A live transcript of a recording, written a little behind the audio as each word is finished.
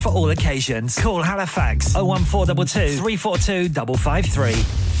for all occasions. Call Halifax 01422 342 553.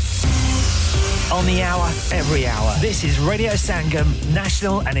 On the hour, every hour. This is Radio Sangam,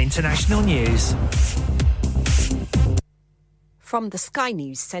 national and international news. From the Sky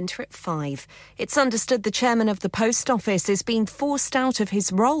News Centre at 5. It's understood the chairman of the Post Office is being forced out of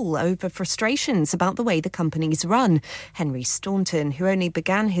his role over frustrations about the way the company's run. Henry Staunton, who only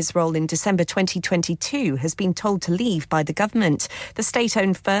began his role in December 2022, has been told to leave by the government. The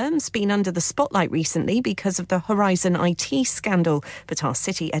state-owned firm's been under the spotlight recently because of the Horizon IT scandal, but our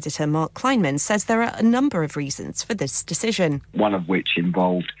city editor Mark Kleinman says there are a number of reasons for this decision. One of which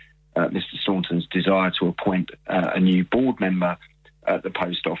involved Mr Staunton's desire to appoint a new board member at the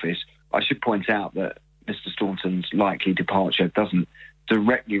Post Office. I should point out that Mr Staunton's likely departure doesn't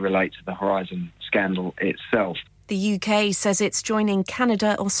directly relate to the Horizon scandal itself. The UK says it's joining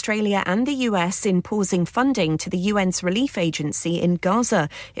Canada, Australia and the US in pausing funding to the UN's relief agency in Gaza.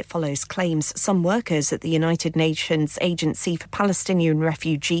 It follows claims some workers at the United Nations Agency for Palestinian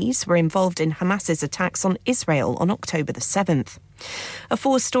Refugees were involved in Hamas's attacks on Israel on October the 7th. A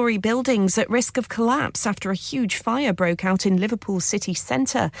four-storey building's at risk of collapse after a huge fire broke out in Liverpool city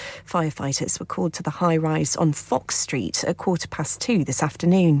centre. Firefighters were called to the high-rise on Fox Street at 2:15 this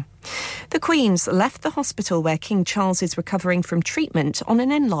afternoon. The Queen's left the hospital where King Charles is recovering from treatment on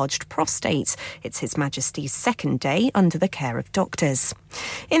an enlarged prostate. It's His Majesty's second day under the care of doctors.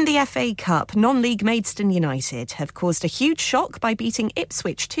 In the FA Cup, non-league Maidstone United have caused a huge shock by beating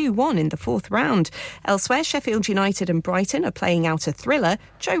Ipswich 2-1 in the fourth round. Elsewhere, Sheffield United and Brighton are playing out a thriller.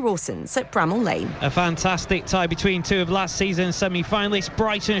 Joe Rawson's at Bramall Lane. A fantastic tie between two of last season's semi-finalists.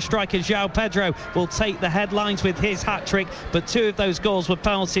 Brighton striker João Pedro will take the headlines with his hat-trick, but two of those goals were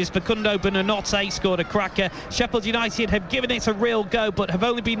penalties. Facundo Benanotte scored a cracker. Sheffield United have given it a real go, but have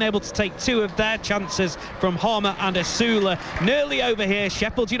only been able to take two of their chances from Harmer and Asula. Nearly over here,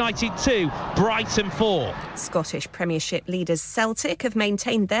 Sheffield United 2, Brighton 4. Scottish Premiership leaders Celtic have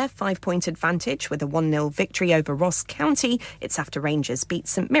maintained their 5-point advantage with a 1-0 victory over Ross County. It's after Rangers beat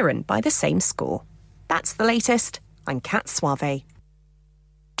St Mirren by the same score. That's the latest. I'm Kat Suave.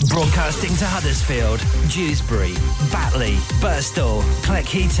 Broadcasting to Huddersfield, Dewsbury, Batley, Birstall,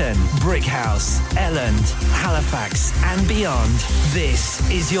 Cleckheaton, Brickhouse, Elland, Halifax and beyond. This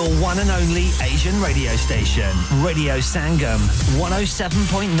is your one and only Asian radio station. Radio Sangam,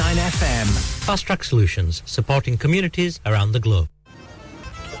 107.9 FM. Fast Track Solutions, supporting communities around the globe.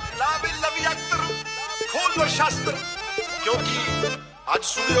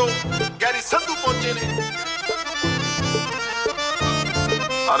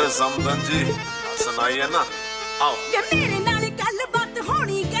 अरे समदन जी सुनाइए ना आओ ये मेरे नाल गल बात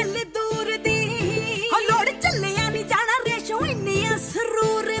होनी गल दूर दी हो लोड़ चलिया नहीं जाना रेशो इन्नी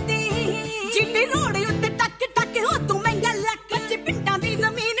असरूर दी जिड्डी रोड उत्ते टक टक हो तू महंगा लक कच्चे पिंडां दी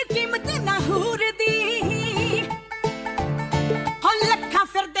जमीन कीमत ना हूर दी हो लखा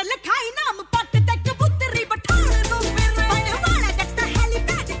फिर दे लिखाई नाम पट ते कबूतरी बठाण नु फिर बन वाला गट्टा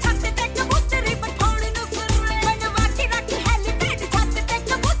हेलीपैड छत ते कबूतरी बठाण नु फिर बन वाकी रख हेलीपैड छत ते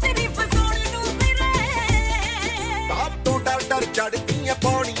कबूतरी फसाण नु फिर बाप तो डर चढ़तीਆਂ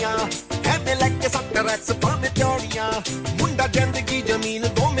ਪੌੜੀਆਂ ਐਵੇਂ ਲੱਗ ਕੇ ਸੱਟਰੈਸ ਭਾਵੇਂ ਚੌੜੀਆਂ ਮੁੰਡਾ ਜ਼ਿੰਦਗੀ ਜ਼ਮੀਨ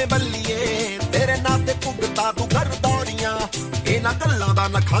ਦੋਵੇਂ ਬੱਲੀਏ ਤੇਰੇ ਨਾਂ ਤੇ ਭੁਗਤਾ ਤੂੰ ਘਰ ਦੌੜੀਆਂ ਇਹਨਾਂ ਗੱਲਾਂ ਦਾ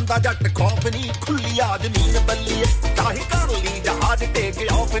ਨਾ ਖਾਂਦਾ ਜੱਟ ਖੌਫ ਨਹੀਂ ਖੁੱਲੀ ਆ ਜ਼ਮੀਨ ਬੱਲੀਏ ਚਾਹੇ ਕਰ ਲਈ ਜਹਾਜ਼ ਟੇਕ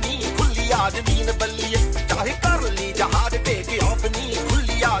ਆਫ ਨਹੀਂ ਖੁੱਲੀ ਆ ਜ਼ਮੀਨ ਬੱਲੀਏ ਚਾਹੇ ਕਰ ਲਈ ਜਹਾਜ਼ ਟੇਕ ਆਫ ਨਹੀਂ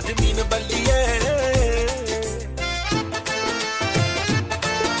ਖੁੱਲੀ ਆ ਜ਼ਮੀਨ ਬੱਲੀਏ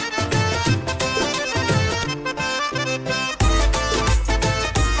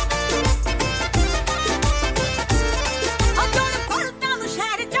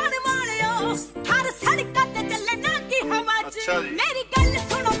मेरी गल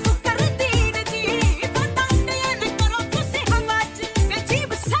सुनो फुकरदीन जी बतांदे न करो तुसी हवाज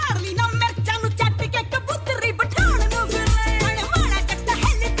गजीब सारली ना मिर्चां नु चट के कबूतरी बठाण नु फिरे बन वाला कट्टा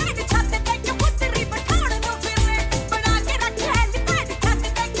हेलीपैड छत ते कबूतरी बठाण नु फिरे बना के रख हेलीपैड छत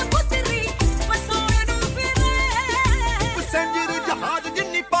ते कबूतरी फसाण नु फिरे पैसेंजर जहाज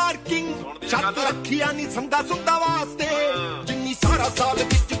जिन्नी पार्किंग छत रखिया नहीं संदा सुंदा वास्ते जिन्नी सारा साल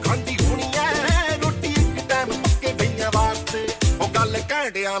विच खांदी होनी है रोटी एक टाइम पक्के भईया वास्ते ओ गल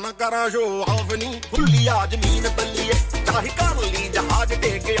कहंडिया ना करा शो ऑफ नहीं खुली आ जमीन बल्लीए चाहे कर ली जहाज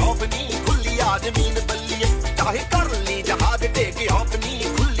टेक ऑफ नहीं खुली आ जमीन बल्लीए चाहे कर ली जहाज टेक ऑफ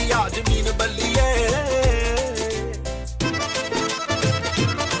नहीं खुली आ जमीन बल्लीए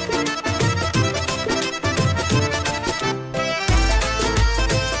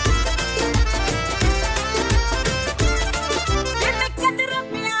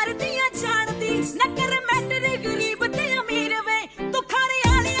प्यार दिया जान दी न कर मैटर गरीब ते अमीर वे तू खाने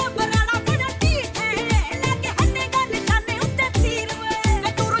वाले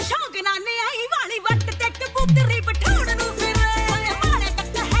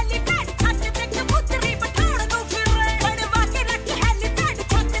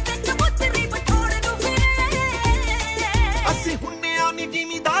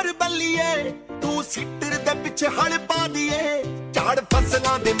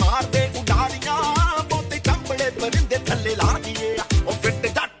ਮਿਸਲਾਂ ਦੇ ਮਾਰਦੇ ਉਡਾਰੀਆਂ ਬਹੁਤੇ ਕੰਬਲੇ ਪਰਿੰਦੇ ਥੱਲੇ ਲਾ ਦੀਏ ਉਹ ਫਿੱਟ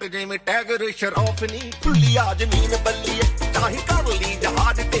ਜੱਟ ਜਿਵੇਂ ਟੈਗਰ ਸ਼ਰੋਫ ਨਹੀਂ ਖੁੱਲੀ ਆ ਜ਼ਮੀਨ ਬੱਲੀਏ ਚਾਹੇ ਕਰ ਲਈ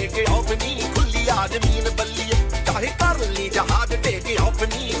ਜਹਾਜ਼ ਟੇਕੇ ਆਫ ਨਹੀਂ ਖੁੱਲੀ ਆ ਜ਼ਮੀਨ ਬੱਲੀਏ ਚਾਹੇ ਕਰ ਲਈ ਜਹਾਜ਼ ਟੇਕੇ ਆਫ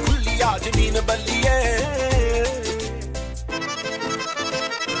ਨਹੀਂ ਖੁੱਲੀ ਆ ਜ਼ਮੀਨ ਬੱਲੀਏ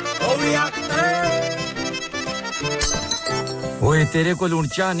ਉਹ ਵੀ ਆਖਦੇ ओए तेरे को लूण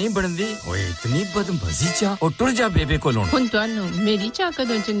चा नहीं बनदी ओए इतनी बदमजी चा और टुर जा बेबे को लूण हुन ਤੁਹਾਨੂੰ ਮੇਰੀ ਚਾਹ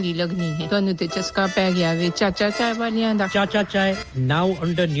ਕਦੋਂ ਚੰਗੀ ਲੱਗਣੀ ਹੈ ਤੁਹਾਨੂੰ ਤੇ ਚਸਕਾ ਪੈ ਗਿਆ ਵੇ ਚਾਚਾ ਚਾਹ ਵਾਲਿਆਂ ਦਾ Chacha Chai now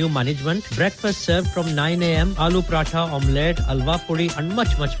under new management breakfast served from 9 am aloo paratha omelette alwa puri and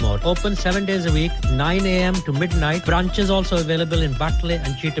much more open 7 days a week 9 am to midnight branches also available in Batley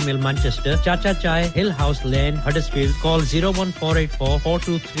and Cheetham Hill Manchester Chacha Chai Hill House Lane Huddersfield call 01484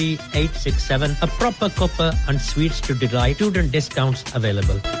 423 867 a proper cuppa and sweets to delight student discounts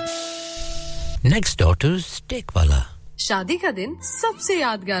available next door to steak wala शादी का दिन सबसे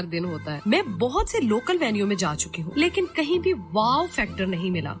यादगार दिन होता है मैं बहुत से लोकल वेन्यू में जा चुकी हूँ लेकिन कहीं भी वाव फैक्टर नहीं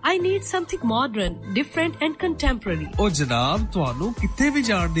मिला I need something modern different and contemporary ओ जनाब ਤੁਹਾਨੂੰ ਕਿੱਥੇ ਵੀ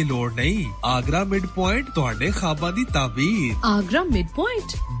ਜਾਣ ਦੀ ਲੋੜ ਨਹੀਂ ਆਗਰਾ ਮਿਡ ਪੁਆਇੰਟ ਤੁਹਾਡੇ ਖਾਬਾਂ ਦੀ ਤਾਬੀਰ आगरा मिड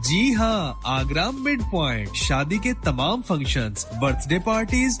पॉइंट जी हाँ आगरा मिड पॉइंट शादी के तमाम functions birthday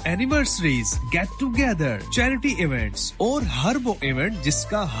parties anniversaries get together charity events और हर वो इवेंट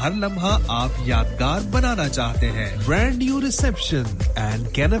जिसका हर लम्हा आप यादगार बनाना चाहते हैं brand new reception and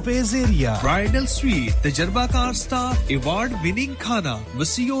canapes area bridal suite तजर्बाकार staff award winning खाना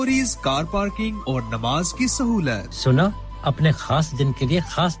वसीओरीज कार पार्किंग और नमाज की सहूलत सुना अपने खास दिन के लिए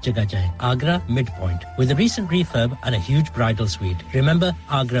खास जगह जाएं Agra Midpoint with a recent refurb and a huge bridal suite remember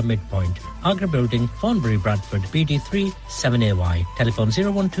Agra Midpoint Agra Building Thornbury Bradford BD3 7AY telephone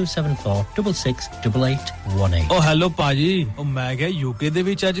 01274 668818 ओ हेलो पाजी ओ मैं क्या यूके ਦੇ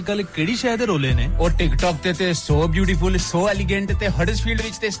ਵਿੱਚ ਅੱਜਕੱਲ ਕਿਹੜੀ ਸ਼ਹਿਰ ਦੇ ਰੋਲੇ ਨੇ ਉਹ ਟਿਕਟੌਕ ਤੇ ਸੋ ਬਿਊਟੀਫੁਲ ਸੋ ਐਲੀਗੈਂਟ ਤੇ ਹਡਸਫੀਲਡ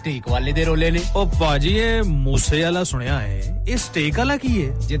ਵਿੱਚ ਤੇ ਸਟੇਕ ਵਾਲੇ ਦੇ ਰੋਲੇ ਨੇ ਉਹ ਪਾਜੀ ਇਹ ਮੂਸੇ ਵਾਲਾ ਸੁਣਿਆ ਹੈ ਇਹ ਸਟੇਕ ਵਾਲਾ ਕੀ ਹੈ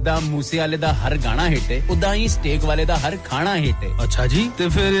ਜਿੱਦਾਂ ਮੂਸੇ ਵਾਲੇ ਦਾ ਹਰ ਗਾਣਾ ਹਿੱਟ ਹੈ ਉਦਾਂ ਹੀ ਸਟੇਕ ਵਾਲੇ ਦਾ ਹਰ ਖਾਣਾ ਹਿੱਟ ਹੈ ਅੱਛਾ ਜੀ ਤੇ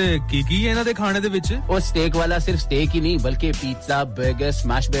ਫਿਰ ਕੀ ਕੀ ਇਹਨਾਂ ਦੇ ਖਾਣੇ ਦੇ ਵਿੱਚ ਉਹ ਸਟੇਕ ਵਾਲਾ ਸਿਰਫ ਸਟੇਕ ਹੀ ਨਹੀਂ ਬਲਕਿ ਪੀਜ਼ਾ 버ਗਰ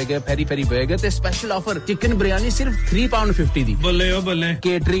ਸਮੈਸ਼ 버ਗਰ ਪੈਰੀ ਪੈਰੀ 버ਗਰ ਤੇ ਸਪੈਸ਼ਲ ਆਫਰ ਚਿਕਨ ਬਿਰਿਆਨੀ ਸਿਰਫ £3.50 ਦੀ ਬੱਲੇ ਓ ਬੱਲੇ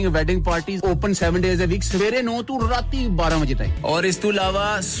catering wedding parties open 7 days a week ਸਵੇਰੇ 9 ਤੋਂ ਰਾਤੀ 12 ਵਜੇ ਤੱਕ ਔਰ ਇਸ ਤੋਂ ਇਲਾਵਾ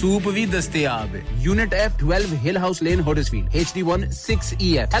ਸੂਪ ਵੀ ਦਸਤਿਆਬ ਹੈ unit F12 hill house lane Huddersfield HD1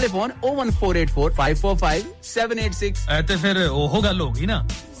 6EF telephone 01484 545 786 ਐ ਤੇ ਫਿਰ ਉਹ ਗੱਲ ਹੋ ਗਈ ਨਾ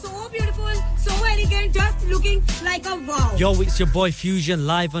Beautiful, so elegant, just looking like a wow. Yo, it's your boy Fusion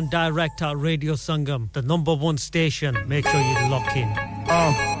live and direct at Radio Sangam, the #1 station. Make sure you lock in.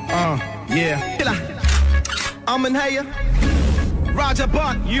 Yeah. I'm in here. Roger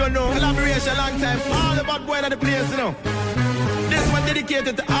Buck, you know. Collaboration long time. All the bad boy in the place, you know. This one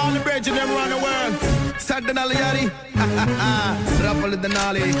dedicated to all the brethren around the world. Saturday Naliari. Ruffle the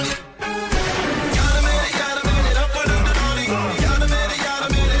Nali.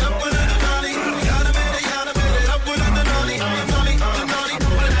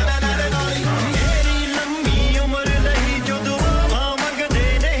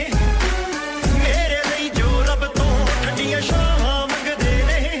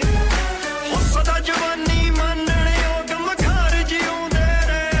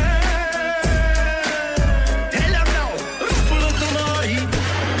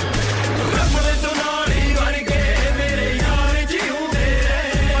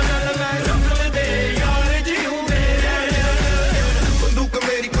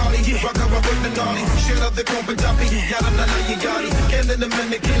 the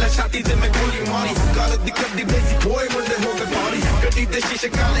minute kila shati te me goli mari kala dikkat di basic boy munde ho ke party gadi te shisha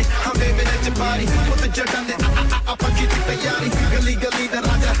kale hame mene chapari put jatan de apa ki tayari gali gali da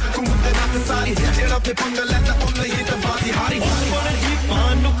raja kumte raat sari jehda pe pangal leta onne hi ta bazi hari on ji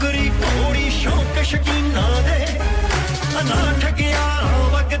panukri pori shauq shakina de ana thagya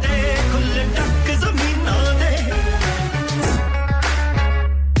wagde kull tak zamina de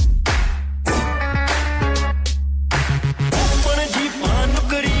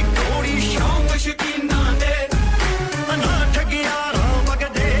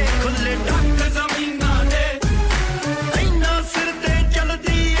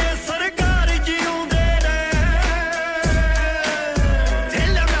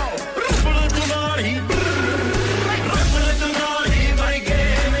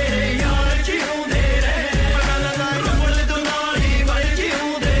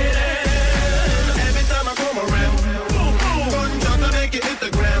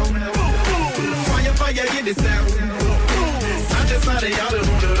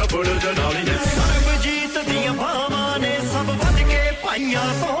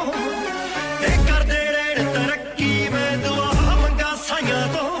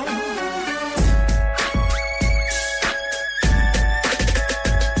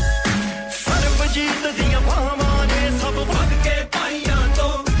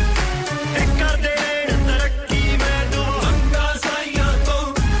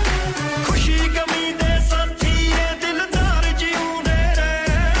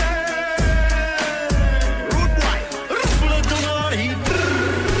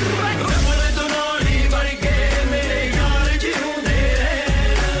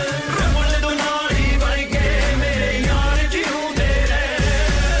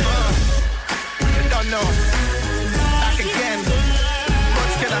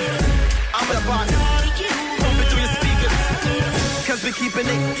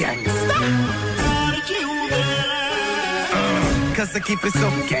gangsta. Cause I keep it so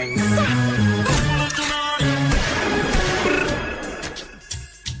gangsta.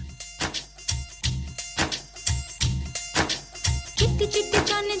 चिट्टी चिट्टी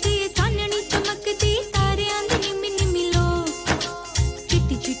चान दी चाननी चमकदी तारियां दी निमी निमी लो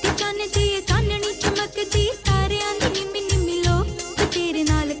चिट्टी चिट्टी चान दी चाननी चमकदी तारियां दी निमी निमी लो तेरे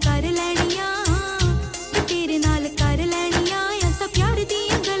नाल कर लैणियां तेरे नाल कर लैणियां ऐसा प्यार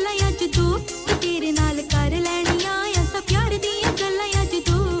दियां गल्लां अज तू तेरे नाल कर लैणियां ऐसा प्यार दियां गल्लां अज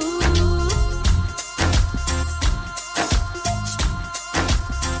तू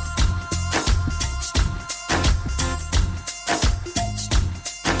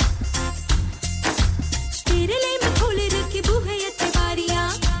तेरे लिए मैं खोल रखी बूहे अते बारियां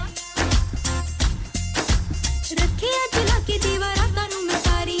रखे अज लाके दीवारां तानू मैं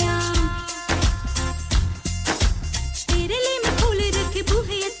सारियां तेरे लिए मैं खोल रखी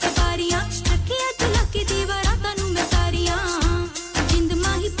बूहे अते बारियां रखे अज लाके दीवारां तानू मैं सारियां जिंद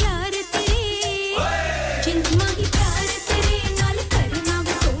माही प्यार तेरे नाल करना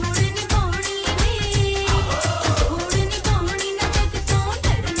वे तोड़ निभाउणी वे तोड़ निभाउणी ना जग तों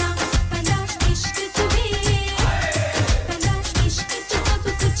डरना पैंदा इश्क च वे पैंदा इश्क च सब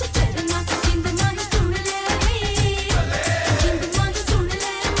कुछ करना जिंद माही सुन ले वे जिंद माही सुन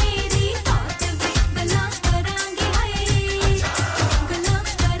ले मेरी बात वे गल्लां करांगे हाय गल्लां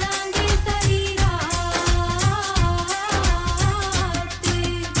करांगे सारी रात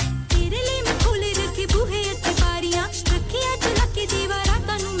तेरे लिए मैं खोल रखी बूहे अते बारियां रखे अज लाके दीवारां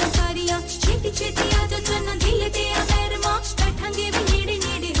तानू मैं सारियां छेती छेती आजा चन्ना दिल ते आ पैर मां बैठांगे भी नेड़े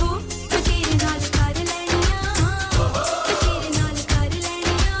नेड़े हो तेरे नाल कर लैणियां तेरे नाल कर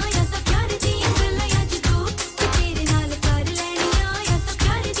लैणियां ऐसा प्यार दियां गल्लां अज तू तेरे नाल कर लैणियां ऐसा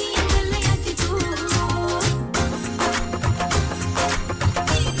प्यार दियां गल्लां अज तू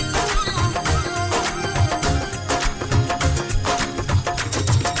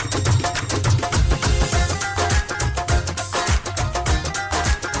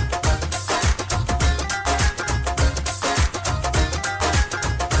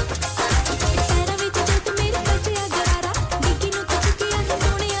पैरां विच जद मेरे फसिया गरारा डिग्गी नूं तू चुकिया सी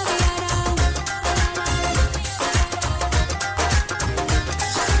सोहणिया वे यारा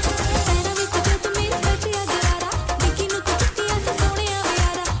पैरां विच जद मेरे फसिया गरारा डिग्गी नूं तू चुकिया सी सोहणिया वे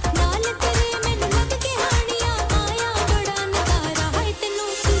यारा नाल तेरे मैनूं लग के हाणियां आया बड़ा नज़ारा हाय तैनूं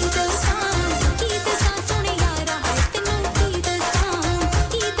की दसां सोहणे यारा हाय तैनूं की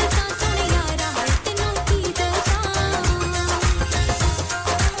दसां सोहणे यारा हाय तैनूं की दसां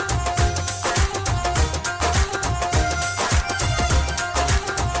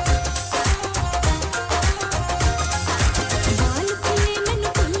वाल खुले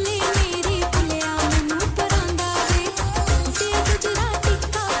मैनूं खुले मेरे फुलिया मैनूं परांदा वे ते गुजराती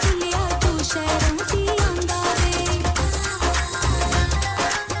का फुलिया तू शहरों सी आंदा वे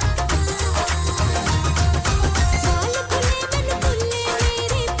वाल खुले मैनूं खुले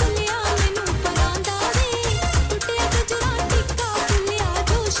मेरे फुलिया मैनूं परांदा वे टुटे गुजराती का फुलिया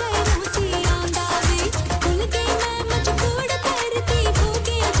तू शहरों सी आंदा वे भुल गई मैं मजबूर करती हो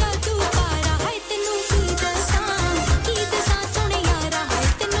गया जादू पारा हाय तैनूं की दसां सोहणे यारा हाय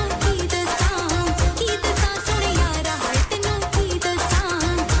तैनूं की दसां सोहणे यारा हाय तैनूं की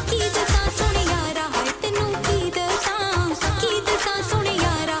दसां सोहणे यारा हाय तैनूं की दसां सोहणे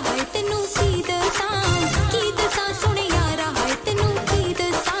यारा हाय तैनूं की दसां सोहणे यारा हाय तैनूं की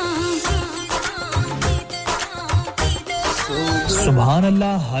दसां सुभान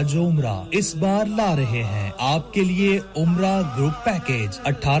अल्लाह हज उम्रा इस बार ला रहे हैं आपके लिए उम्रा ग्रुप पैकेज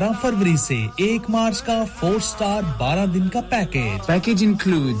 18 फरवरी से 1 मार्च का 4 स्टार 12 दिन का package Package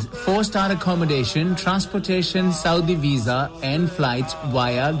includes 4-star accommodation, transportation, Saudi visa and flights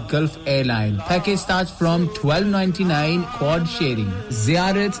via Gulf Airline. Package starts from $12.99 quad sharing.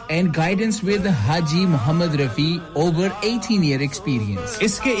 Ziyarats and guidance with Haji Muhammad Rafi over 18-year experience.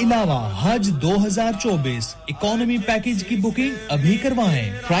 इसके अलावा हज 2024 economy package की booking अभी करवाएं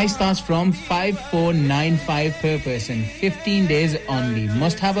Price starts from $5495 per person. 15 days only.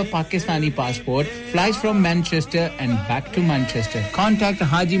 Must have a Pakistani passport. Flights from Manchester and back to Manchester. Contact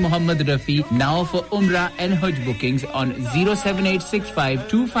Haji Muhammad Rafi now for Umrah and Hajj bookings on 07865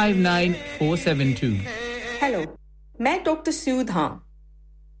 259 472. Hello मैं doctor सूद हां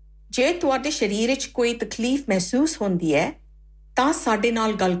जे ਤੁਹਾਡੇ ਸ਼ਰੀਰ ਵਿੱਚ ਕੋਈ ਤਕਲੀਫ ਮਹਿਸੂਸ ਹੁੰਦੀ ਹੈ ਤਾਂ ਸਾਡੇ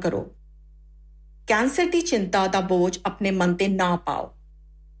ਨਾਲ ਗੱਲ ਕਰੋ ਕੈਂਸਰ ਦੀ ਚਿੰਤਾ ਦਾ ਬੋਝ ਆਪਣੇ ਮਨ ਤੇ ਨਾ ਪਾਓ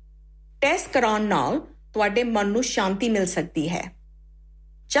ਟੈਸਟ ਕਰਾਉਣ ਨਾਲ ਤੁਹਾਡੇ ਮਨ ਨੂੰ ਸ਼ਾਂਤੀ ਮਿਲ ਸਕਦੀ ਹੈ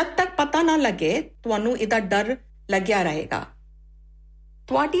ਜਦ ਤੱਕ ਪਤਾ ਨਾ ਲੱਗੇ ਤੁਹਾਨੂੰ ਇਹਦਾ ਡਰ ਲੱਗਿਆ ਰਹੇਗਾ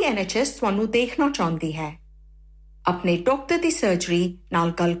ਤੁਹਾਡੀ NHS ਤੁਹਾਨੂੰ ਦੇਖਣਾ ਚਾਹੁੰਦੀ ਹੈ अपने डॉक्टर दी सर्जरी नाल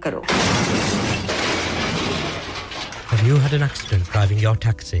गल करो Have you had an accident driving your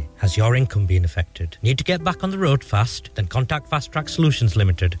taxi? Has your income been affected? Need to get back on the road fast? Then contact Fast Track Solutions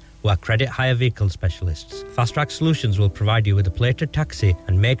Limited, who are credit hire vehicle specialists. Fast Track Solutions will provide you with a plated taxi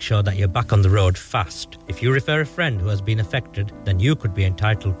and make sure that you're back on the road fast. If you refer a friend who has been affected, then you could be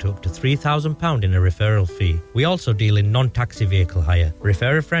entitled to up to £3,000 in a referral fee. We also deal in non-taxi vehicle hire.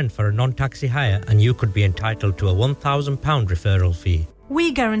 Refer a friend for a non-taxi hire and you could be entitled to a £1,000 referral fee. We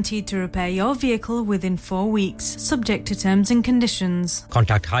guarantee to repair your vehicle within 4 weeks, subject to terms and conditions.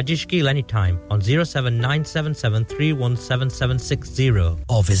 Contact Haji Shkil anytime on 07977317760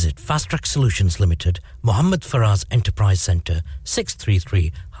 or visit Fast Track Solutions Limited, Mohammed Faraz Enterprise Centre,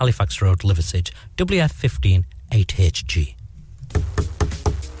 633 Halifax Road, Liversedge, WF15 8HG.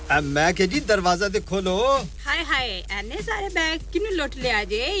 मैं के जी दरवाजा दे खोलो हाय हाय एने सारे bag किनु लुट ले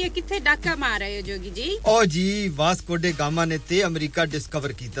आजे ये किथे डाका मार रहे हो जोगी जी ओ जी वास्को डे गामा ने ते अमेरिका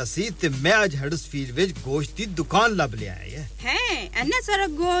डिस्कवर कीता सी ते मैं आज हडर्सफील्ड विच गोश्त दी दुकान लब ले आया है एने सारा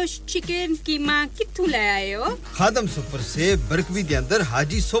गोश्त चिकन कीमा किथु ले आए हो खादम सुपर से बरकवी दे अंदर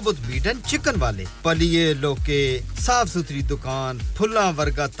हाजी सोबत मीट एंड चिकन वाले पलिए लोके साफ सुथरी दुकान फुल्ला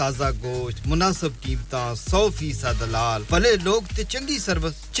वर्गा ताजा गोश्त मुनासिब कीमतां 100% दलाल भले लोग ते चंगी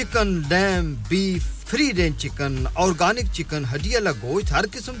service chicken lamb beef free range chicken organic chicken हड्डी वाला गोश्त हर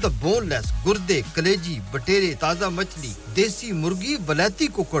किस्म दा बोनलेस गुर्दे कलेजी बटेरे ताजा मछली देसी मुर्गी बलाती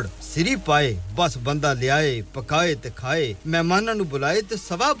कुकड़ सिरी पाए बस बंदा ले आए पकाए ते खाए मेहमानां नु बुलाए ते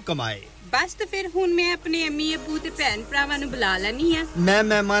सवाब कमाए बस तो फिर हुन मैं अपने अम्मी अब्बू ते भैन भरावां नु बुला लेनी है मैं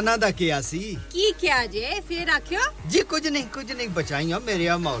मेहमानां दा किया सी की क्या जे फिर आखियो जी कुछ नहीं बचाइयो मेरे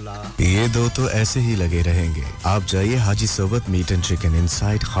या मौला ये दो तो ऐसे ही लगे रहेंगे आप जाइए हाजी सोबत meet and chicken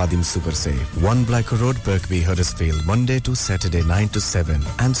inside Khadim super से 1 Black Road Birkby Huddersfield Monday to Saturday 9 to 7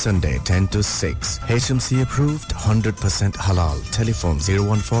 and Sunday 10 to 6 HMC approved 100% halal telephone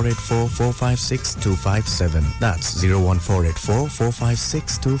 01484456257 that's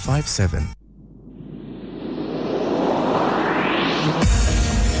 01484456257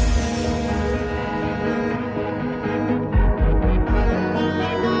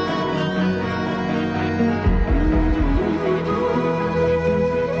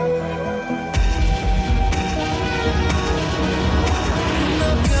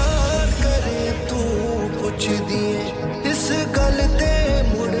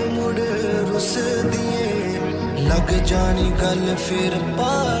 जानी गल फिर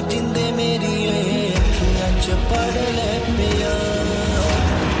पा जिंदे मेरी अखियां च पड़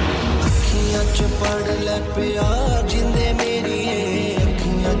ले प्यार जिंदे मेरी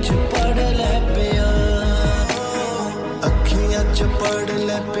अखियां च पड़ ले प्यार अखियां च पड़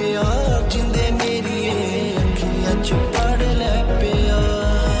ले प्यार जिंदे मेरी अखियां च पड़ ले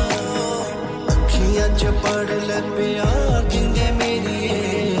प्यार अखियां च पड़ ले प्यार जिंदे मेरी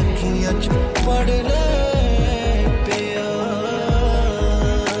अखियां च पड़ ले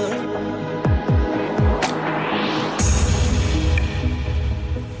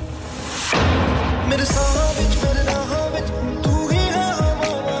मेरे साथ विच मेरे राह विच तू ही है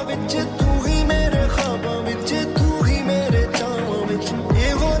हवा विच तू ही मेरे ख्वाबां विच तू ही मेरे चावां विच ये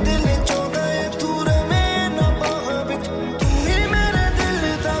हो दिल चाहता है तू रवे ना बाह विच तू ही मेरे दिल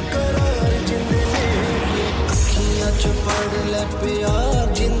दा करार जिंदे मेरी अखियां च पड़ ले प्यार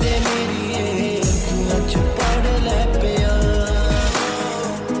जिंदे मेरी अखियां च पड़ ले प्यार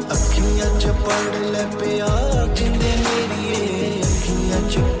अखियां च पड़ ले प्यार जिंदे मेरी अखियां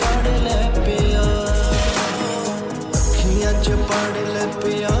च पड़ ले च पड़ ले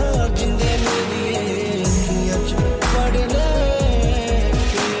प्यार जिंदे मेरी अखियां च पड़ ले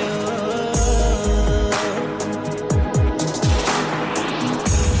प्यार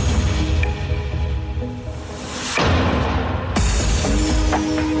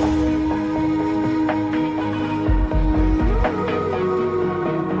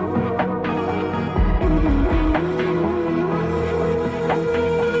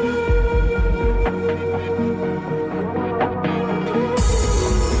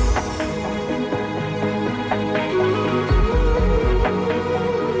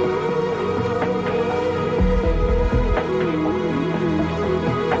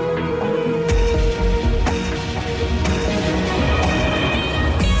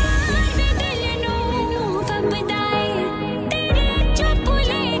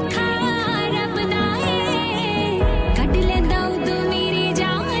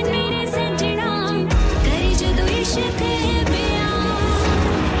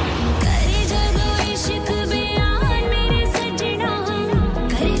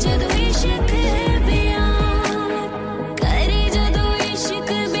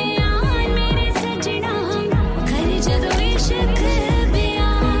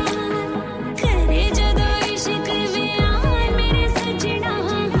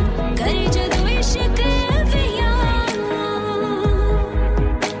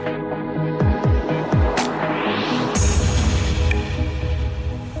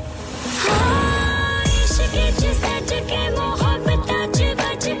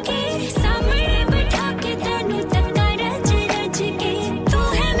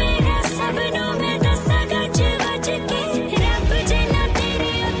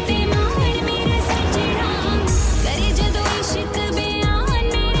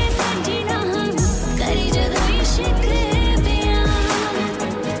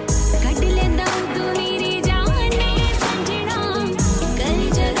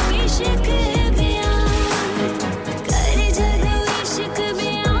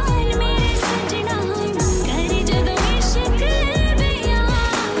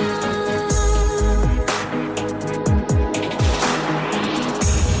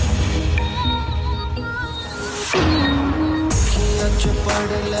च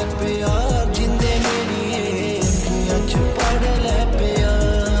पढ़ ले प्यार जिंदे मेरी अखियां च पढ़ ले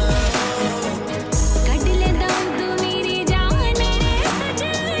प्यार कट ले दाम तू मेरी जान मेरे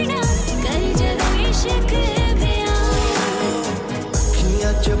सजना कर जरूर इश्क प्यार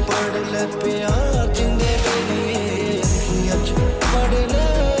अखियां च पढ़ ले प्यार जिंदे मेरी अखियां च पढ़ ले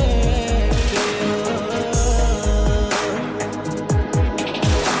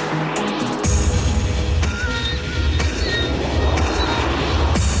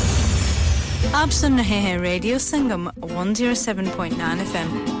आप सुन रहे हैं रेडियो संगम 107.9 FM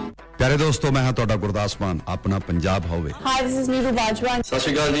प्यारे दोस्तों मैं हां ਤੁਹਾਡਾ ਗੁਰਦਾਸ ਮਾਨ ਆਪਣਾ ਪੰਜਾਬ ਹੋਵੇ hi this is Neeru Bajwa Sat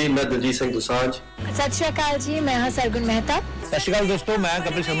Shri अकाल जी मैं दलजीत सिंह दुसांझ सत श्री अकाल जी मैं हां सरगुन मेहता सत श्री अकाल दोस्तों मैं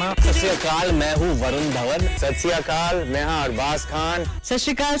कपिल शर्मा सत श्री अकाल मैं हूं वरुण धवन सत श्री अकाल मैं हां अरबाज खान सत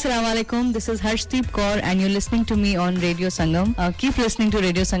श्री अकाल अस्सलाम वालेकुम this is Harshdeep Kaur and you are listening to me on radio Sangam keep listening to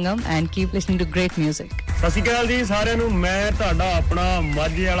radio Sangam and keep listening to great music Sat Shri अकाल जी साਰਿਆਂ ਨੂੰ ਮੈਂ ਤੁਹਾਡਾ ਆਪਣਾ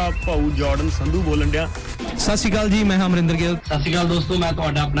ਮਾਝੇ ਵਾਲਾ ਭਾਊ ਜਾਰਡਨ ਸੰਧੂ ਬੋਲਣ ਡਿਆ ਸਤਿ ਸ਼੍ਰੀ ਅਕਾਲ ਜੀ ਮੈਂ ਹਾਂ ਅਮਰਿੰਦਰ ਗਿੱਲ ਸਤਿ ਸ਼੍ਰੀ ਅਕਾਲ ਦੋਸਤੋ ਮੈਂ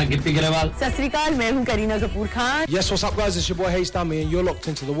ਤੁਹਾਡਾ ਆਪਣਾ ਗਿੱਪੀ ਗਰੇਵਾਲ सत श्री अकाल मैं हूं Kareena Kapoor Khan Yes what's up guys it's your boy Hayes Dami and you're locked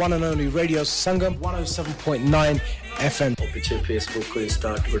into the one and only Radio Sangam 107.9 FM पीछे Facebook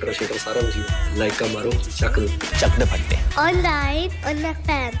Insta Twitter शेयर सारा कुछ लाइक का मारो चक दे फटते online on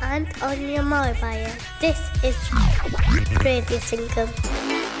FM and on your mobile this is Radio Sangam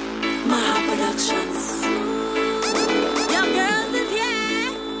Maha Productions Young girls is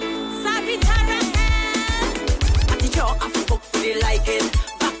here Sabi Tara At the jaw I fuck for the liking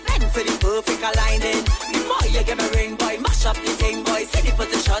for the perfect aligning before you get my ring boy mash up the thing boy see the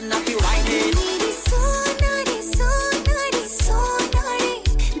position of you whining sonare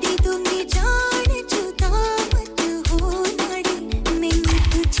de dungi jaan juda mat ho nare maine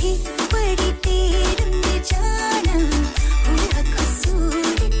tujhe badi tere mein jana hua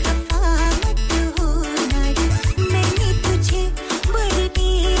kasoor kafa mat ho nare maine tujhe badi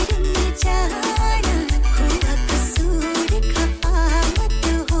tere mein jana hua kasoor kafa mat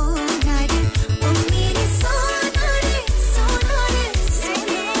ho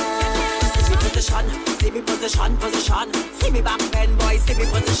position see me back bend boy see me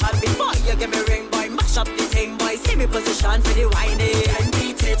position before you get me ring boy mash up the thing boy see me position for the whining and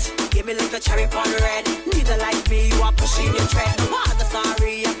beat it give me like a cherry on red neither like me you are pushing your tread no bother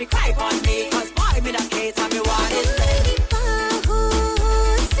sorry if you cry on me cause boy me that can't tell me what is that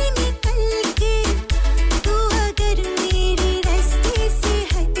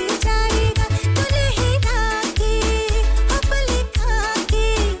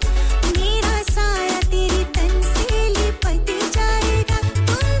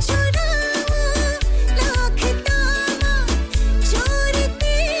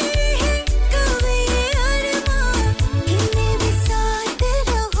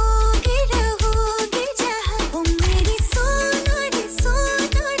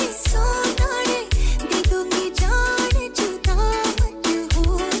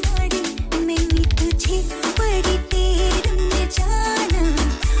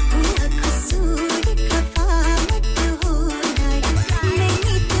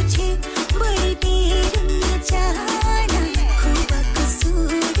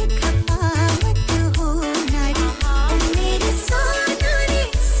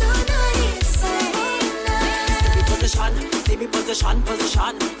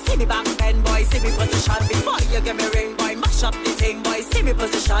Position, see me back bend boy, see me position before you get me ring boy, mash up the thing boy, see me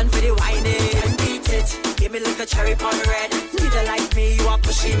position for the whining and beat it, give me like a cherry on red, neither like me, you are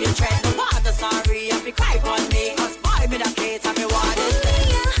pushing your tread, no bother sorry if you cry on me, cause boy me that can't tell me what is that.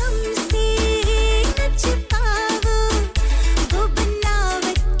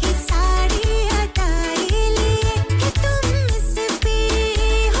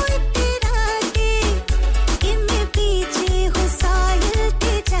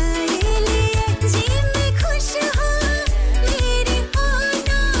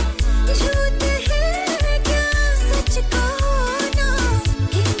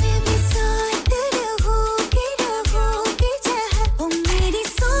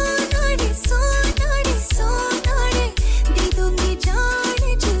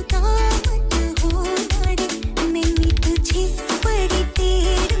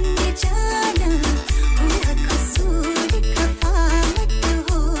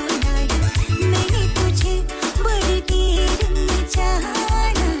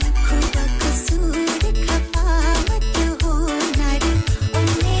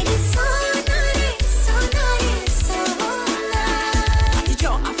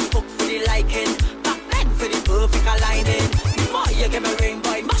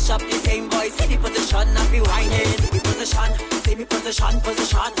 me position,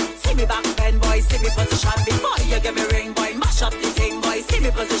 position. See me back bend, boy, see me position. Before you give me ring, boy, mash up the thing, boy. See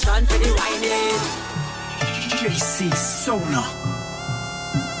me position for the whining. JC Sonar.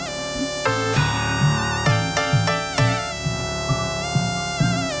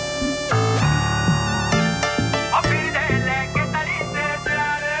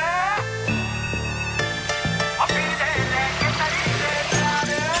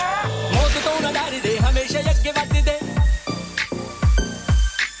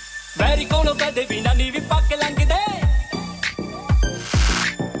 कदे बिना नी भी पक लंघदे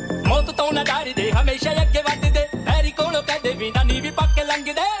मौत तो ना डरदे हमेशा अगे वधदे पैरी कोलों कदे बिना नी भी पक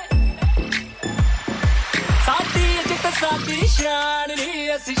लंघदे साडी जित साडी शान नी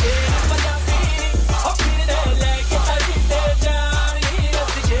असी शेर पंजाबी ओ फिरदे लेके तली ते जान नी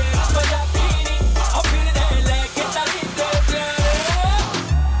असी शेर पंजाबी ओ फिरदे लेके तली ते जान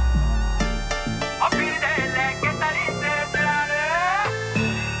ओ फिरदे लेके तली ते जान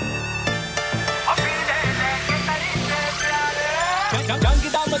जंग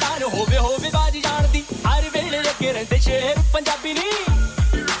दा मैदान होवे होवे बाजी जानदी हर वेले अगे रहंदे शेर पंजाबी नी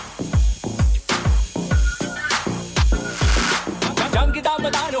जंग दा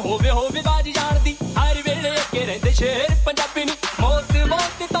मैदान होवे होवे बाजी जानदी हर वेले अगे रहंदे शेर पंजाबी नी मौत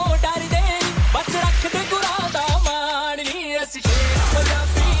मौत तो डरदे बस रख दे गुरा दा मान नी अस शेर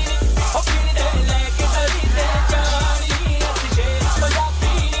पंजाबी नी ओ फिर दे लेके तली ते जान नी अस शेर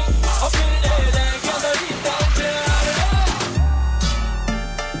पंजाबी नी ओ फिर दे लेके तली ते जान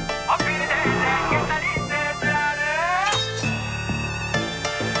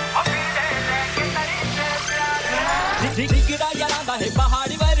जिगरा यारां है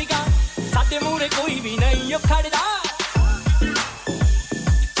पहाड़ी वर्गा साडे मूरे कोई भी नहीं खड़दा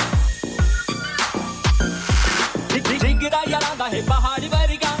जिगरा यारां है पहाड़ी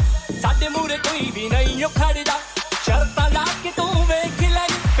वर्गा साडे मूरे कोई भी नहीं खड़दा शर्तां ला के तू वेख ले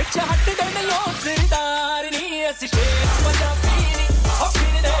पिछे हट दे नहीं ओ सरदार नी अस शेर पंजाबी नी ओ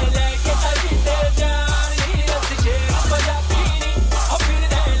फिर दे लेके तली ते जान नी अस शेर पंजाबी नी ओ फिर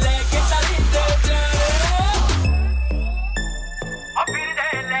दे लेके तली ते जान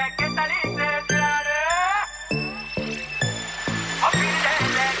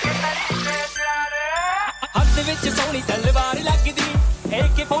विच सोनी तलवार लगदी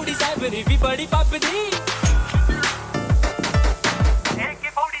AK-47 भी बड़ी पपदी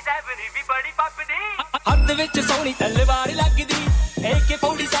AK-47 भी बड़ी पपदी हाथ विच सोनी तलवार लगदी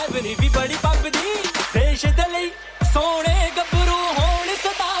AK-47 भी बड़ी पपदी देश दे लई सोने गबरू होण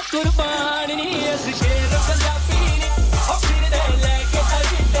सदा कुर्बान नी अस शेर पंजाबी नी ओ फिर दे लेके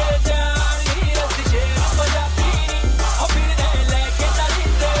तली ते जान नी अस शेर पंजाबी नी ओ फिर दे लेके तली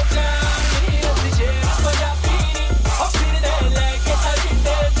ते जान नी अस शेर पंजाबी ओ फिर दे लेके तली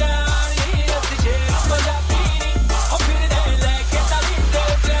ते जान नी अस शेर पंजाबी ओ फिर दे लेके तली ते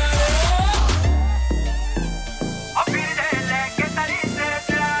जान ओ फिर दे लेके तली ते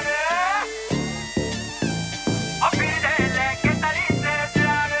जान ओ फिर दे लेके तली ते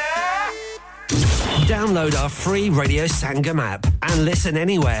जान Download our free Radio Sangam app and listen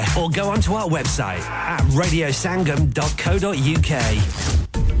anywhere or go onto our website at radiosangam.co.uk.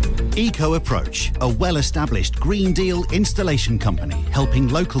 Eco Approach, a well-established Green Deal installation company helping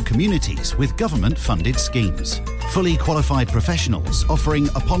local communities with government-funded schemes. Fully qualified professionals offering,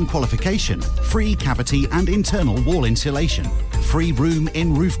 upon qualification, free cavity and internal wall insulation, free room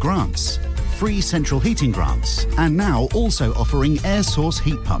in roof grants, free central heating grants, and now also offering air source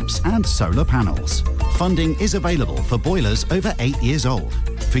heat pumps and solar panels. Funding is available for boilers over 8 years old.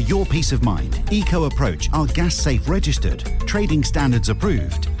 For your peace of mind, Eco Approach are gas safe registered, trading standards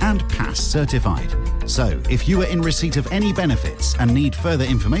approved, and PASS certified. So, if you are in receipt of any benefits and need further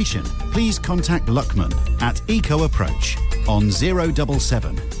information, please contact Luckman at Eco Approach on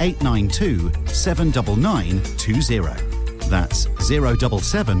 077 892 79920. That's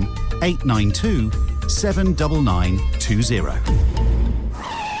 077 892 79920.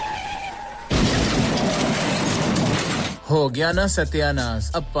 हो गया ना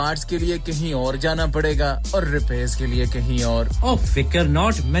सत्यानाश अब parts के लिए कहीं और जाना पड़ेगा और रिपेयर्स के लिए कहीं और ओ फिकर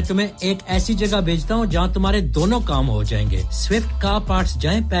नॉट मैं तुम्हें एक ऐसी जगह भेजता हूं जहां तुम्हारे दोनों काम हो जाएंगे स्विफ्ट कार पार्ट्स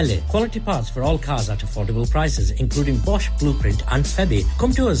जाएं पहले quality parts for all cars at affordable prices including Bosch Blueprint and Febby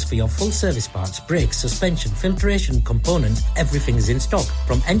come to us for your full service parts brakes suspension filtration components everything is in stock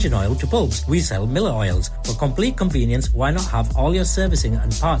from engine oil to bulbs we sell Miller oils for complete convenience why not have all your servicing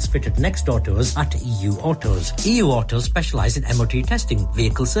and parts fitted next door to us at EU Autos EU Autos specialise in MOT testing,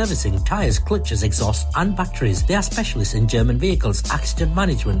 vehicle servicing, tyres, clutches, exhausts and batteries. They are specialists in German vehicles, accident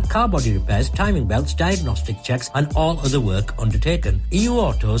management, car body repairs, timing belts, diagnostic checks and all other work undertaken. EU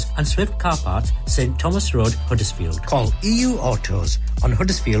Autos and Swift Car Parts, St Thomas Road, Huddersfield. Call EU Autos on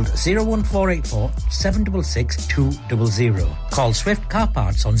Huddersfield 01484 766 200. Call Swift Car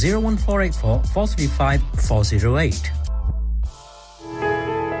Parts on 01484 435 408.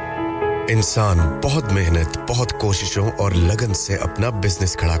 इंसान बहुत मेहनत, बहुत कोशिशों और लगन से अपना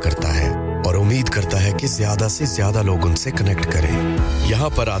business खड़ा करता है और उम्मीद करता है कि ज्यादा से ज्यादा लोग उनसे कनेक्ट करें। यहाँ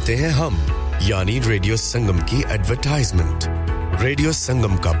पर आते हैं हम, यानी रेडियो संगम की एडवर्टाइजमेंट। रेडियो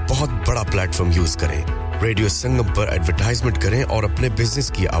संगम का बहुत बड़ा प्लेटफॉर्म यूज करें। रेडियो संगम पर एडवर्टाइजमेंट करें और अपने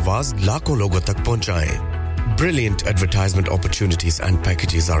बिजनेस की आवाज लाखों लोगों तक पहुंचाएं। Brilliant advertisement opportunities and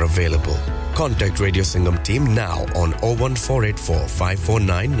packages are available. Contact Radio Singham team now on 01484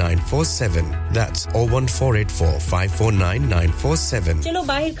 549 947. That's 01484 549 947. चलो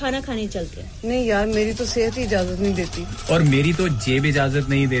बाहर खाना खाने चलते हैं। नहीं यार, मेरी तो सेहत ही इजाजत नहीं देती। और मेरी तो जेब इजाजत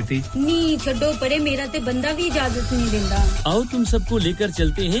नहीं देती। नहीं छोड़ो परे, मेरा ते बंदा भी इजाजत नहीं देता। आओ तुम सबको लेकर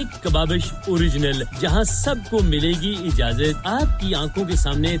चलते हैं कबाबिश ओरिजिनल, जहां सबको मिलेगी इजाजत। आपकी आंखों के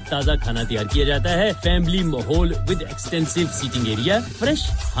सामने ताजा खाना तैयार किया जाता है। फैमिली माहौल with extensive seating area. Fresh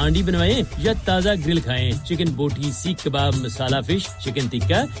हांडी बनवाएं या ताजा ग्रिल खाएं। Chicken boti, seekh kebab, masala fish, chicken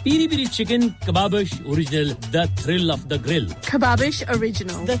tikka, peri peri chicken, Kababish original, the thrill of the grill. Kababish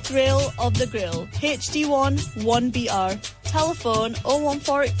Original, the thrill of the grill. HD1 1BR. Telephone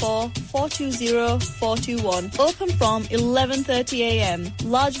 01484 420 421. Open from 11:30 a.m.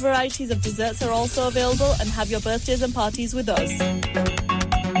 Large varieties of desserts are also available, and have your birthdays and parties with us.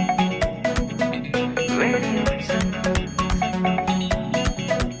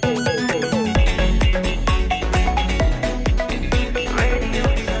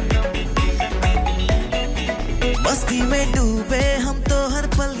 मस्ती में डूबे हम तो हर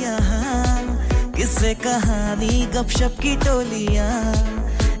पल यहाँ, किस्से कहानी गपशप की टोलियाँ,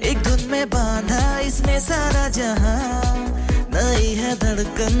 एक धुन में बांधा इसने सारा जहां। नई है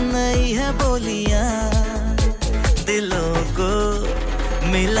धड़कन, नई है बोलियाँ, दिलों को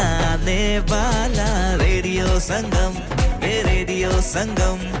मिलाने वाला रेडियो संगम, ये रेडियो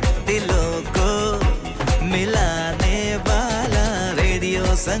संगम, दिलों को मिलाने वाला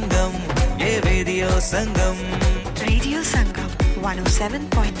रेडियो संगम, ये radio Sangam. Radio Sangam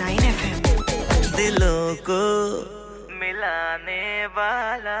 107.9 FM, दिलों को मिलाने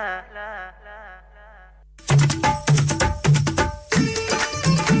वाला।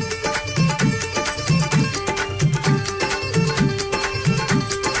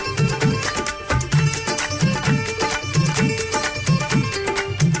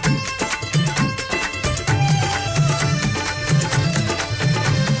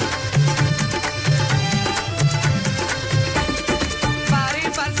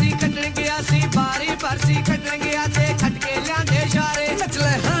 परसी कटन गया ते खटके लियांदे शारे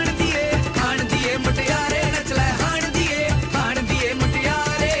नचले हण दिए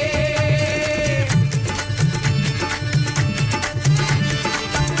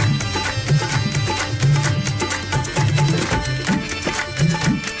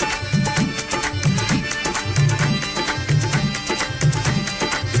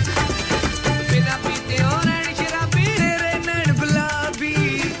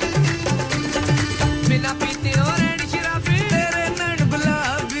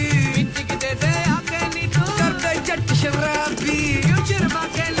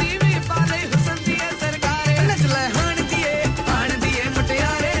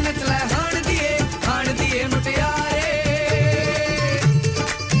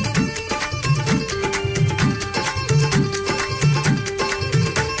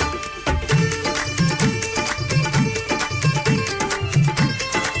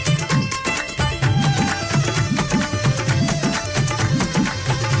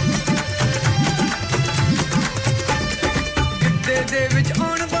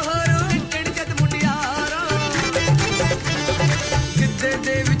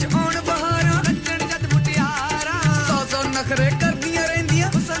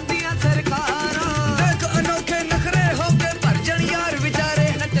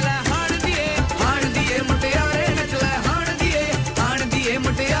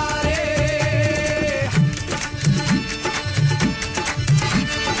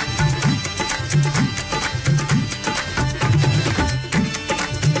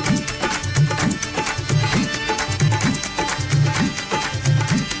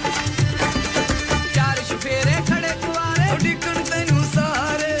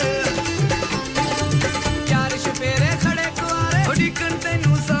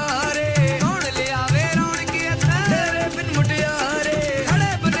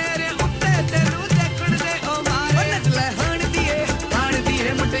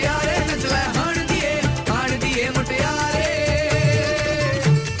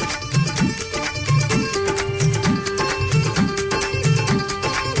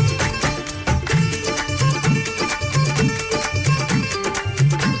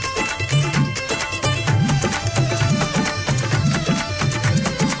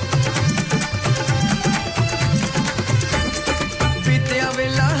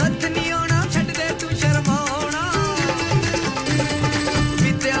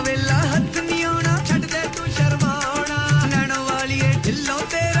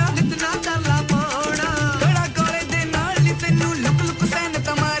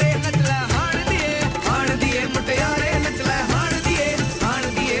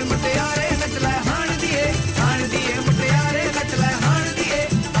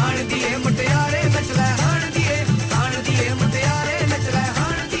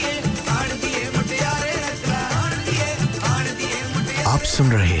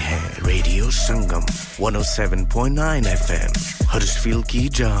हैं रेडियो संगम 107.9 FM हडर्सफील्ड की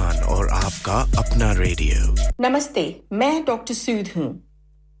जान और आपका अपना रेडियो नमस्ते मैं डॉक्टर सूद हूं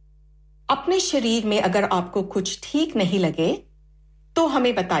अपने शरीर में अगर आपको कुछ ठीक नहीं लगे तो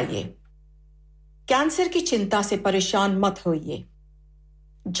हमें बताइए कैंसर की चिंता से परेशान मत होइए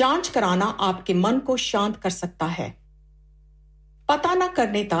जांच कराना आपके मन को शांत कर सकता है पता न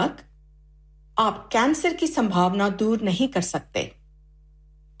करने तक आप कैंसर की संभावना दूर नहीं कर सकते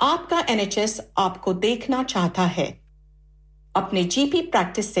आपका एनएचएस आपको देखना चाहता है अपने जीपी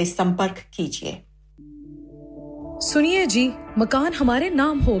प्रैक्टिस से संपर्क कीजिए सुनिए जी मकान हमारे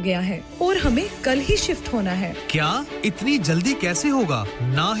नाम हो गया है और हमें कल ही शिफ्ट होना है क्या इतनी जल्दी कैसे होगा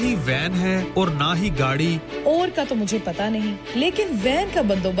ना ही वैन है और ना ही गाड़ी और का तो मुझे पता नहीं लेकिन वैन का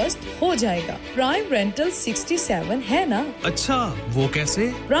बंदोबस्त हो जाएगा प्राइम रेंटल 67 है ना अच्छा वो कैसे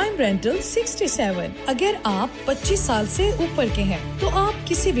प्राइम रेंटल 67 अगर आप 25 साल से ऊपर के हैं तो आप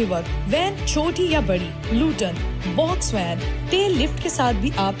किसी भी वक्त वैन छोटी या बड़ी Luton box van tail lift के साथ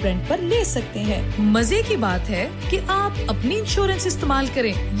भी आप रेंट पर ले सकते हैं मजे की बात है कि आप अपनी इंश्योरेंस इस्तेमाल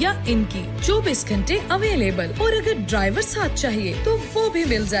करें या इनकी 24 घंटे अवेलेबल और अगर ड्राइवर साथ चाहिए तो वो भी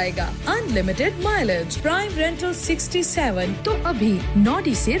मिल जाएगा अनलिमिटेड माइलेज प्राइम रेंटल 67 तो अभी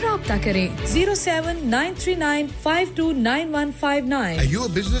नॉडी से राब्ता करें 07939529159 Are you a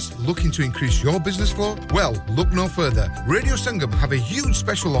business looking to increase your business flow? Well, look no further. Radio Sangam have a huge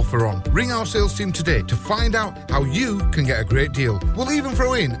special offer on. Ring our sales team today to find out how you can get a great deal. We'll even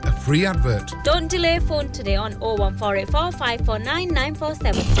throw in a free advert. Don't delay, phone today on 01484 549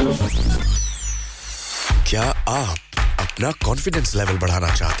 947. क्या आप अपना confidence level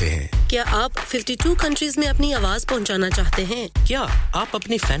बढ़ाना चाहते हैं क्या आप 52 countries में अपनी आवाज पहुंचाना चाहते हैं क्या आप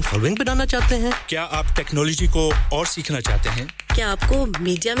अपनी फैन फॉलोइंग बनाना चाहते हैं क्या आप टेक्नोलॉजी को और सीखना चाहते हैं क्या आपको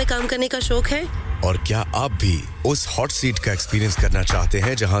मीडिया में काम करने का शौक है और क्या आप भी उस हॉट सीट का एक्सपीरियंस करना चाहते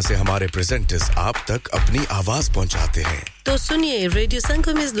हैं जहां से हमारे प्रेजेंटर्स आप तक अपनी आवाज पहुंचाते हैं तो सुनिए radio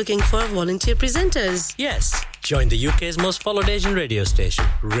Sangam is looking for volunteer presenters yes join the UK's most followed Asian radio station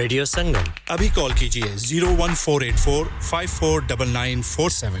Radio Sangam abhi call kijiye 01484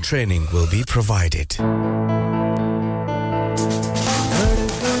 549947 training will be provided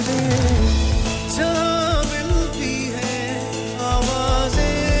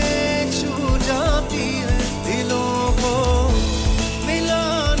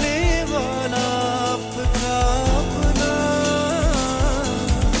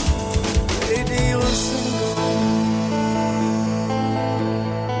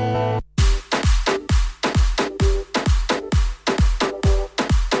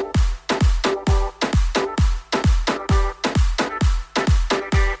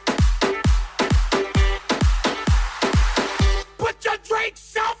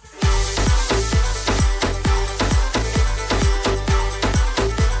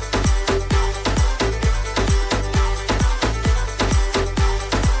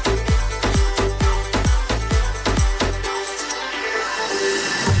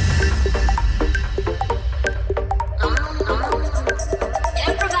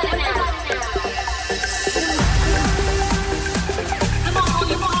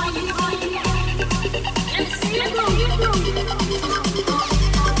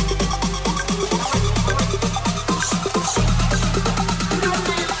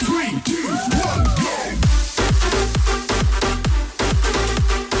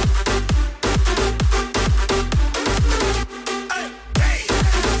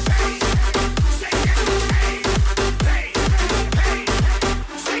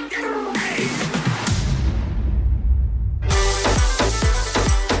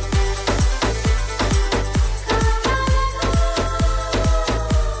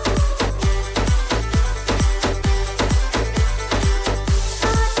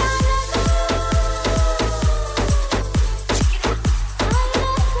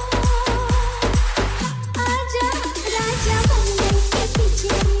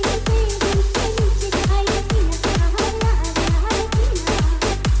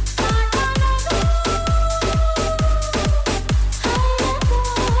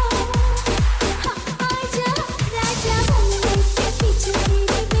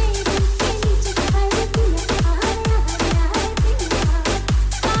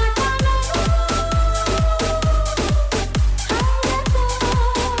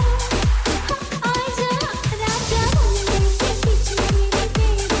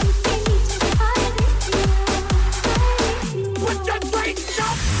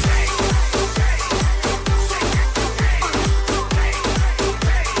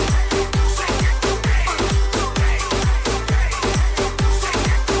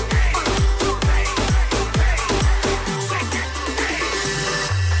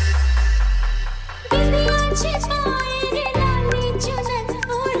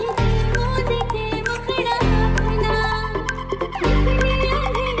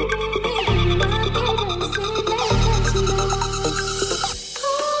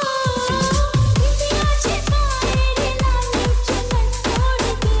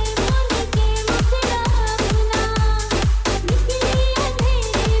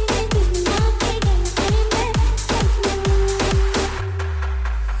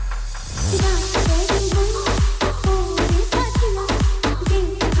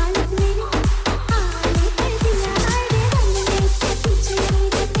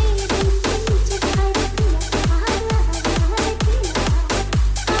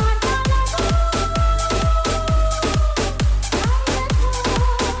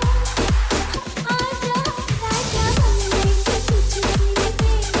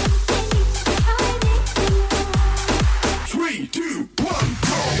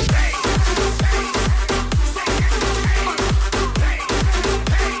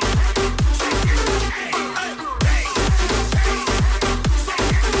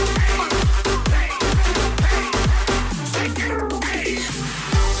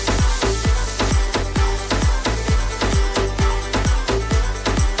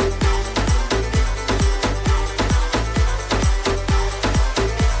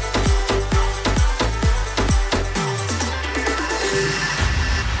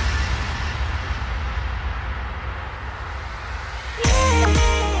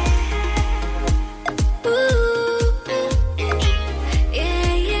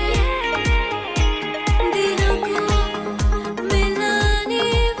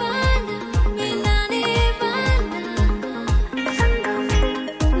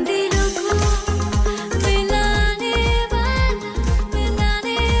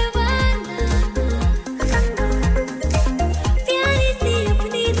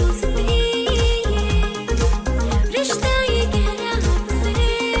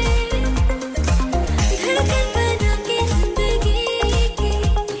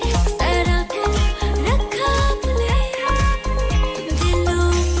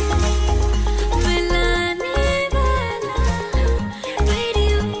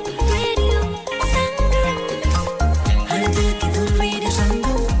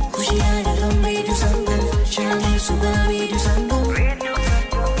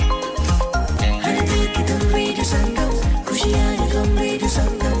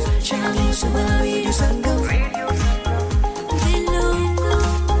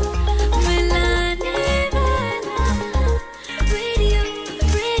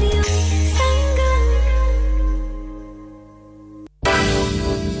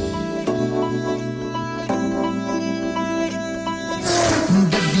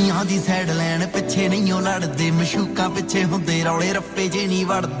ਪਿੱਛੇ ਨਹੀਂ ਉਹ ਲੜਦੇ ਮਸ਼ੂਕਾਂ ਪਿੱਛੇ ਹੁੰਦੇ ਰੌਲੇ ਰੱਪੇ ਜੇ ਨਹੀਂ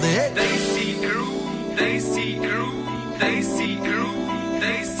ਵੜਦੇ ਦੇਸੀ ਕਰੂ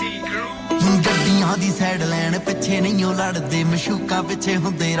ਗੱਡੀਆਂ ਦੀ ਸਾਈਡ ਲੈਣ ਪਿੱਛੇ ਨਹੀਂ ਉਹ ਲੜਦੇ ਮਸ਼ੂਕਾਂ ਪਿੱਛੇ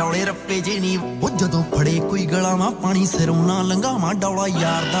ਹੁੰਦੇ ਰੌਲੇ ਰੱਪੇ ਜੇ ਨਹੀਂ ਉਹ ਜਦੋਂ ਫੜੇ ਕੋਈ ਗਲਾਵਾਂ ਪਾਣੀ ਸਿਰੋਂ ਨਾ ਲੰਘਾਵਾਂ ਡੌਲਾ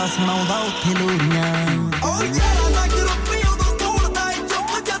ਯਾਰ ਦਾ ਸੁਣਾਉਂਦਾ ਉੱਥੇ ਲੋਰੀਆਂ ਓ ਯਾਰਾਂ ਦਾ ਗਰੁੱਪ ਉਦੋਂ ਤੋੜਦਾ ਏ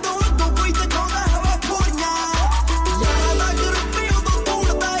ਚੁੱਪ ਜਦੋਂ ਅੱਗੋਂ ਕੋਈ ਦਿਖਾਉਂਦਾ ਹਵਾ ਖੋਰੀਆਂ ਯਾਰਾਂ ਦਾ ਗਰੁੱਪ ਉਦੋਂ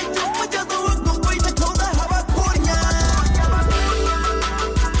ਤੋੜਦਾ ਏ ਚੁੱਪ ਜਦੋਂ ਅੱਗੋਂ ਕੋਈ ਦਿਖਾਉਂਦਾ ਹਵਾ ਖੋਰੀਆਂ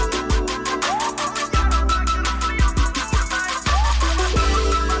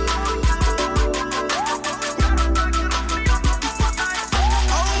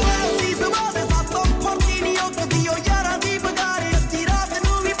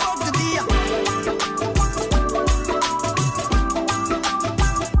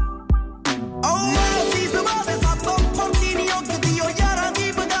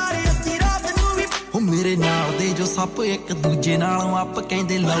ਮੇਰੇ ਨਾਲ ਦੇ ਜੋ ਸੱਪ ਇੱਕ ਦੂਜੇ ਨਾਲੋਂ ਅੱਪ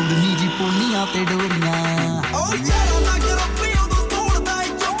ਕਹਿੰਦੇ ਲਾਉਡਨੀ ਜੀ ਪੋਨੀਆਂ ਤੇ ਡੋਰੀਆਂ ਓ ਯਾਰਾਂ ਦਾ ਗਰੁੱਪ ਉਦੋਂ ਤੋੜਦਾ ਏ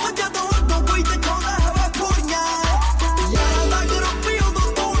ਚੁੱਪ ਜਦੋਂ ਅੱਗੋਂ ਕੋਈ ਦਿਖਾਉਂਦਾ ਹਵਾ ਖੋਰੀਆਂ ਯਾਰਾਂ ਦਾ ਗਰੁੱਪ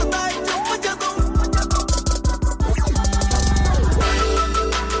ਉਦੋਂ ਤੋੜਦਾ ਏ ਚੁੱਪ ਜਦੋਂ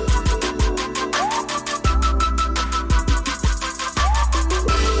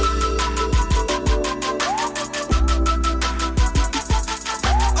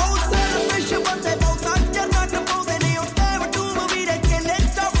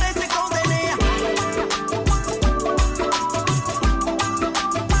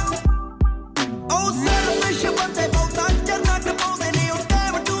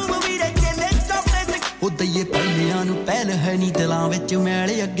ਦਈਏ ਪਹਿਲਿਆਂ ਨੂੰ ਪਹਿਲ ਹੈ ਨਹੀਂ ਦਿਲਾਂ ਵਿੱਚ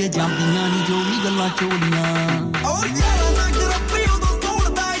ਮੈਲੇ ਅੱਗੇ ਜਾਂਦੀਆਂ ਨਹੀਂ ਜੋ ਵੀ ਗੱਲਾਂ ਚੋਲੀਆਂ ਓ ਯਾਰਾਂ ਦਾ ਗਰੁੱਪ ਉਦੋਂ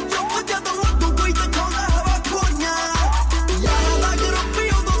ਤੋੜਦਾ ਏ ਚੁੱਪ ਜਦੋਂ ਅੱਗੋਂ ਕੋਈ ਦਿਖਾਉਂਦਾ ਹਵਾ ਖੋਰੀਆਂ ਯਾਰਾਂ ਦਾ ਗਰੁੱਪ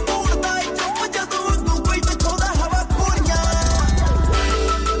ਉਦੋਂ ਤੋੜਦਾ ਏ ਚੁੱਪ ਜਦੋਂ ਅੱਗੋਂ ਕੋਈ ਦਿਖਾਉਂਦਾ ਹਵਾ ਖੋਰੀਆਂ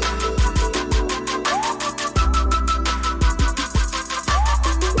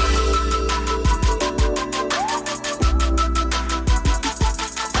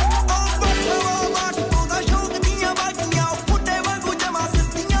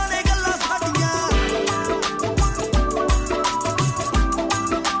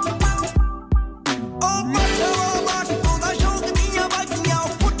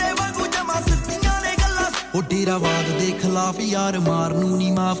ਡੇਰਾਵਾਦ ਦੇ ਖਿਲਾਫ ਯਾਰ ਮਾਰ ਨੂੰ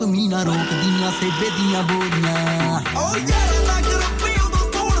ਨਹੀਂ ਮਾਫ ਮੀਨਾ ਰੋਕਦੀਆਂ ਸੇਬੇ ਦੀਆਂ ਬੋਲੀਆਂ ਓ ਯਾਰਾਂ ਦਾ ਗਰੁੱਪ ਉਦੋਂ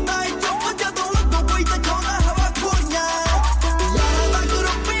ਤੋੜਦਾ ਏ ਚੁੱਪ ਜਦੋਂ ਅੱਗੋਂ ਕੋਈ ਦਿਖਾਉਂਦਾ ਹਵਾ ਖੋਰੀਆਂ ਯਾਰਾਂ ਦਾ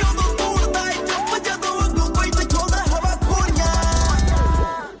ਗਰੁੱਪ ਉਦੋਂ ਤੋੜਦਾ ਏ ਚੁੱਪ ਜਦੋਂ ਅੱਗੋਂ ਕੋਈ ਦਿਖਾਉਂਦਾ ਹਵਾ ਖੋਰੀਆਂ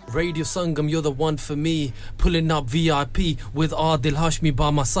Radio Sangam, you're the one for me. Pulling up VIP with Adil Hashmi by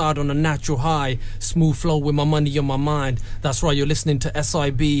my side on a natural high. Smooth flow with my money on my mind. That's right, you're listening to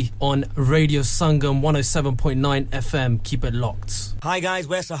SIB on Radio Sangam 107.9 FM. Keep it locked. Hi guys,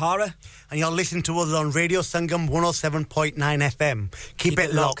 we're Sahara. And you're listening to us on Radio Sangam 107.9 FM. Keep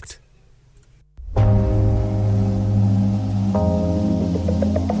it locked.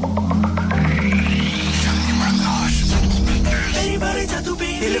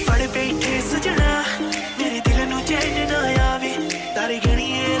 दिल फड़ बैठे सजना मेरे दिल नु चैन ना आवे तारे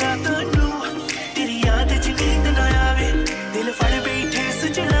गणिए रातों नु तेरी याद च नींद ना आवे दिल फड़ बैठे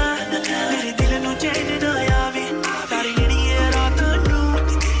सजना मेरे दिल नु चैन ना आवे तारे गणिए रातों नु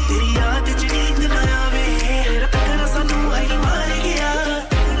तेरी याद च नींद ना आवे तेरा तकड़ा सानू है मार गया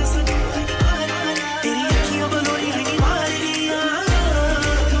तेरी अखियां बलोरी है मार गया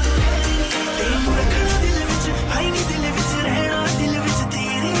तेरी रखना दिल विच है नी दिल विच रहना दिल विच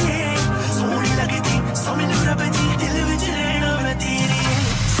Something to rub it in, दिल विच रहना मैं तेरे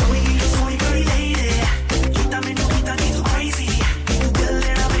सोई सोई बड़ी lady कीता मैनू कीता नहीं तू crazy दिल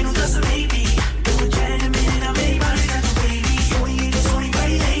लेना मैनू दस baby तू चैन मेरे ना मेरी बात कर तू baby सोई सोई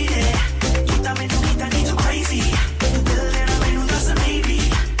बड़ी lady कीता मैनू कीता नहीं तू crazy दिल लेना मैनू दस baby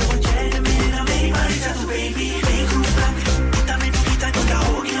तू चैन मेरे ना मेरी बात कर तू baby make you black कीता मैनू कीता टूटा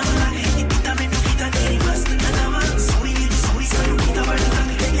हो गया मलाक कीता मैनू कीता तेरी मस्त नदावा सोई सानू कीता बड़ा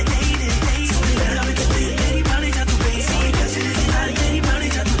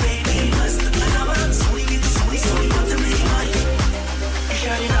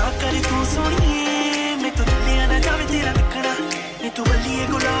तू बल्लिए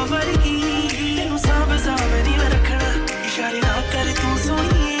गुलाब वर्गी तेनू सांभ सांभ नी मैं रखना इशारे ना कर तू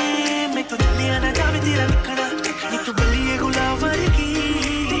सोनिए मैं तो दिलिया ना जावे तेरा लिखना नी तू बल्लिए गुलाब वर्गी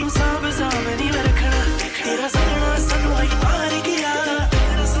तेनू सांभ सांभ नी मैं रखना तेरा सजना सानू है मार गया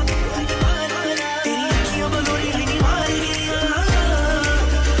तेरी अखियां बलोरी है नी मार गया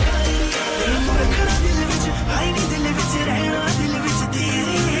तेनू रखना दिल विच है नी दिल विच रहना दिल विच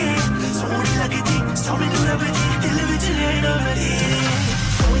तेरे सोहनी लगदी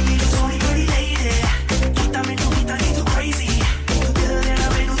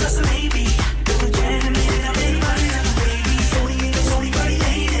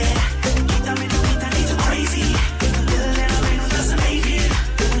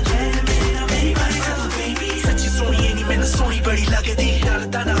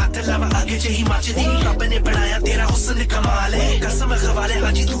ही मचदी रब ने बनाया तेरा हुस्न कमाल है कसम खवाले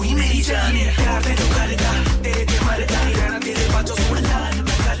हाजी तू ही मेरी जान है प्यार तेनू करदा तेरे ते मरदा रहना तेरे बाजो सुन लान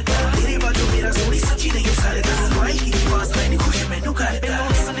मैं करदा तेरे बाजो मेरा सोनी सच्ची नहीं सरदा स्माइल की आवाज मैंने खुश मैनू करदा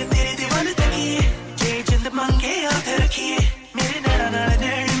हुस्न तेरे दीवाने तकिए जे जिंद मंगे हाथ रखिए मेरे नैना नाल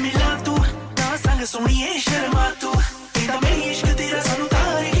नैन मिला तू ना संग सोनिए शर्मा तू तेरा मैं इश्क तेरा सानू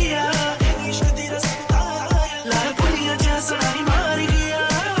तार गया इश्क तेरा सानू तार ला पुलिया जैसा नहीं मार गया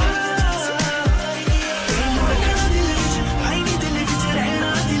तेनू रखना दिल विच आई नी दिल विच रहना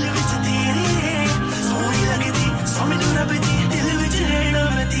दिल विच तेरे सोनी लगदी सो मैनू रब दी दिल विच रहना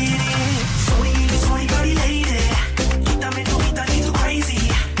मैं तेरे सोनी गाड़ी लई दे कीता मैनू कीता नी तू crazy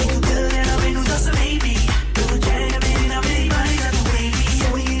तू दिल लेना मैनू दस baby तू चैन मेरी ना मेरी मारी जा तू baby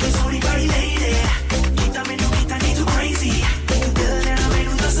सोनी गाड़ी लई दे कीता मैनू कीता नी तू crazy तू दिल लेना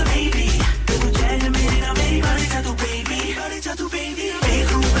मैनू दस baby तू चैन मेरी ना मेरी मारी जा तू baby देख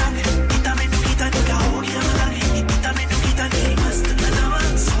रूप रंग कीता मैनू कीता नी क्या हो गया मलंग कीता मैनू कीता नी मस्त नवा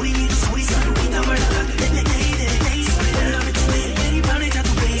सोनी सानू कीता बड़ा लग लई दे सोनी लेना मैं तू मेरी बने जा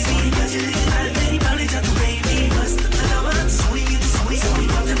तू baby गजरे मेरी बने जा तू baby मस्त नवा सोनी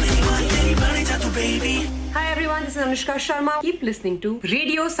मत मेरी बने जा तू baby Hi everyone, this is Anushka Sharma. Keep listening to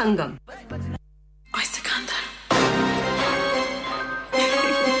Radio Sangam.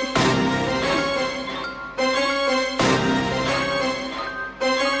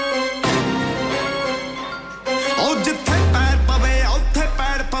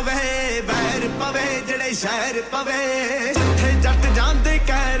 शहर पवे जिथे जट जांदे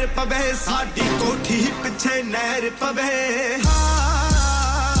कहर पवे साडी कोठी पिछे नहर पवे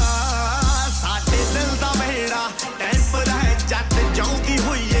साडे दिल दा मेड़ा टेंपर है जट जाऊंगी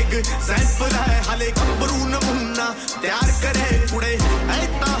हुई एक सैंपर है हले गबरू नमूना तैयार करे कुड़े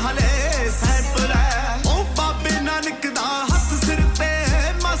ऐता हले सैंपर है ओ बाबे नानक दा हाथ सिर ते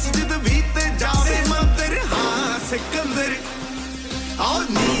मस्जिद भी ते जावे मंदिर हां सिकंदर और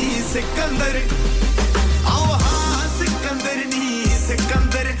नी सिकंदर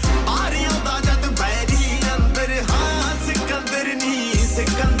सिकंदर आरियां दा जद बैरी अंदर हां सिकंदर नी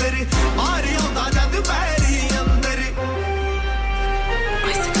सिकंदर आरियां दा जद बैरी अंदर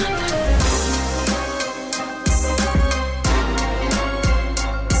ओए सिकंदर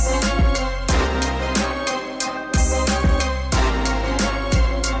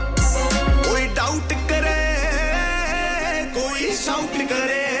कोई डाउट करे कोई शाउट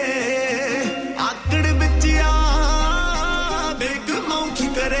करे आकड़ विच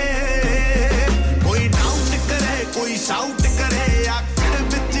करे कोई डाउट करे कोई शाउट करे आकड़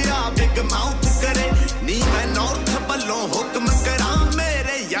विच आ बिग माउथ करे नी मैं नॉर्थ बल्लों हुक्म करा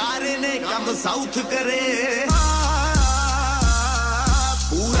मेरे यार ने कम साउथ करे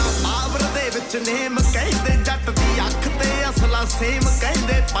पूरा पावर दे विच नेम कहंदे जट दी अख ते असला सेम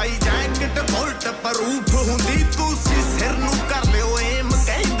कहंदे पाई जैकेट बोल्ट प्रूफ हुंदी तुसी सिर नु कर लियो एम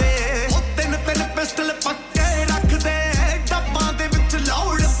कहंदे ओ तिन तिन पिस्टल पक्के रख दे डब्बा दे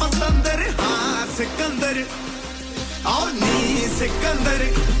लौड़ पतंदर हाँ सिकंदर आओ नी सिकंदर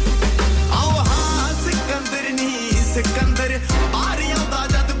आओ हाँ सिकंदर नी सिकंदर आरियां दा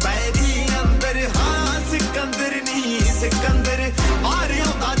जद बैरी अंदर हाँ सिकंदर नी सिकंदर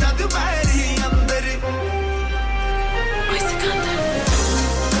आरियां दा जद बैरी अंदर ओए सिकंदर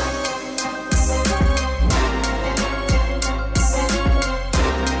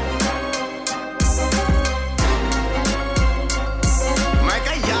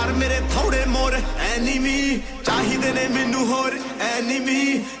एनिमी चाहिए ने मेनू होर एनिमी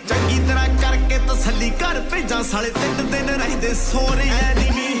चंगी तरह करके तसल्ली कर भेजा साले 3 दिन रहंदे सोरे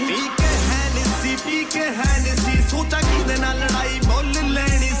एनिमी पी के है निसी सोचा किदे नाल लड़ाई मोल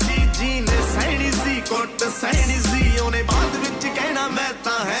लेनी सी जीने सहनी सी कोट सहनी सी ओने बाद विच कहना मैं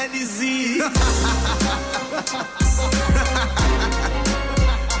ता है नी सी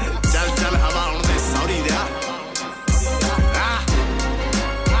चल हवा हुन दे सॉरी दिया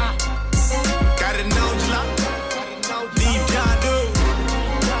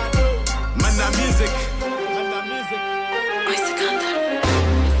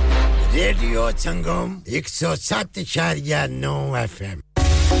रेडियो संगम 107.9 FM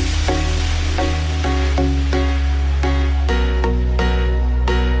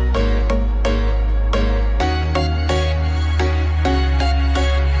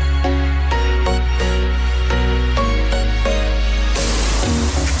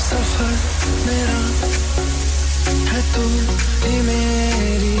सफर मेरा है तू ही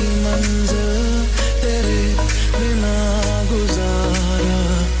मेरी मंजिल तेरे बिना गुजारा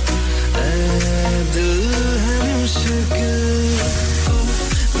दिल है मुश्किल तू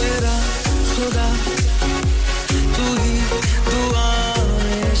मेरा खुदा तू ही दुआ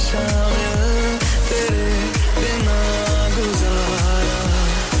में शामिल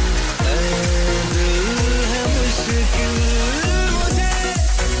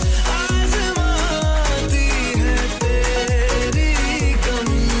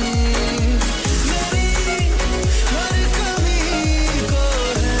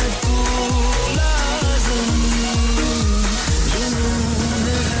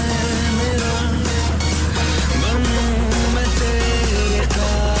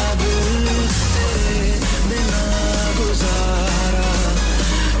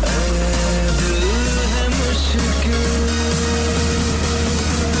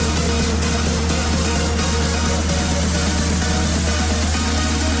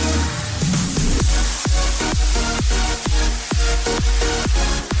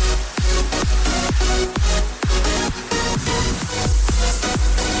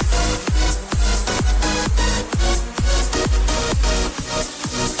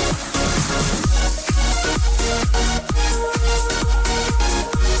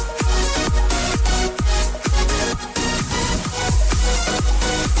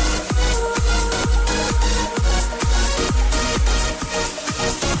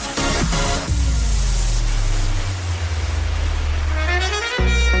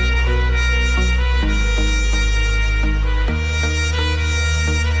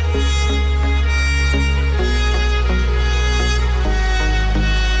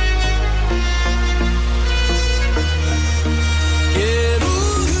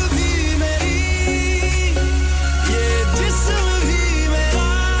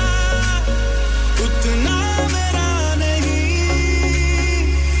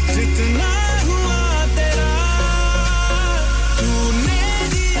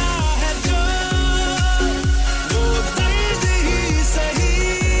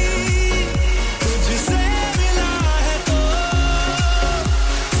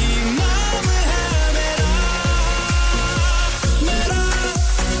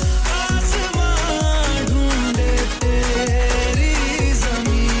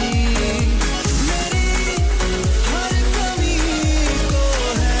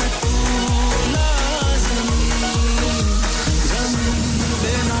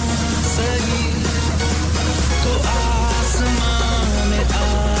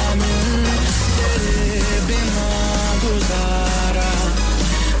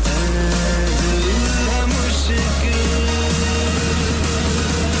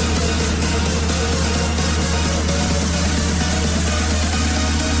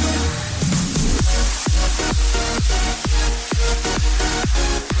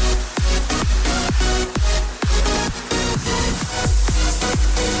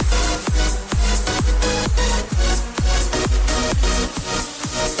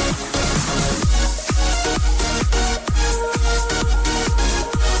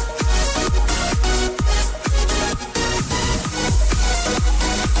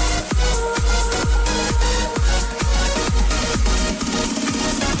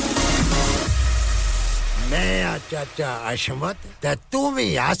चाचा अशमत ते तू भी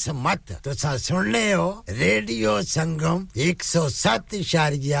हस मत तुसा सुनने हो रेडियो संगम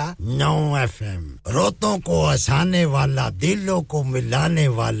 107.9 FM रोतों को हंसाने वाला दिलों को मिलाने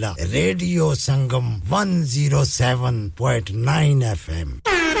वाला radio Sangam 107.9 FM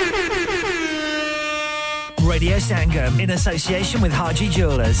Radio Sangam in association with Haji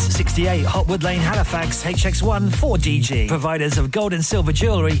Jewellers 68 Hotwood Lane Halifax HX1 4DG providers of gold and silver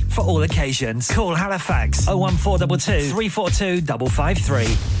jewellery for all occasions call Halifax 01422 342 553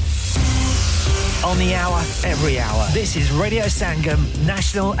 on the hour every hour this is Radio Sangam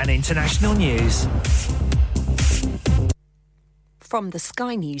national and international news From the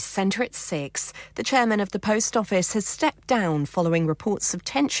Sky News Centre at 6, the chairman of the Post Office has stepped down following reports of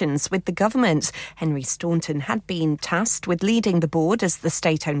tensions with the government. Henry Staunton had been tasked with leading the board as the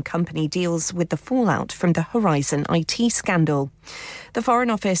state-owned company deals with the fallout from the Horizon IT scandal. The Foreign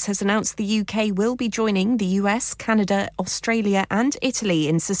Office has announced the UK will be joining the US, Canada, Australia and Italy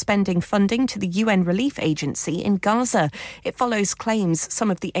in suspending funding to the UN Relief Agency in Gaza. It follows claims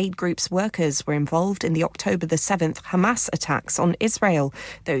some of the aid group's workers were involved in the October the 7th Hamas attacks on Israel.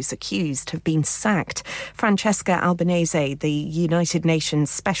 Those accused have been sacked. Francesca Albanese, the United Nations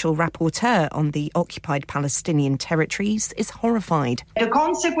Special Rapporteur on the occupied Palestinian territories, is horrified. The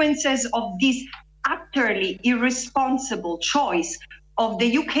consequences of this utterly irresponsible choice of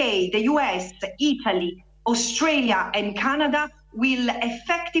the UK, the US, Italy, Australia and Canada will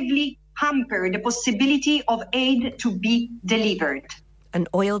effectively hamper the possibility of aid to be delivered. An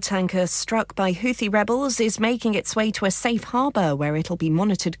oil tanker struck by Houthi rebels is making its way to a safe harbour where it'll be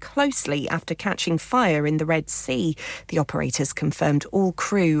monitored closely after catching fire in the Red Sea. The operators confirmed all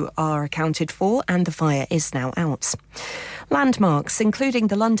crew are accounted for and the fire is now out. Landmarks, including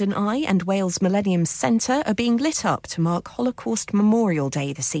the London Eye and Wales Millennium Centre, are being lit up to mark Holocaust Memorial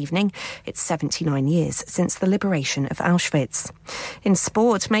Day this evening. It's 79 years since the liberation of Auschwitz. In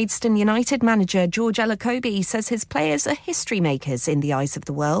sport, Maidstone United manager George Elokobi says his players are history makers in the eyes of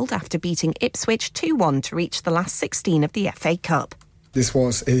the world after beating Ipswich 2-1 to reach the last 16 of the FA Cup. This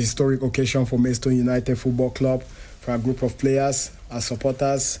was a historic occasion for Maidstone United Football Club, for our group of players, our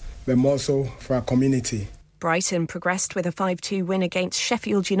supporters, but more so for our community. Brighton progressed with a 5-2 win against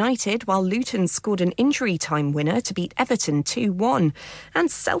Sheffield United, while Luton scored an injury-time winner to beat Everton 2-1.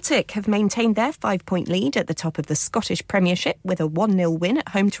 And Celtic have maintained their 5-point lead at the top of the Scottish Premiership with a 1-0 win at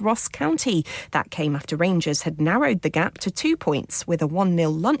home to Ross County. That came after Rangers had narrowed the gap to 2 points with a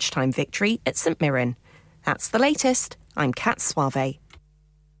 1-0 lunchtime victory at St Mirren. That's the latest. I'm Kat Suave.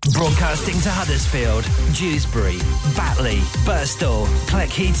 Broadcasting to Huddersfield, Dewsbury, Batley, Birstall,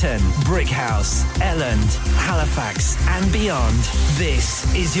 Cleckheaton, Brickhouse, Elland, Halifax and beyond. This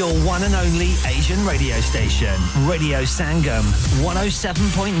is your one and only Asian radio station. Radio Sangam,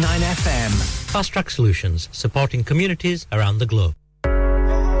 107.9 FM. Fast Track Solutions, supporting communities around the globe.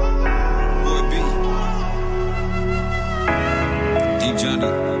 Deep Johnny.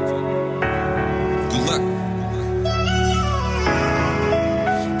 Good luck.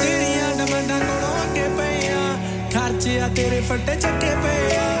 तेरे फटे चक्के पे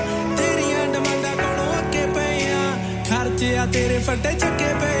आ तेरियां डमांडा कोलों अक्के पे आ खर्चे आ तेरे फटे चक्के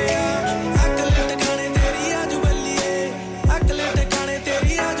पे आ अकले टकाने तेरी आजू बल्लिए अकले टकाने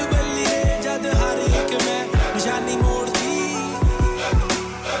तेरी आजू बल्लिए जद हर एक मैं निशानी मोड़ती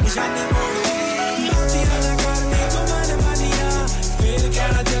मोतियां ना करनी तो मन मानिया फिर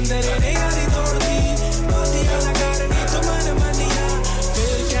कहना चंदरे ने यारी तोड़ती मोतियां ना करनी तो मन मानिया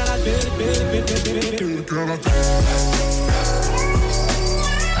फिर कहना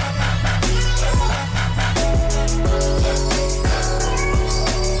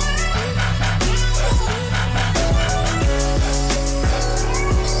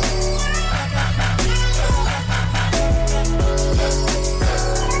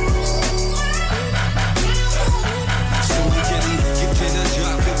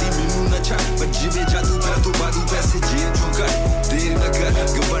जिवे जादू मैं तो बादू पैसे जेब चुका देर न कर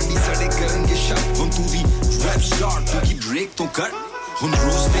गवर्नी सड़े करेंगे शक हम तू भी रैप स्टार तू की ब्रेक तो कर हम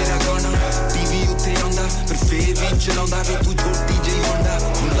रोज तेरा गाना टीवी उते आंदा पर फेर भी चलाਉਂਦਾ वे तू छोटी जई होंदा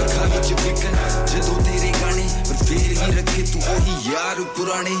हम लखा विच बिकन जदों तेरे गाने पर फेर भी रखे तू ओही यार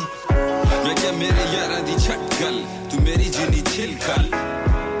पुराने मैं क्या मेरे यारां दी छट गल तू मेरी जिनी छिल कर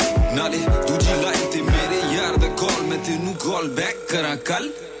नाले दूजी लाइन ते मेरे यार दा कॉल मैं तेनू कॉल बैक करा कल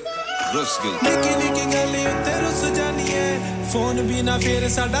निकी निकी गली उत्ते रुस जानिए फोन भी ना फेर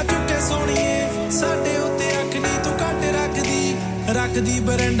साडा चुके सोनिए साडे उत्ते अख नी तू काटे रखदी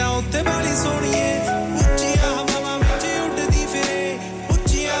बरंडा उत्ते बाली सोनिए ਉੱਚੀਆਂ ਹਵਾਵਾਂ ਵਿੱਚ ਉੱਡਦੀ ਫਿਰੇ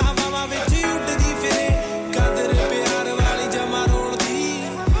ਉੱਚੀਆਂ ਹਵਾਵਾਂ ਵਿੱਚ ਉੱਡਦੀ ਫਿਰੇ ਕਦਰ ਪਿਆਰ ਵਾਲੀ ਜਮਾ ਰੋਲਦੀ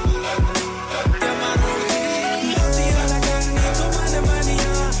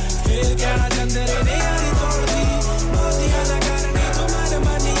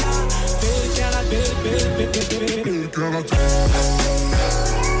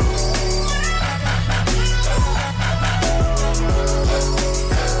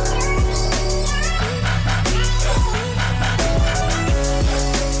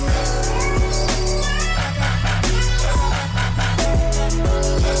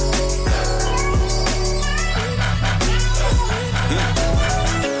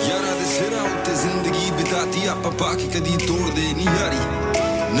ਪਾ ਕੇ ਕਦੀ ਤੋੜਦੇ ਨਹੀਂ ਯਾਰੀ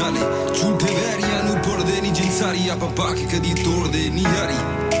ਨਾਲੇ ਝੂਠੇ ਵੈਰੀਆਂ ਨੂੰ ਪੁੱਟਦੇ ਨਹੀਂ ਜਿੰਸਾਰੀ ਆਪਾਂ ਪਾ ਕੇ ਕਦੀ ਤੋੜਦੇ ਨਹੀਂ ਯਾਰੀ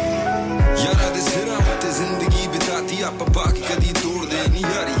ਯਾਰਾਂ ਦੇ ਸਿਰਾਂ ਉੱਤੇ ਜ਼ਿੰਦਗੀ ਬਿਤਾਤੀ ਆਪਾਂ ਪਾ ਕੇ ਕਦੀ ਤੋੜਦੇ ਨਹੀਂ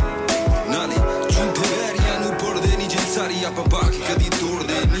ਯਾਰੀ ਨਾਲੇ ਝੂਠੇ ਵੈਰੀਆਂ ਨੂੰ ਪੁੱਟਦੇ ਨਹੀਂ ਜਿੰਸਾਰੀ ਆਪਾਂ ਪਾ ਕੇ ਕਦੀ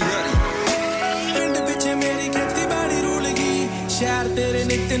ਤੋੜਦੇ ਨਹੀਂ ਯਾਰੀ ਪਿੰਡ ਵਿੱਚ ਮੇਰੀ ਖੇਤੀਬਾੜੀ ਰੁਲ ਗਈ ਸ਼ਹਿਰ ਤੇਰੇ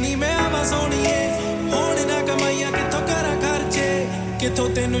ਨਿੱਤ ਨਹੀਂ ਮੈਂ ਆਵਾਂ ਸੋਣੀਏ ਹੁਣ ਨਾ ਕਮਾਈਆਂ ਕਿੱਥੋਂ ਕਰਾਂ ਖਰਚੇ ਕਿੱਥੋਂ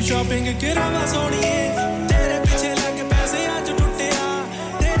ਤੈਨੂੰ ਸ਼ਾਪਿੰਗ ਕਰਾਵਾਂ ਸੋਣੀਏ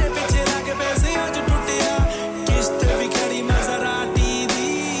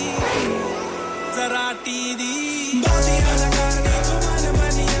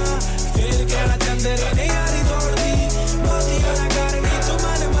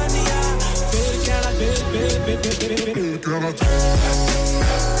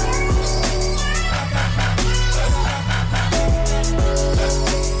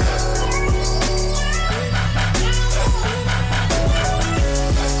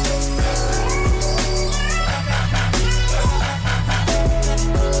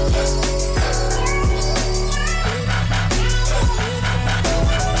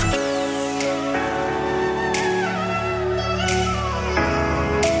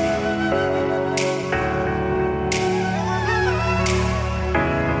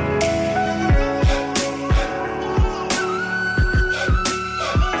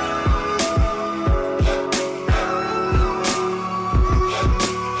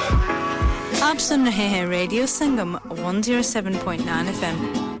सुन रहे हैं रेडियो संगम 107.9 FM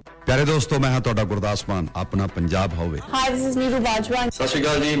प्यारे दोस्तों मैं हां तोड़ा गुरदास मान अपना पंजाब होवे हाय दिस इज नीरू बाजवा सत श्री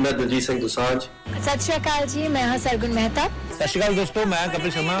अकाल जी मैं दलजीत सिंह दुसांझ सत श्री अकाल जी मैं हां सरगुन मेहता सत श्री अकाल दोस्तों मैं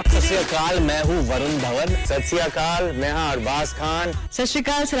कपिल शर्मा सत श्री अकाल मैं हूं वरुण धवन सत श्री अकाल मैं हां अरबाज खान सत श्री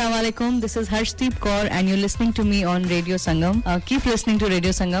अकाल अस्सलाम वालेकुम this is Harshdeep Kaur and you are listening to me on radio Sangam keep listening to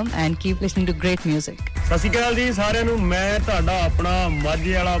radio Sangam and keep listening to great music Sat Shri अकाल जी साਰਿਆਂ ਨੂੰ ਮੈਂ ਤੁਹਾਡਾ ਆਪਣਾ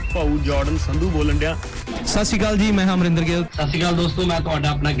ਮਾਝੇ ਵਾਲਾ ਭਾਊ ਜਾਰਡਨ ਸੰਧੂ ਬੋਲਣ ਡਿਆ सत श्री अकाल जी मैं अमरिंदर गिल सत श्री अकाल दोस्तों मैं ਤੁਹਾਡਾ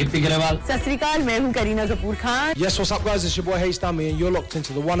ਆਪਣਾ ਗਿੱਪੀ ਗਰੇਵਾਲ सत श्री अकाल मैं हूं Kareena Kapoor Khan Yes what's up guys it's your boy Hayes Dami and you're locked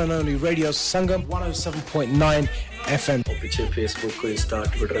into the one and only Radio Sangam 107.9 FM पीछे Facebook Insta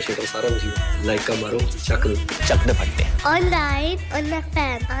Twitter शेयर सारा कुछ लाइक का मारो चक दे फटते online on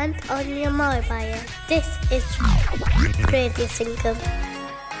FM and on your mobile this is Radio Sangam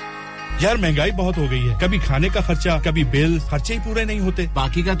यार महंगाई बहुत हो गई है कभी खाने का खर्चा कभी बिल खर्चे ही पूरे नहीं होते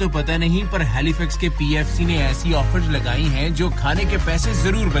बाकी का तो पता नहीं पर हैलिफैक्स के पीएफसी ने ऐसी ऑफर्स लगाई हैं जो खाने के पैसे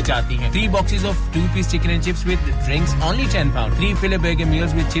जरूर बचाती हैं 3 boxes of 2-piece chicken and chips with drinks only £10 3 filet burger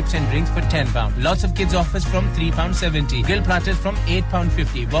meals with chips and drinks for £10 lots of kids offers from £3.70 grill platters from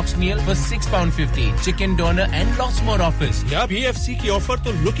 £8.50 box meal for £6.50 chicken doner and lots more offers यार PFC की offer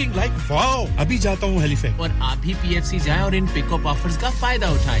तो looking like wow अभी जाता हूं Halifax और आप भी PFC जाएं और इन पिकअप ऑफर्स का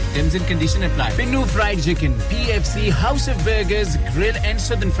फायदा उठाएं terms and condition apply Pinu fried chicken PFC House of Burgers Grill and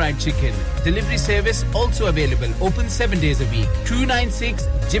Southern Fried Chicken delivery service also available open 7 days a week 296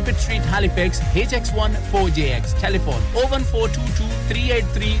 Gibbet Street Halifax HX1 4JX telephone 01422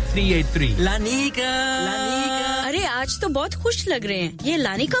 383 383 Lanika अरे आज तो बहुत खुश लग रहे हैं ये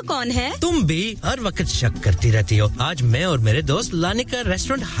Lanika कौन है तुम भी हर वक्त शक करती रहती हो आज मैं और मेरे दोस्त लानिका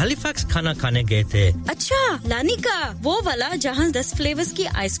रेस्टोरेंट हैलिफैक्स खाना खाने गए थे अच्छा लानिका वो वाला जहां 10 फ्लेवर्स की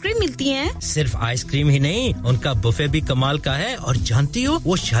आइसक्रीम मिलती है सिर्फ आइसक्रीम ही नहीं उनका बुफे भी कमाल का है और जानती हो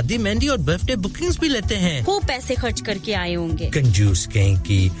वो शादी मेहंदी और बर्थडे बुकिंग्स भी लेते हैं वो पैसे खर्च करके आए होंगे कंजूस कहीं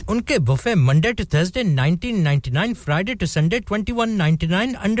की उनके buffet Monday to Thursday 1999 Friday to Sunday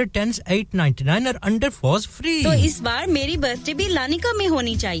 2199 under 10s 899 और अंडर 4s फ्री तो इस बार मेरी बर्थडे भी लानिका में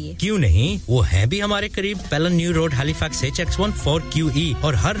होनी चाहिए क्यों नहीं वो है भी हमारे करीब पेलन new road Halifax HX1 4QE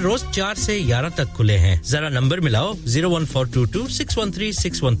और हर रोज 4 से 11 तक खुले हैं जरा नंबर मिलाओ 01422 613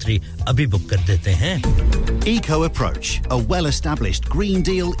 613 अभी बुक कर देते हैं Eco Approach, a well-established Green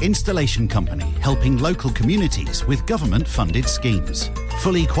Deal installation company helping local communities with government-funded schemes.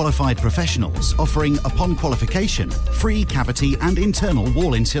 Fully qualified professionals offering, upon qualification, free cavity and internal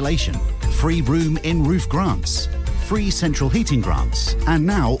wall insulation, free room in roof grants, free central heating grants, and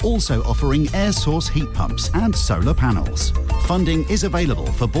now also offering air source heat pumps and solar panels. Funding is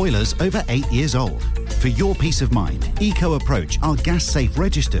available for boilers over 8 years old. For your peace of mind, Eco Approach are gas safe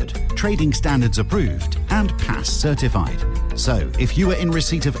registered, trading standards approved, and PASS certified. So, if you are in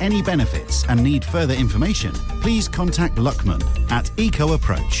receipt of any benefits and need further information, please contact Luckman at Eco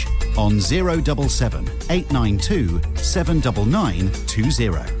Approach on 077 892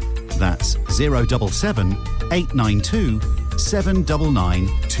 79920. That's 077 892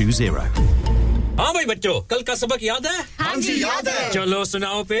 79920. हाँ भाई बच्चों कल का सबक याद है हाँ जी याद है चलो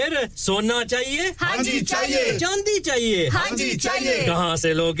सुनाओ फिर सोना चाहिए हाँ जी चाहिए चांदी चाहिए हाँ जी चाहिए कहाँ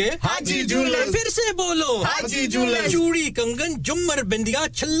से लोगे हाजी जूलर्स फिर से बोलो हाजी जूलर्स चूड़ी कंगन जुमर बिंदिया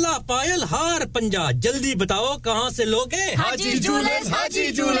छल्ला पायल हार पंजा जल्दी बताओ कहाँ से लोगे हाजी जूलर्स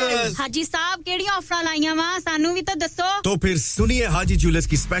हाजी साहब केड़ी ऑफर लाईया वा सानू भी तो दसो तो फिर सुनिए हाजी जूलर्स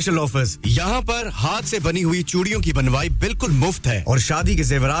की स्पेशल ऑफर्स यहाँ पर हाथ से बनी हुई चूड़ियों की बनवाई बिल्कुल मुफ्त है और शादी के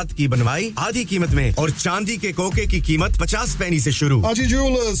जेवरात की बनवाई आधी कीमत में और चांदी के कोके की कीमत 50 पैसे से शुरू Haji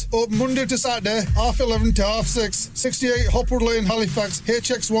Jewellers open Monday to Saturday half 11 to half 6 68 Hopwood Lane Halifax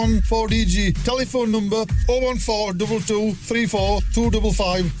HX1 4DG telephone number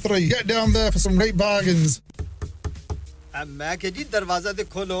 01422342553 get down there for some great bargains मैं के जी दरवाजा दे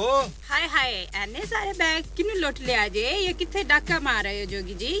खोलो हाय हाय एने सारे बैग किनु लुट ले आजे ये किथे डाका मार रहे हो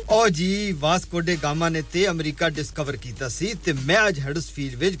जोगी जी ओ जी वास्को डे गामा ने ते अमेरिका डिस्कवर कीता सी ते मैं आज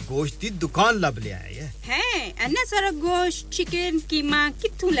हडर्सफील्ड विच गोश्त दी दुकान लब ले आया है एने सारा गोश्त चिकन कीमा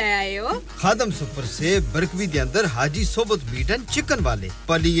किथु ले आए हो खादम सुपर से बरकवी दे अंदर हाजी सोबत मीट एंड चिकन वाले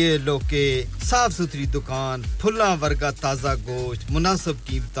पलिए लोके साफ सुथरी दुकान फुल्ला वर्गा ताजा गोश्त मुनासिब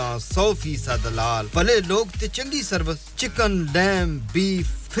कीमतां 100% दलाल भले लोग ते चंगी service chicken lamb beef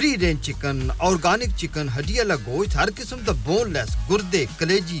free range chicken organic chicken हड्डी वाला गोश्त हर किस्म दा बोनलेस गुर्दे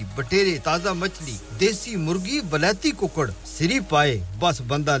कलेजी बटेरे ताजा मछली देसी मुर्गी बलाती कुकड़ सिरी पाए बस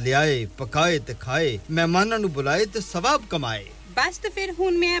बंदा ले आए पकाए ते खाए मेहमानां नु बुलाए ते सवाब कमाए बस तो फिर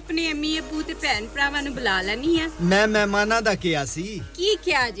हुन मैं अपने अम्मी अब्बू ते भैन भरावां नु बुला लनी है मैं मेहमानां दा किया सी की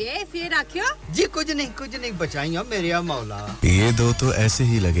क्या जे फिर आखियो जी कुछ नहीं बचाइयो मेरे आ मौला ये दो तो ऐसे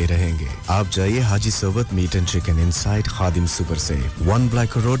ही लगे रहेंगे आप जाइए हाजी सोबत meet and chicken inside Khadim super safe 1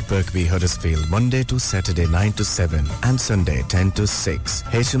 Black Road Birkby Huddersfield Monday to Saturday 9 to 7 and Sunday 10 to 6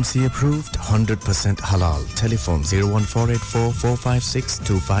 HMC approved 100% halal telephone 01484 456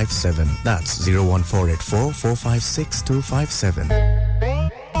 257 that's 01484 456 257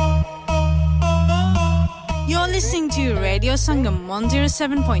 You're listening to Radio Sangam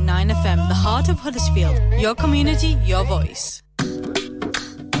 107.9 FM, the heart of Huddersfield. Your community, your voice.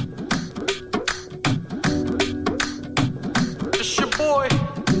 It's your boy.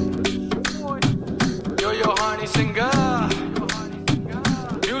 Yo, honey singer.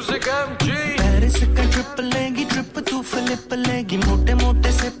 Music MG. Paris का trip लेगी trip तू flip लेगी मोटे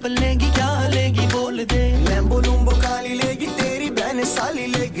मोटे SIP लेगी क्या लेगी बोल दे लैम्बो लूम्बो काली लेगी तेरी बहन साली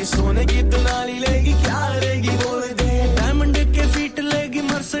लेगी सोने की दुनाली लेगी क्या लेगी बोल दे डायमंड के फीट लेगी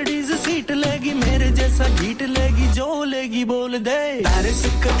मर्सिडीज सीट लेगी मेरे जैसा गीट लेगी जो लेगी बोल दे पेरिस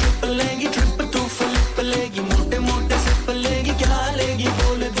का ट्रिप लेगी ट्रिप तू फ्लिप लेगी मोटे मोटे सिप लेगी क्या लेगी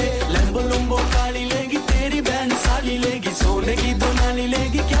बोल दे लैम्बो लूम्बो काली लेगी तेरी बहन साली लेगी सोने की दुनाली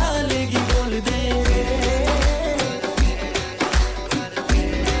लेगी क्या लेगी बोल दे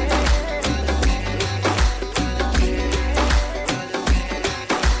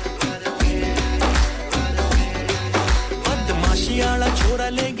छोरा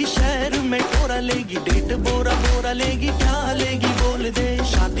लेगी शहर में टोरा लेगी डेट बोरा बोरा लेगी क्या लेगी बोल दे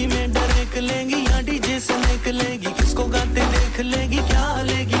शादी में डरेक लेगी या डीजे से निकलेगी किसको गाते देख लेगी क्या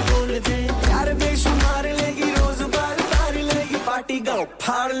लेगी बोल दे यार बेशुमार लेगी रोज बार लेगी पार्टी गाँव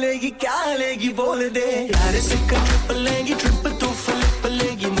फाड़ लेगी क्या लेगी बोल दे यार सिक्का ट्रिप लेगी ट्रिप तू फ्लिप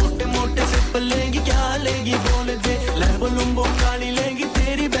लेगी मोटे मोटे सिप लेगी क्या लेगी बोल दे लैम्बो लुम्बो काली लेगी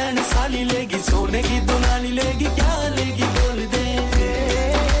तेरी बहन साली लेगी सोने की दुनाली लेगी क्या लेगी बोल दे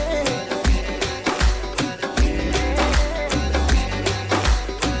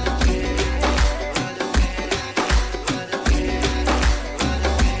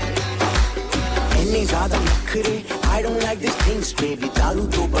I don't like these things baby दारू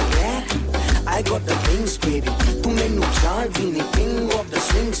तो बगैर I got the wings baby तू मैनू चार भी नहीं king of the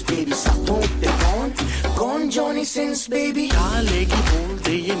swings baby साथों पे कौन Johnny Sins baby क्या लेगी बोल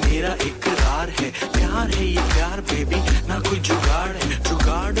दे ये मेरा इकरार है ये प्यार baby ना कोई जुगाड़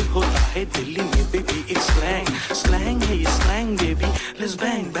होता है दिल्ली में baby एक slang है ये slang baby let's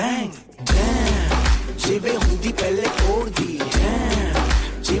bang bang damn जेबे हुंदी पहले तोड़ दी damn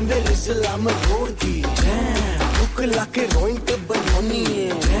जिम्बे इस्लाम रोड दी damn बुक लाके रोइंट बनोनी है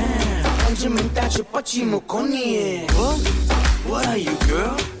damn 5 मिनटां च पची मुकोनी है What are you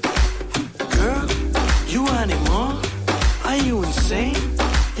girl you animal are you insane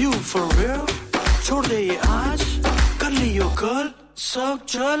you for real छोड़ दे ये आज कर लियो कल सब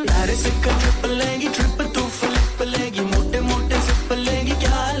चल यार से ट्रिप लेगी ट्रिप तू फ्लिप लेगी मोटे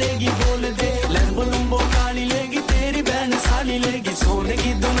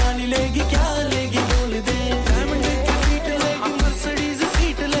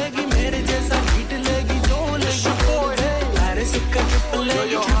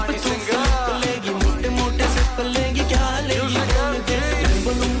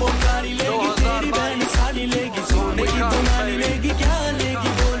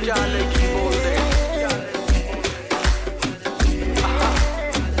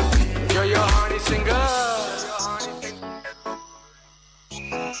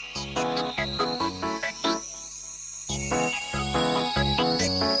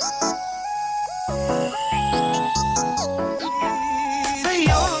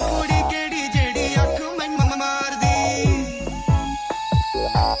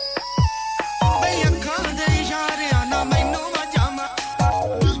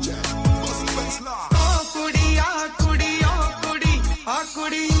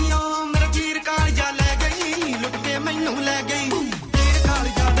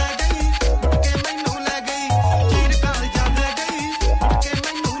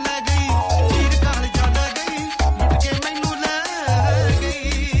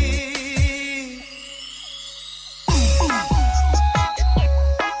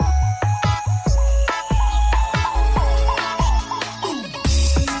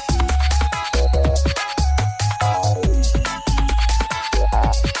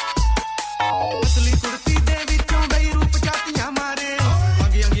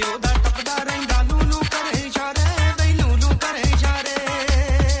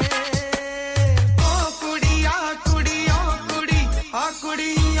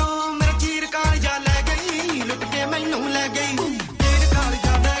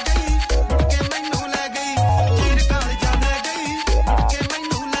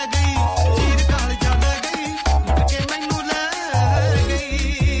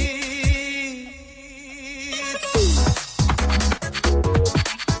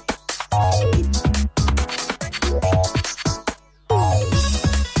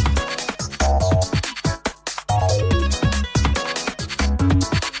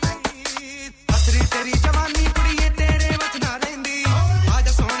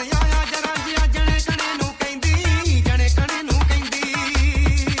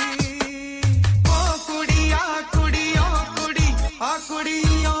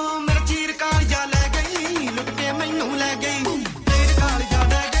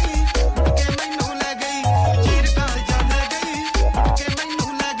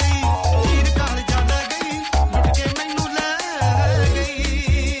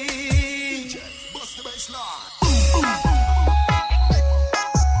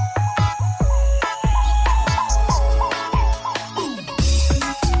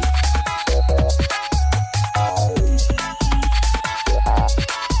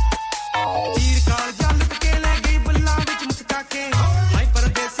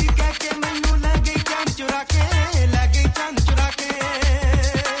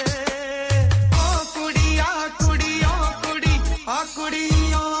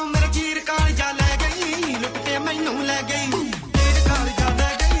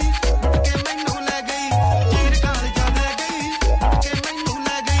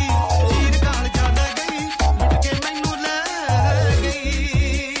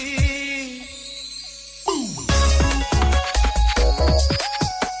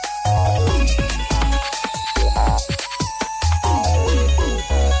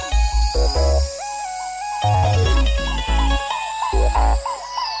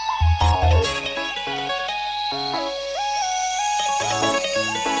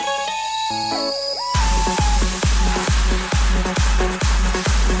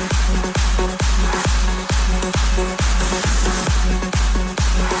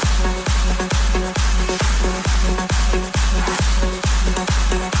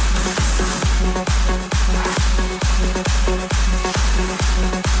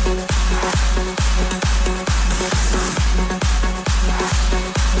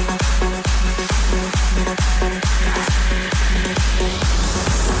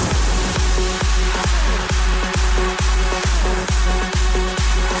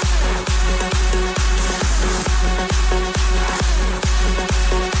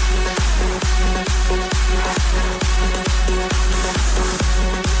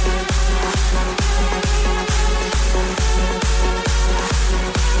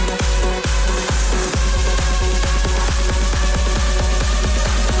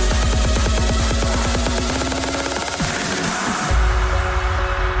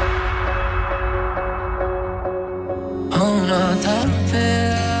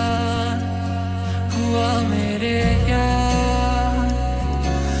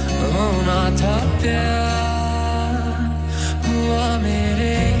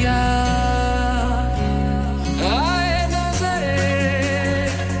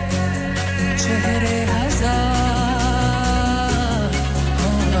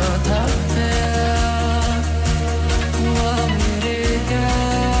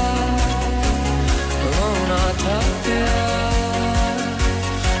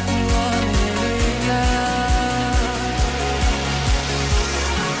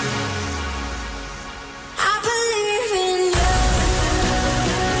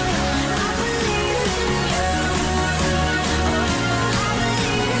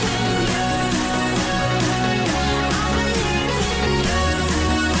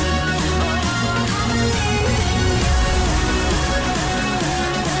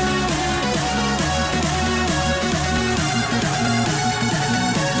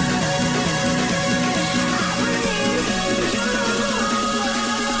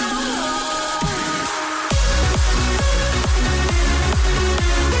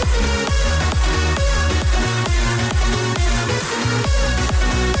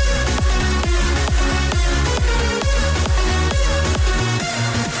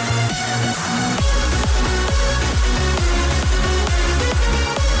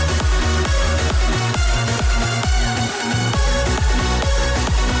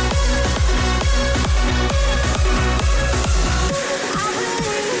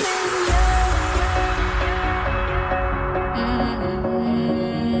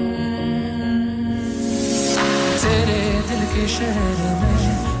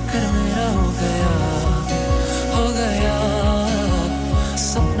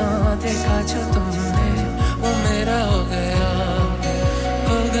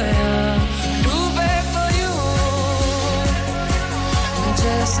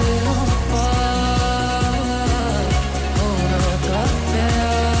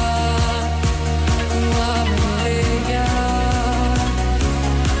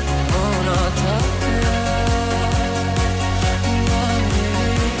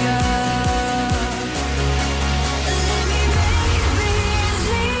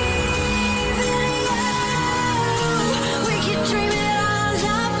We'll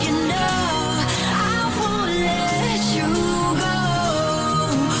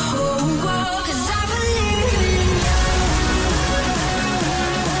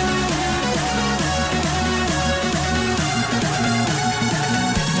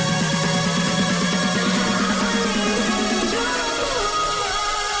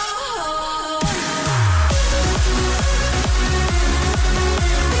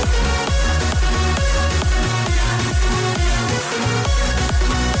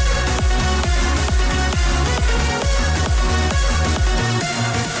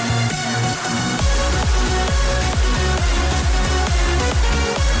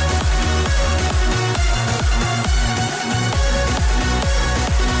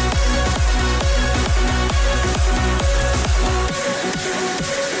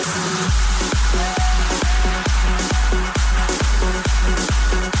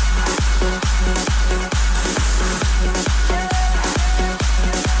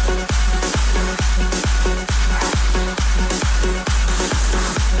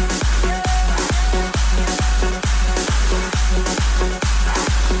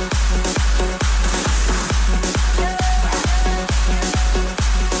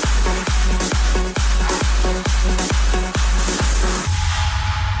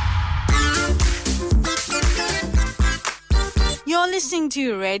listening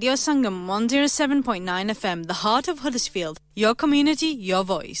to Radio Sangam 107.9 FM, the heart of Huddersfield. Your community, your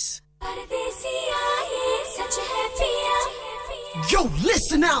voice. Yo,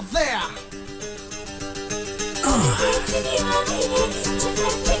 listen out there.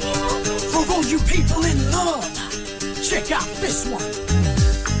 For all you people in love, check out this one.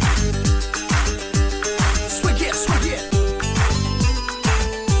 Swig it, swig it.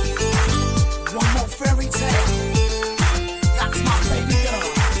 One more fairy tale. That's my baby girl.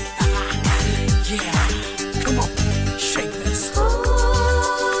 Yeah, come on, shake this.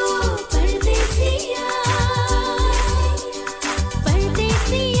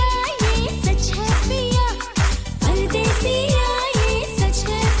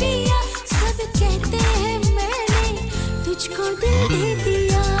 तुझको दिल दे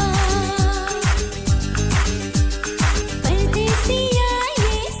दिया परदेसिया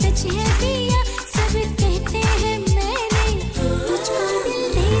ये सच है पिया सब कहते हैं मैंने तुझको दिल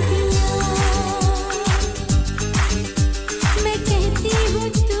दे दिया मैं कहती हूँ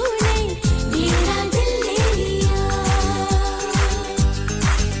तूने मेरा दिल ले लिया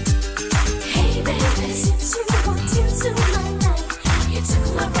Hey baby since you walked into my life you took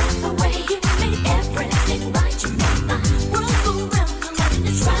my breath away you made everything right you made my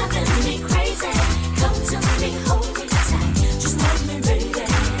driving me crazy. Come to me, hold me tight. Just love me, baby,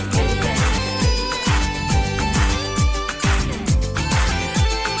 baby.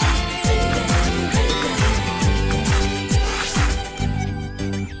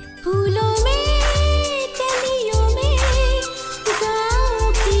 फूलों में, कलियों में,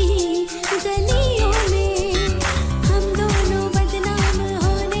 गाँव की गलियों में, हम दोनों बदनाम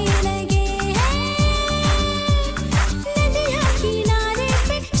होने लगे हैं। नदियाँ किनारे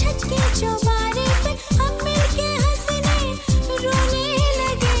चौबारे पे हम मिलके हंसने रोने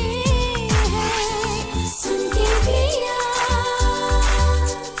लगे हैं सुन के पिया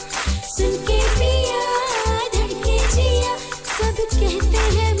धड़के जिया सब कहते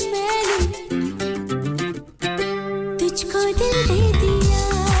हैं मैंने तुझको दिल दे दिया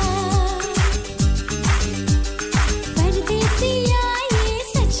परदेसिया ये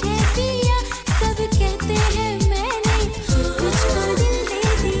सच है पिया सब कहते हैं मैंने तुझको दिल दे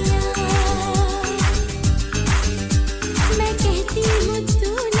दिया मैं कहती हूँ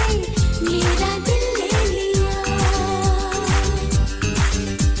तूने मेरा दिल ले लिया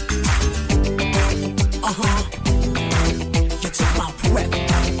You took my breath.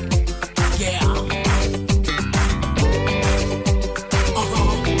 Yeah.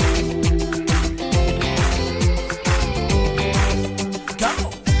 Go.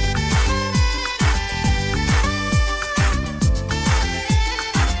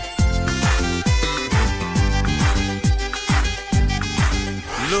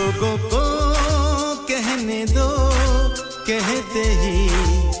 लोगों को कहने दो कहते ही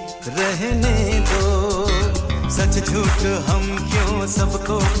रहने दो सच झूठ हम क्यों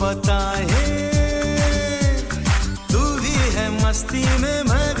सबको बताएं तू भी है मस्ती में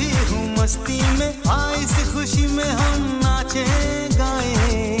मैं भी हूँ मस्ती में आए इस खुशी में हम नाचें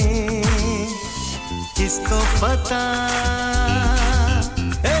गाएं किसको पता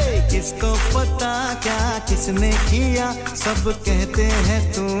किसको पता क्या किसने किया सब कहते हैं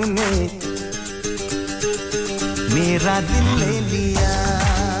तूने मेरा दिल ले लिया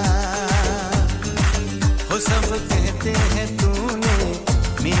हो सब कहते हैं तूने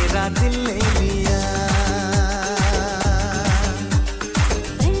मेरा दिल ले लिया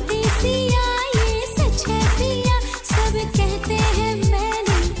परदेसिया ये सच है पिया सब कहते हैं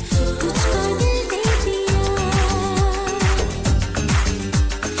मैंने तुझको दिल दे दिया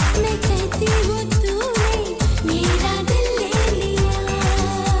मैं कहती हूँ तूने मेरा दिल ले लिया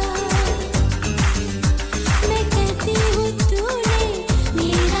मैं कहती हूँ तूने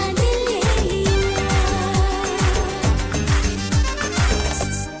मेरा दिल ले लिया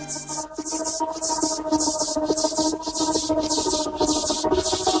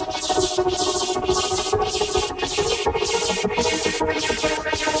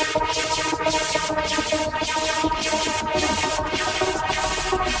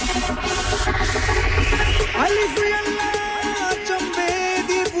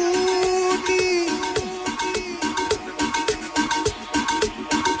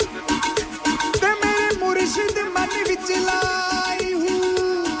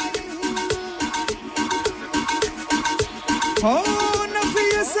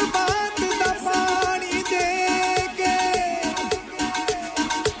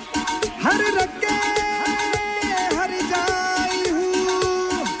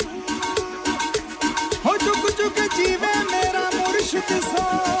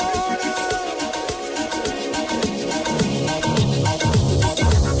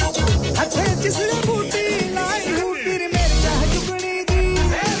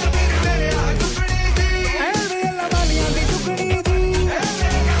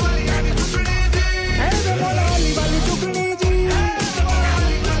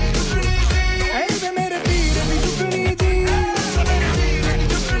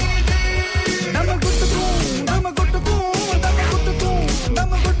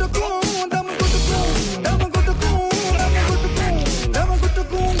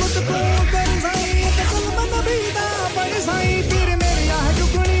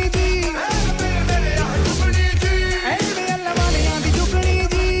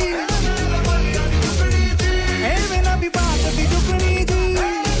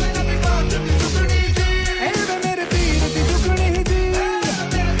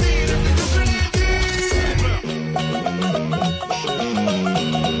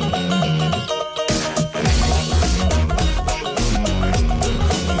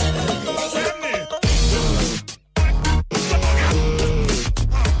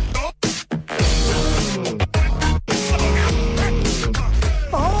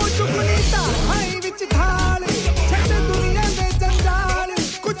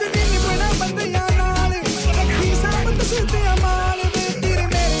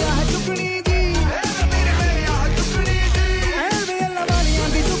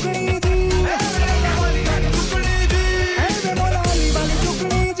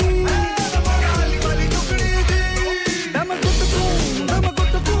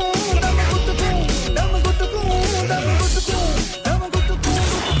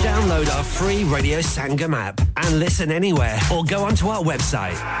Radio Sangam app and listen anywhere or go onto our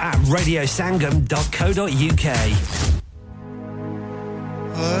website at radiosangam.co.uk.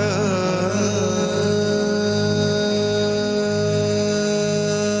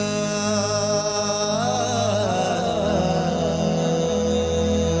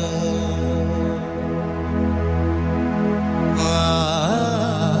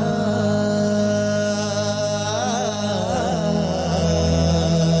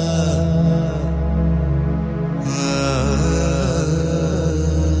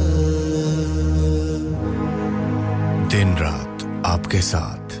 के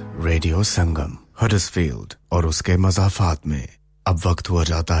साथ रेडियो संगम हडर्सफील्ड और उसके मज़ाफ़ात में अब वक्त हुआ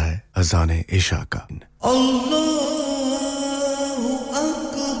जाता है अज़ान इशा का अल्लाहु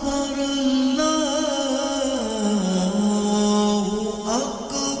अकबर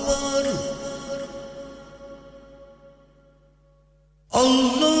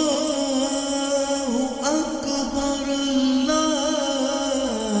अल्लाहु अकबर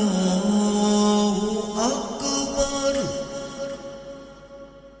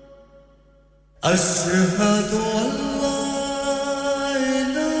أشهد أن لا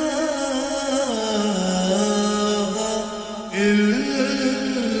إله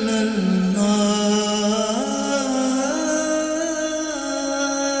إلا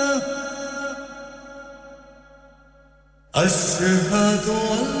الله أشهد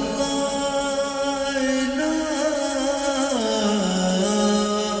أن لا إله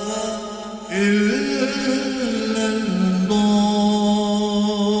إلا الله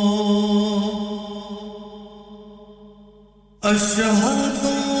أشهد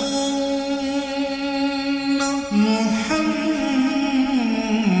أن محمدًا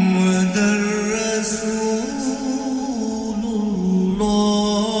رسول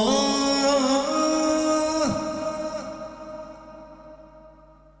الله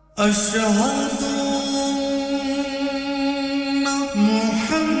أشهد أن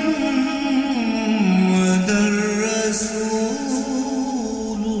محمدًا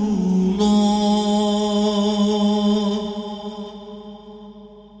رسول الله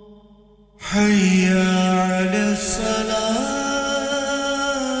حي على الصلاة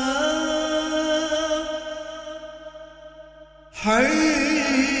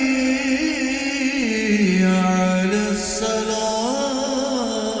حي على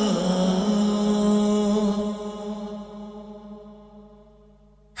الصلاة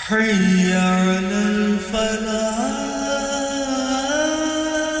حي على الفلاح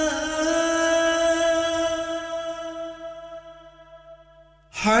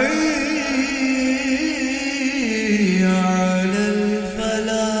حي على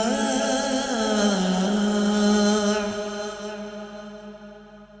الفلاح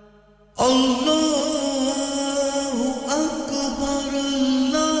الله أكبر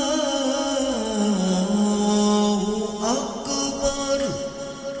الله أكبر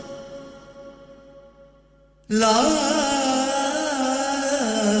لا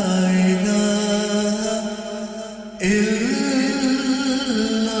إله إلا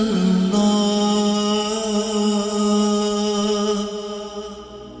الله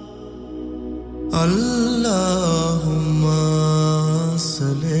اللهم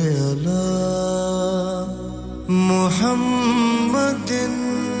صل على محمد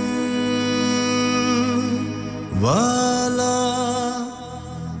وعلى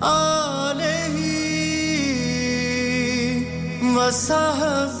آله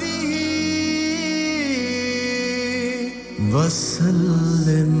وصحبه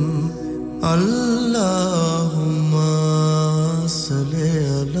وسلم اللهم صل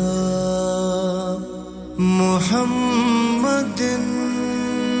على محمد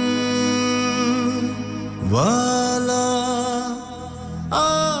وعلى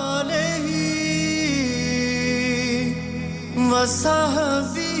آله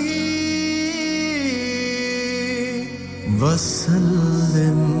وصحبه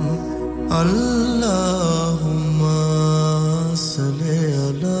وسلم اللهم صل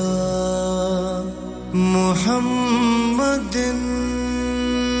على محمد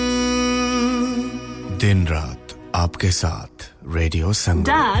दिन रात आपके साथ रेडियो संगम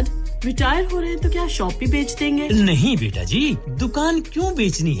डैड रिटायर हो रहे हैं तो क्या शॉप भी बेच देंगे नहीं बेटा जी दुकान क्यों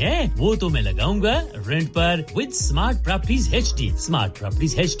बेचनी है वो तो मैं लगाऊंगा रेंट पर with smart properties HD smart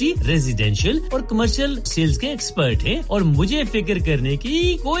properties HD residential और कमर्शियल सेल्स के एक्सपर्ट हैं और मुझे फिक्र करने की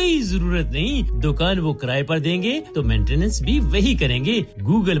कोई जरूरत नहीं दुकान वो किराए पर देंगे तो मेंटेनेंस भी वही करेंगे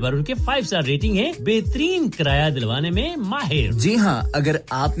गूगल पर उनके 5 स्टार रेटिंग है बेहतरीन किराया दिलवाने में माहिर जी हां अगर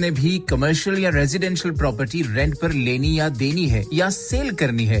आपने भी कमर्शियल या रेजिडेंशियल प्रॉपर्टी रेंट पर लेनी या देनी है है या सेल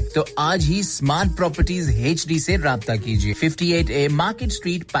करनी है तो आज ही स्मार्ट प्रॉपर्टीज एचडी से राब्ता कीजिए 58A market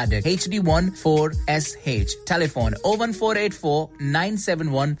street paddock HD14SH telephone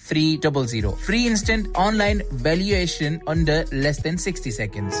 01484971300 free instant online valuation under less than 60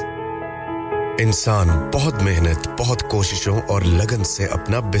 seconds इंसान बहुत मेहनत, बहुत कोशिशों और लगन से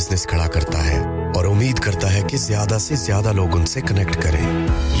अपना बिजनेस खड़ा करता है और उम्मीद करता है कि ज्यादा से ज्यादा लोग उनसे कनेक्ट करें।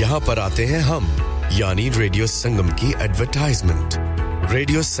 यहाँ पर आते हैं हम, यानी रेडियो संगम की एडवर्टाइजमेंट।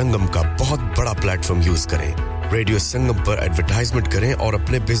 रेडियो संगम का बहुत बड़ा प्लेटफॉर्म यूज करें। रेडियो संगम पर एडवर्टाइजमेंट करें और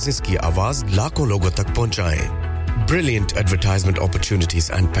अपने बिजनेस की आवाज लाखों लोगों तक पहुंचाएं। Brilliant advertisement opportunities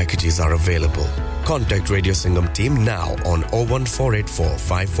and packages are available. Contact Radio Sangam team now on 01484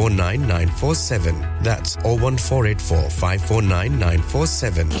 549 947. That's 01484 549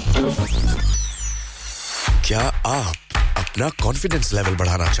 947. क्या आप अपना कॉन्फिडेंस लेवल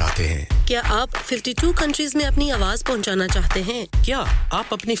बढ़ाना चाहते हैं? क्या आप 52 कंट्रीज में अपनी आवाज पहुंचाना चाहते हैं? क्या आप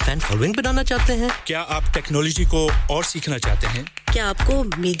अपनी फैन फॉलोइंग बनाना चाहते हैं? क्या आप टेक्नोलॉजी को और सीखना चाहते हैं? क्या आपको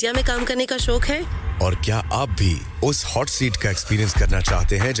मीडिया में काम करने का शौक है? और क्या आप भी उस हॉट सीट का एक्सपीरियंस करना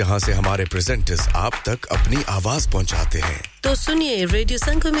चाहते हैं जहां से हमारे प्रेजेंटर्स आप तक अपनी आवाज पहुंचाते हैं? तो सुनिए, Radio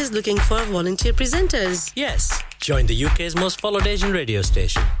Sangam is looking for volunteer presenters. Yes, join the UK's most followed Asian radio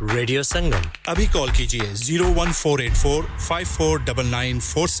station, Radio Sangam. अभी कॉल कीजिए 01484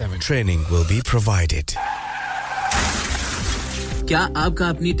 549947. Training will be provided. क्या आपका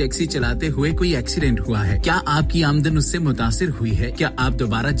अपनी टैक्सी चलाते हुए कोई एक्सीडेंट हुआ है? क्या आपकी आमदन उससे मुतासिर हुई है? क्या आप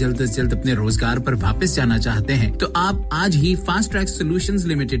दोबारा जल्द से जल्द अपने रोजगार पर वापस जाना चाहते हैं? तो आप आज ही फास्ट ट्रैक सॉल्यूशंस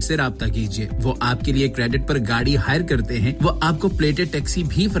लिमिटेड से राब्ता कीजिए। वो आपके लिए क्रेडिट पर गाड़ी हायर करते हैं। वो आपको प्लेटेड टैक्सी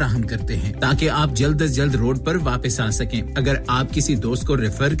भी फराहम करते हैं ताकि आप जल्द से जल्द रोड पर वापस आ सकें। अगर आप किसी दोस्त को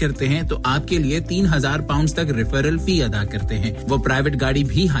रेफर करते हैं तो आपके लिए 3000 पाउंड तक रेफरल फी अदा करते हैं। वो प्राइवेट गाड़ी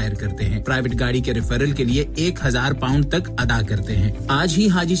भी हायर करते हैं। प्राइवेट गाड़ी के रेफरल के लिए 1000 पाउंड तक अदा करते हैं। आज ही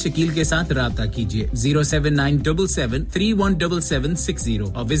हाजी शकील के साथ राब्ता कीजिए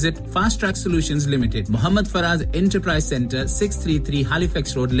 07977317760 और visit fast track solutions limited, Mohammad Faraz enterprise centre, 633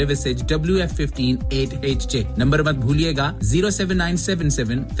 Halifax road, Liversedge, WF15 8HJ। Number मत भूलिएगा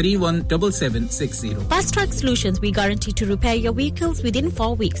 07977317760. Fast Track Solutions, we guarantee to repair your vehicles within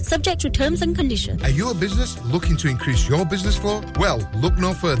 4 weeks, subject to terms and conditions. Are you a business looking to increase your business flow? Well, look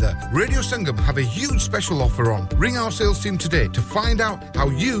no further. Radio Sangam have a huge special offer on. Ring our sales team today to find out how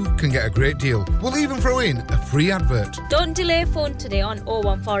you can get a great deal. We'll even throw in a free advert. Don't delay, phone today on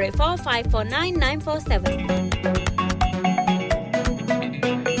 01484 549 947.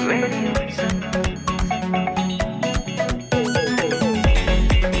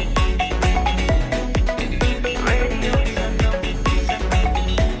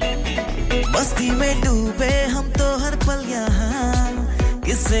 मस्ती में डूबे हम तो हर पल यहाँ,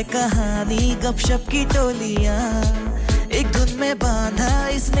 किस्से कहानी गपशप की टोलियाँ, एक धुन में बांधा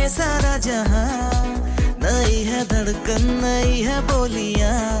इसने सारा जहां, नई है धड़कन नई है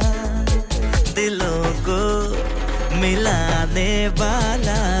बोलियां, दिलों को मिलाने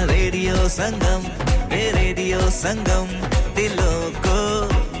वाला रेडियो संगम, दिलों को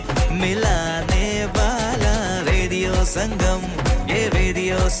मिलाने वाला रेडियो संगम, ये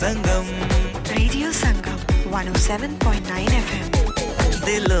रेडियो संगम 107.9 FM,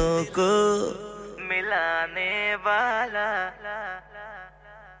 दिलों को मिलाने वाला।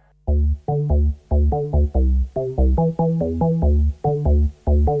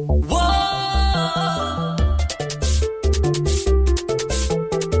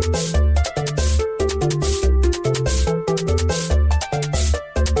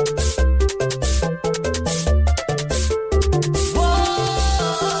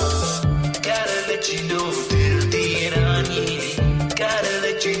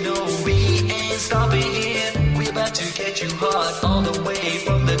 All the way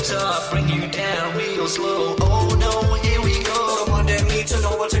from the top, bring you down real slow. Oh no, here we go. Come on, damn me to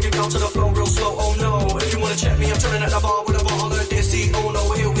know. I'll take it down to the floor real slow. Oh no, if you wanna check me, I'm turning at the bar with a ball on this seat. Oh no,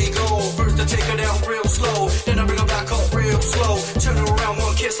 here we go. First I take her down real slow, then I bring her back up real slow. Turn her around,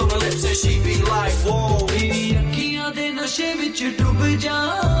 one kiss on the lips, and she be like, whoa. Teri akhiyan de nashe vich dub ja,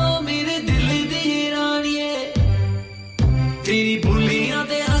 mere dil di raaniye. Teri bhuliyan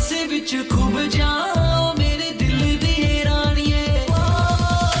de hasse vich khub ja.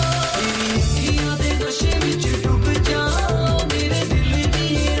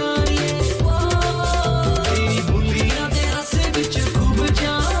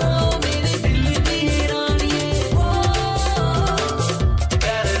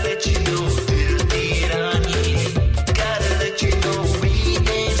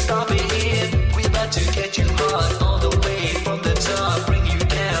 All the way from the top, bring you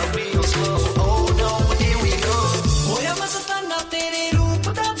down real slow. Oh no.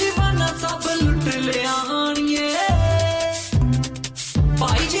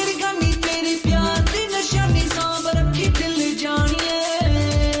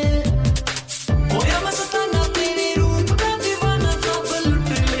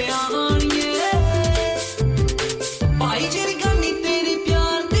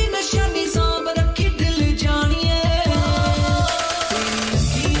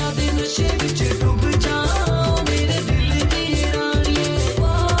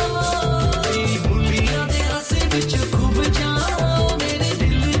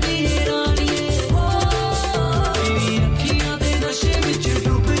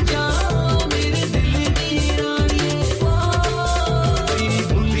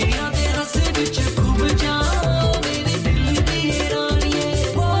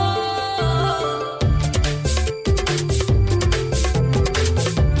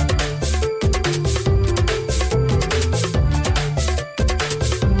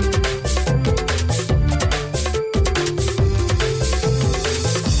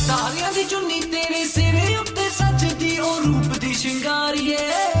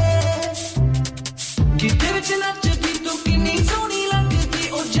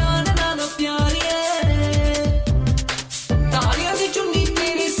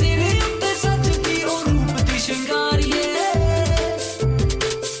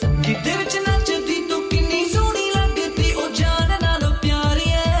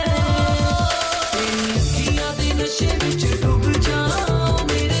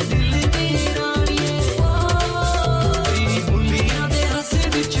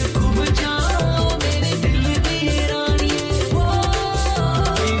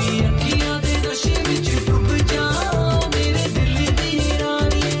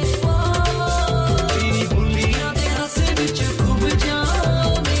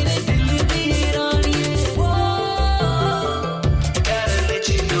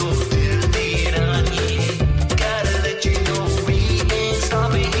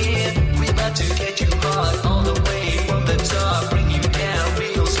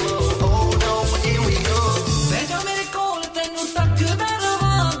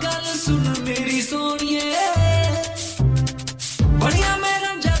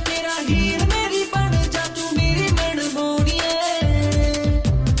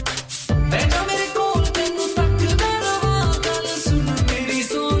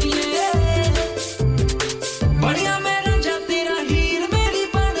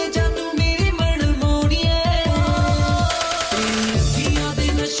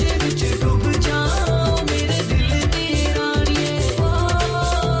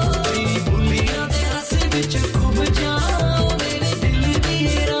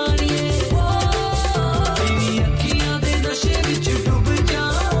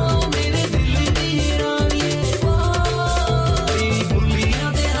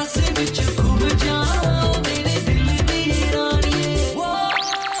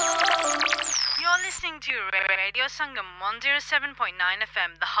 Radio Sangam 107.9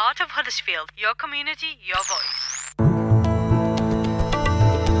 FM, the heart of Huddersfield. Your community, your voice.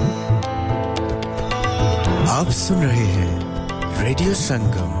 आप सुन रहे हैं radio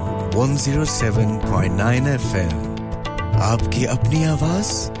Sangam 107.9 FM आपकी अपनी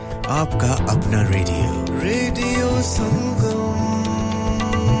आवाज आपका अपना radio संगम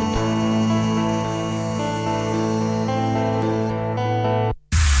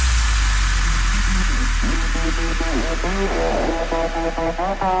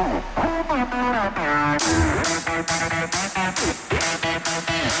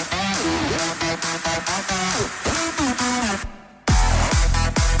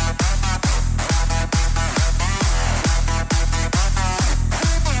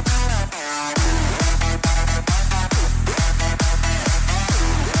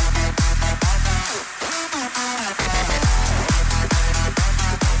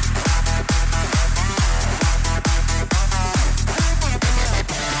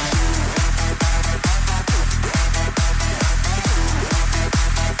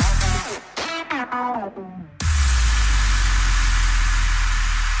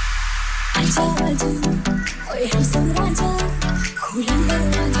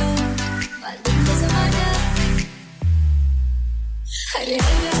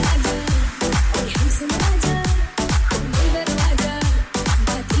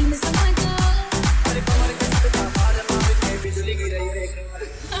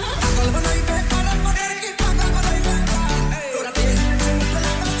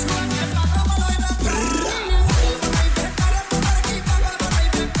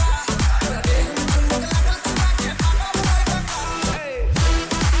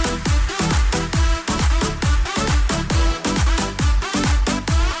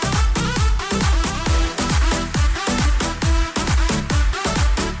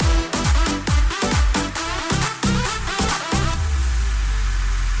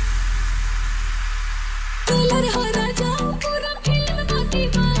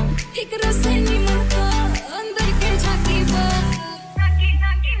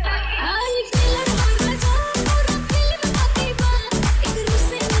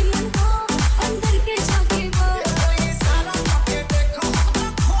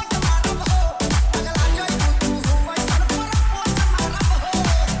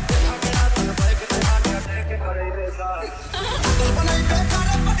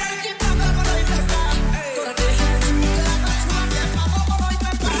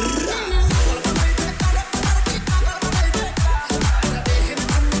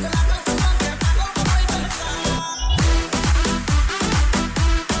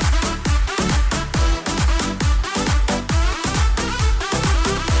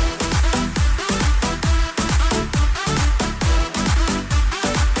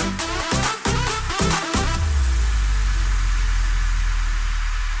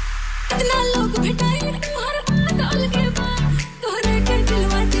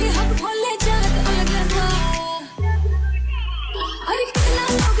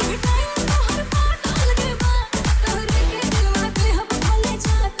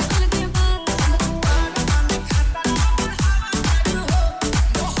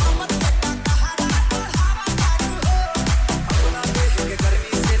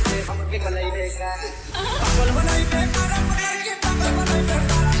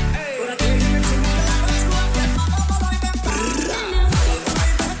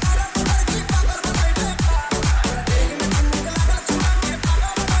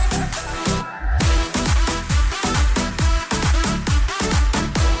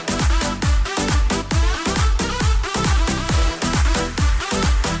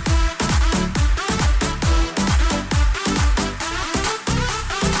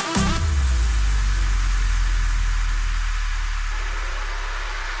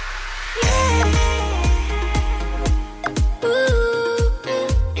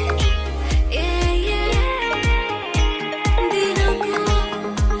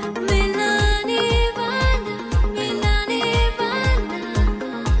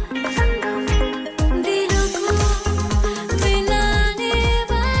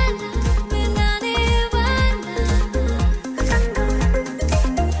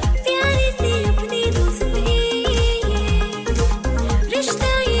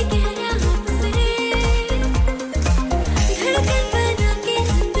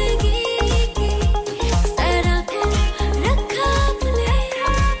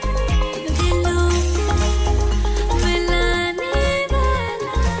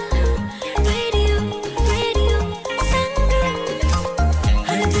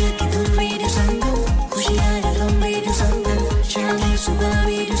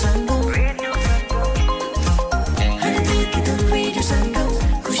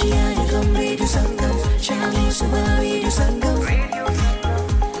सुबह radio संगम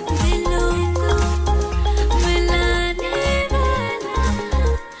दिलों को मिलाने वाला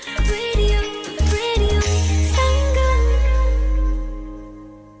रेडियो रेडियो संगम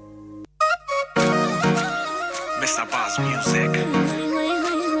Mr. Boss Music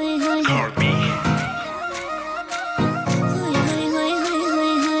Call me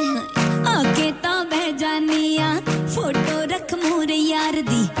आके ता बह जानिया फोटो रख मोरे यार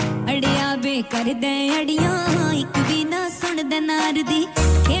दी अड़िया बे कर दे अड़ियां एक भी ना सुन दे नार दी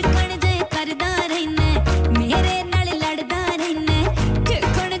खेखण जे करदा रहना मेरे नाल लड़दा रहना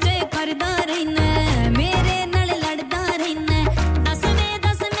खेखण जे करदा रहना मेरे नाल लड़दा रहना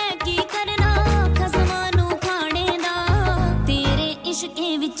दस मैं की करना खसमां नू खाने दा तेरे इश्के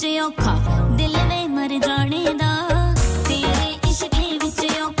विच औखा दिल वे मर जाने दा तेरे इश्के विच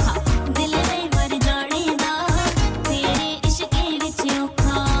औखा दिल वे मर जाने दा तेरे इश्के विच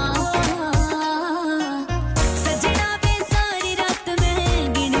औखा सजना वे सारी रात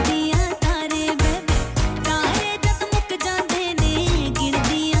मैं गिनदियां तारे बेबे तारे जद मुक जांदे ने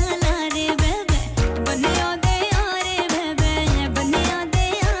गिनदियां लारे बेबे बनिया दे यारे बेबे बनिया दे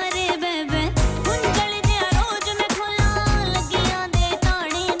यारे बेबे हुन गल दे रोज मैं खोला लगियां दे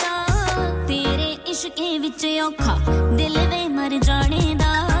ताने दा तेरे इश्के विच औखा दिल वे मर जाने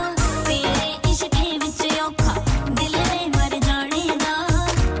दा तेरे इश्के विच औखा दिल वे मर जाने दा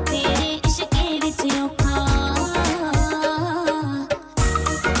तेरे इश्के विच औखा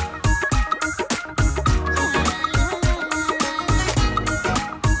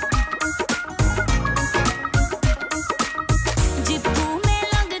जित्तू में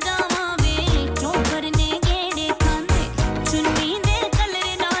लग जावां वे चोकर ने गेड़े खांदे चुन्नी दे कलर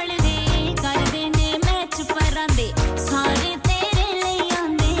नाल दे करदे ने मैच परांदे सारे तेरे ਲਈ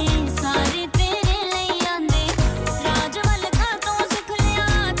आंदे सारे तेरे ਲਈ आंदे राजवल का तो सिख लिया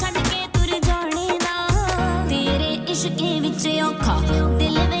छੱਡ के तुर जाने दा तेरे इश्के विच औखा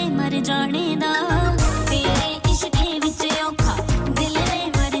दिल वे मर जाने दा तेरे इश्के विच औखा दिल वे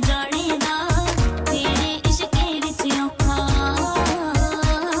मर जाने दा तेरे इश्के विच औखा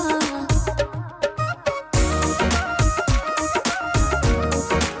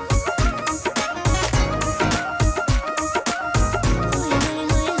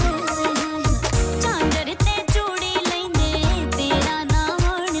चांदर ते चूड़ी लैंदे तेरा ना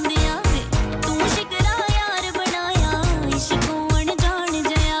होण दिया वे तू शिकरा यार बनाया इश्कों अनजान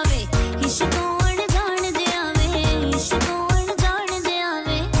जया वे इश्कों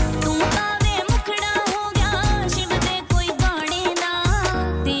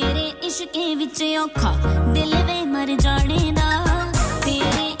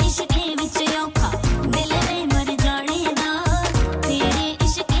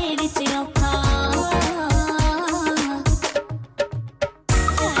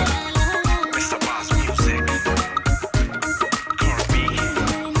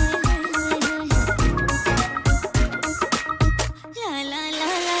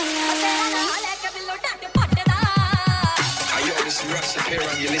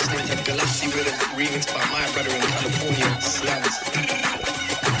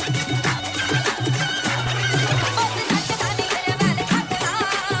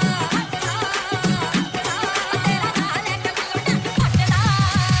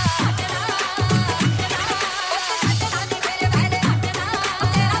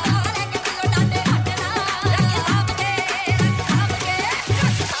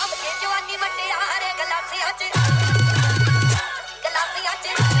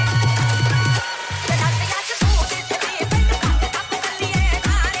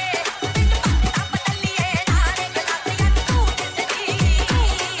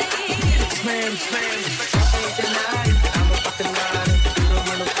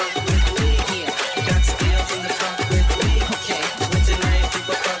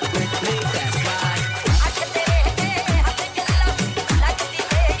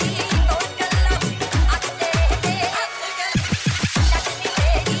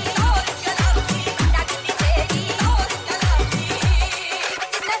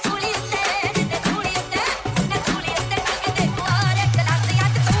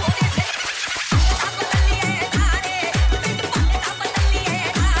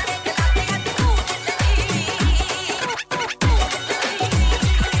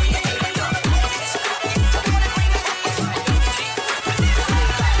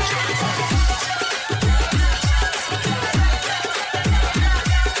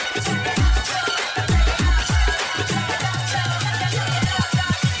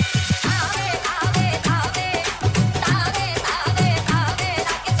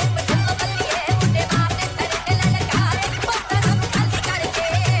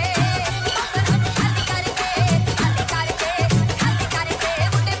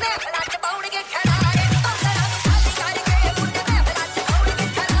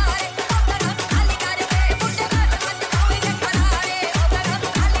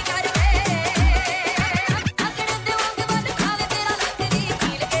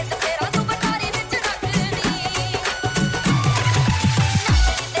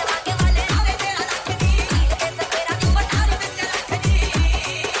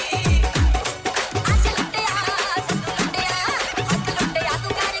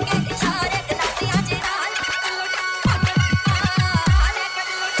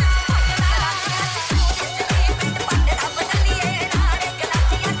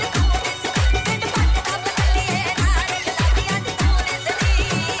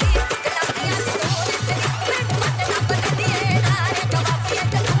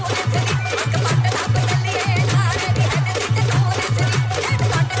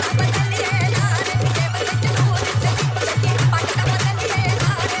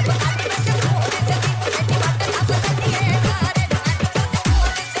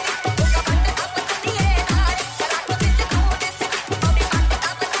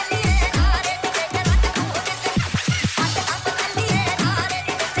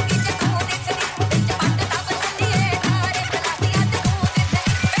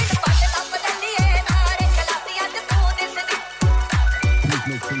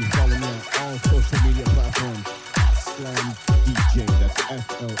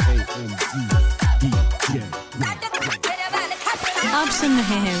आप सुन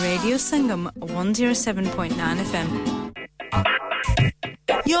रहे हैं radio Sangam 107.9 FM.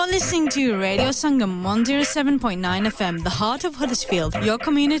 You're listening to Radio Sangam 107.9 FM, the heart of Huddersfield. Your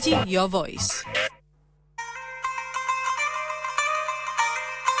community, your voice.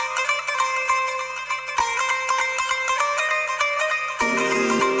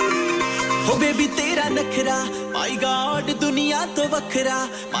 Oh baby tera nakhra my god duniya to vakhra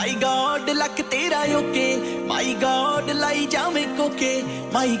my god lak tera yoke my god lai jawe koke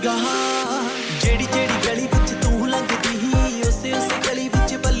my god jedi jedi gali vich tu langdi hi use use gali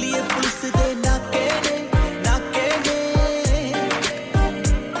vich balliye pulis de naake ne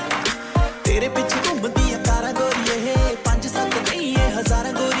tere piche ghumdiyan karan goriye 5-7 nahi hai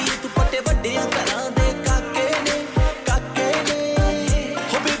hazaran goriye tu patte vadde karan de kaake ne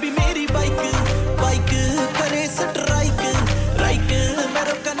ho baby meri bike kare strike right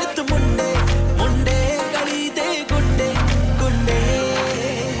mero kanit munde gali de gunde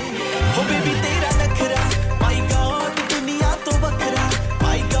ho baby tera nakhra my god duniya to vakhra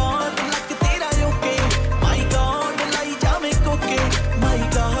my god lak tera yoke my god lai jawe koke my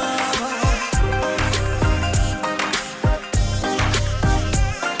god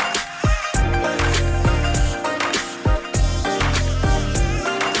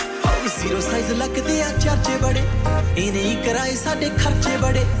ਲੱਗਦੇ ਆ ਚਰਚੇ ਬੜੇ ਇਹ ਨਹੀਂ ਕਰਾਏ ਸਾਡੇ ਖਰਚੇ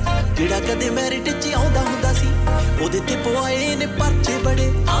ਬੜੇ ਜਿਹੜਾ ਕਦੇ ਮੈਰਿਟ 'ਚ ਆਉਂਦਾ ਹੁੰਦਾ ਸੀ ਉਹਦੇ ਤੇ ਪਵਾਏ ਨੇ ਪਰਚੇ ਬੜੇ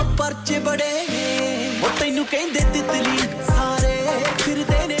ਆ ਪਰਚੇ ਬੜੇ ਉਹ ਤੈਨੂੰ ਕਹਿੰਦੇ ਤਿਤਲੀ ਸਾਰੇ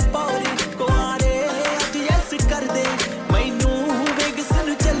ਫਿਰਦੇ ਨੇ ਪੌੜੀ ਕੁਆਰੇ ਅੱਜ ਐਸ ਕਰਦੇ ਮੈਨੂੰ ਵੇਗਸ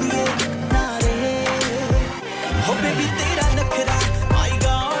ਨੂੰ ਚੱਲੀਏ ਨਾਰੇ ਹੋ ਬੇਬੀ ਤੇਰਾ ਨਖਰਾ ਮਾਈ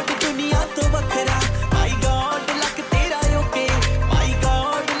ਗॉड ਦੁਨੀਆ ਤੋਂ ਵੱਖਰਾ ਮਾਈ ਗॉड ਲੱਕ ਤੇਰਾ ਓਕੇ ਮਾਈ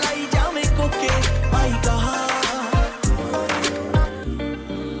ਗॉड ਲਈ ਜਾਵੇਂ ਕੋਕੇ ਮਾਈ ਗॉड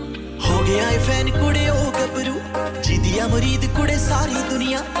ਹੋ ਗਿਆ ਏ ਫੈਨ ਕੁੜੇ ਉਹ ਗੱਭਰੂ ਜਿਹਦੀਆਂ ਮੁਰੀਦ ਕੁੜੇ ਸਾਰੀ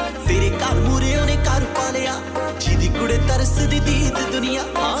ਦੁਨੀਆ ਤੇਰੇ ਘਰ ਮੂਰੇ ਉਹਨੇ ਘਰ ਪਾ ਲਿਆ ਜਿਹਦੀ ਕੁੜੇ ਤਰਸਦੀ ਦੀਦ ਦੁਨੀਆ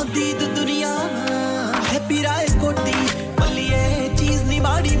ਹਾਂ ਦੀਦ ਦੁਨੀਆ ਹੈਪੀ ਰਾਏ ਕੋਟੀ ਬੱਲੀਏ ਚੀਜ਼ ਨਹੀਂ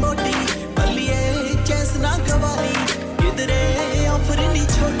ਮਾੜੀ ਮੋਟੀ ਬੱਲੀਏ ਚੈਂਸ ਨਾ ਗਵਾਲੀ ਕਿਧਰੇ ਆਫਰ ਨਹੀਂ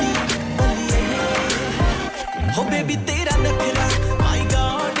ਛੋਟੀ ਬੱਲੀਏ ਹੋ ਬੇਬੀ ਤੇਰਾ ਨਖਰਾ ਮਾਈ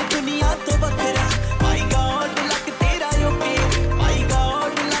ਗॉड ਦੁਨੀਆ ਤੋਂ ਵੱਖਰਾ ਮਾਈ ਗॉड ਲੱਕ ਤੇਰਾ ਓਕੇ ਮਾਈ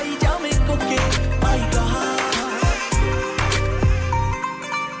ਗॉड ਲਈ ਜਾਵੇਂ ਕੋਕੇ my god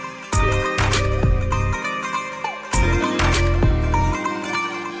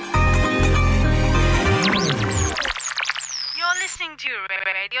Listening to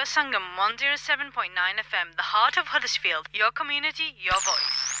Radio Sangam 107.9 FM, the heart of Huddersfield. Your community, your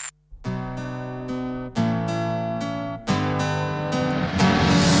voice.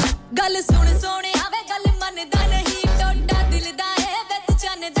 ਗੱਲ ਸੁਣ ਸੋਹਣਿਆ ਵੇ ਗੱਲ ਮੰਨਦਾ ਨਹੀਂ ਟੋਟਾ ਦਿਲ ਦਾ ਏ ਵੇ ਤੂੰ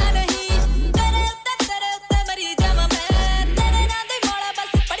ਜਾਣਦਾ ਨਹੀਂ ਤੇਰੇ ਉੱਤੇ ਮਰੀ ਜਾਵਾਂ ਮੈਂ ਤੇਰੇ ਨਾਂ ਦੀ ਮੋਲਾ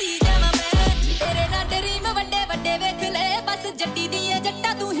ਬਸ ਪੜੀ ਜਾਵਾਂ ਮੈਂ ਤੇਰੇ ਨਾਲ ਡਰੀਮ ਵੱਡੇ ਵੱਡੇ ਵੇਖ ਲੈ ਬਸ ਜੱਟੀ ਦੀ ਏ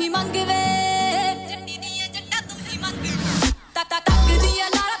ਜੱਟਾ ਤੂੰ ਹੀ ਮੰਗ ਵੇ ਜੱਟੀ ਦੀ ਏ ਜੱਟਾ ਤੂੰ ਹੀ ਮੰਗ ਤੱਕ ਦੀਆਂ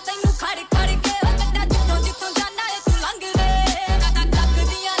ਲਾਲਾ ਤੈਨੂੰ ਖੜ ਖੜ ਕੇ ਉਹ ਜੱਟਾ ਜਿੱਥੋਂ ਜਾਣਾ ਏ ਤੂੰ ਲੰਘ ਵੇ ਤੱਕ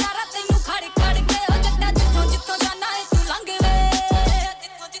ਦੀਆਂ ਲਾਲਾ ਤੈਨੂੰ ਖੜ ਖੜ ਕੇ ਉਹ ਜੱਟਾ ਜਿੱਥੋਂ ਜਾਣਾ ਏ ਤੂੰ ਲੰਘ ਵੇ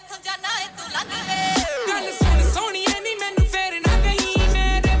ਜਿੱਥੋਂ ਜਾਣਾ ਏ ਤੂੰ ਲੰਘ ਵੇ ਗੱਲ ਸੁਣ ਸੋਹਣੀਏ ਨੀ ਮੈਨੂੰ ਫੇਰ ਨਾ ਗਈ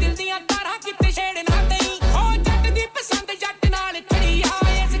ਮੇਰੇ ਦਿਲ ਦੀਆਂ ਤਾਰਾਂ ਕਿਤੇ ਛੇੜ ਨਾ ਦਈ ਹੋ ਜੱਟ ਦੀ ਪਸੰਦ ਜੱਟ ਨਾਲ ਖੜੀ ਆ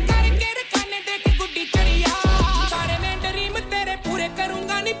ਇਸ ਕਰਕੇ ਰਖਾਨੇ ਦੇ ਕੇ ਗੁੱਡੀ ਚੜੀ ਆ ਸਾਰੇ ਮੈਂ ਡਰੀਮ ਤੇਰੇ ਪੂਰੇ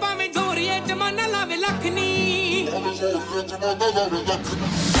ਕਰੂੰਗਾ ਨੀ ਭਾਵੇਂ ਜ਼ੋਰੀਏ ਜਮਾਨਾ ਲਾਵੇ ਲੱਖ ਨੀ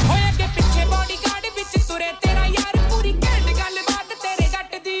ਹੋਏ ਅੱਗੇ ਪਿੱਛੇ ਬਾਡੀਗਾਰਡ ਵਿੱਚ ਤੁਰੇ ਤੇਰਾ ਯਾਰ ਪੂਰੀ ਘੈਂਟ ਗੱਲਬਾਤ ਤੇਰੇ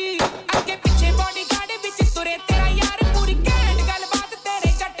ਜੱਟ ਦੀ ਅੱਗੇ ਪਿੱਛੇ ਬਾਡੀਗਾਰਡ ਵਿੱਚ ਤੁਰੇ ਤੇਰਾ ਯਾਰ ਪੂਰੀ ਘੈਂਟ ਗੱਲਬਾਤ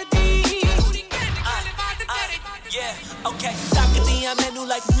ਤੇਰੇ ਜੱਟ ਦੀ ਪੂਰੀ ਘੈਂਟ ਗੱਲਬਾਤ ਤੇਰੇ yeah okay ਤੱਕਦੀਆਂ ਮੈਨੂੰ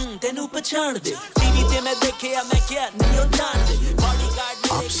like ਤੈਨੂੰ ਪਛਾਣ ਦੇ ਟੀਵੀ ਤੇ ਮੈਂ ਦੇਖਿਆ ਮੈਂ ਕਿਹਾ ਨਹੀਂ ਉਹ ਜਾਣਦੇ ਬਾਡੀਗਾਰਡ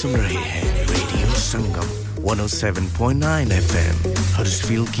आप सुन रहे हैं रेडियो संगम 107.9 FM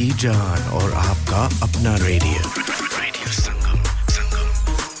हडर्सफील्ड की जान और आपका अपना रेडियो संगम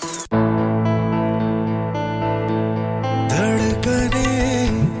धड़कने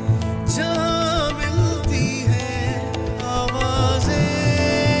जहाँ मिलती है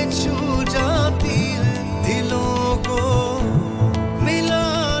आवाजें छू जाती है दिलों को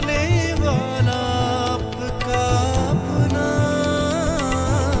मिलाने वाला आपका अपना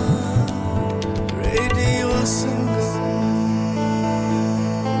रेडियो संगम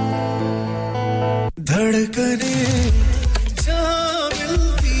धड़कने जहाँ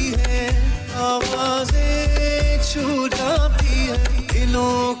मिलती है आवाजें छू जाती है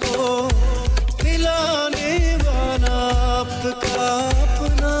दिलों को मिलाने वाला आपका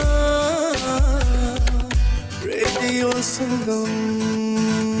अपना radio Sangam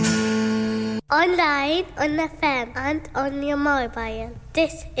Online, on FM, and on your mobile.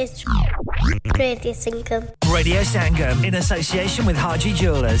 This is Radio Sangam. Radio Sangam, in association with Haji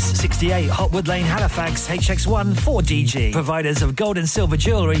Jewellers, 68 Hotwood Lane, Halifax, HX1 4DG. Providers of gold and silver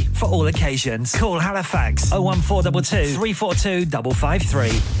jewellery for all occasions. Call Halifax 01422 342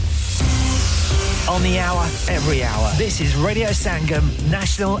 553. On the hour, every hour. This is Radio Sangam,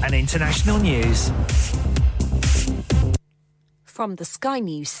 national and international news. From the Sky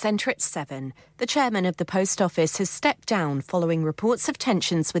News Centre at 7, the chairman of the Post Office has stepped down following reports of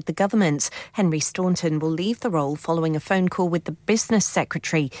tensions with the government. Henry Staunton will leave the role following a phone call with the business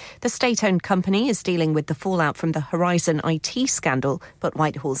secretary. The state-owned company is dealing with the fallout from the Horizon IT scandal, but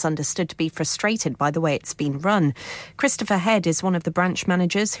Whitehall's understood to be frustrated by the way it's been run. Christopher Head is one of the branch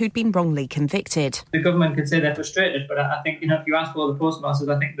managers who'd been wrongly convicted. The government can say they're frustrated, but I think, if you ask all the postmasters,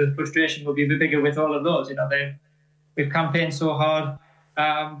 I think the frustration will be a bit bigger with all of those. We've campaigned so hard,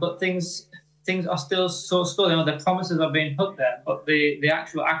 but things are still so slow. The promises are being put there, but the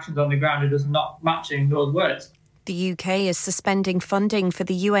actual actions on the ground are just not matching those words. The UK is suspending funding for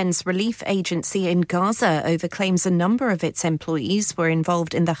the UN's relief agency in Gaza over claims a number of its employees were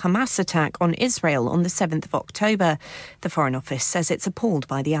involved in the Hamas attack on Israel on the 7th of October. The Foreign Office says it's appalled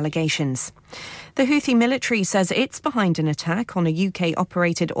by the allegations. The Houthi military says it's behind an attack on a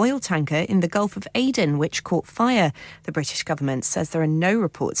UK-operated oil tanker in the Gulf of Aden, which caught fire. The British government says there are no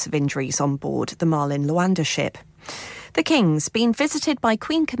reports of injuries on board the Marlin Luanda ship. The King's been visited by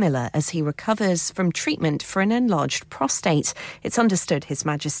Queen Camilla as he recovers from treatment for an enlarged prostate. It's understood His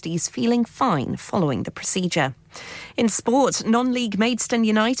Majesty's feeling fine following the procedure. In sport, non-league Maidstone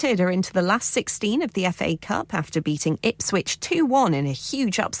United are into the last 16 of the FA Cup after beating Ipswich 2-1 in a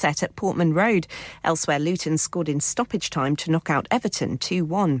huge upset at Portman Road. Elsewhere, Luton scored in stoppage time to knock out Everton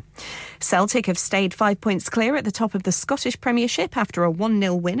 2-1. Celtic have stayed 5 points clear at the top of the Scottish Premiership after a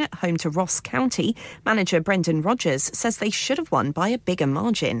 1-0 win at home to Ross County. Manager Brendan Rodgers says they should have won by a bigger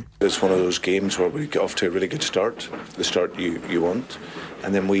margin. It's one of those games where we get off to a really good start, the start you want.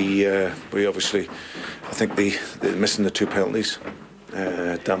 And then we obviously, I think the missing the 2 penalties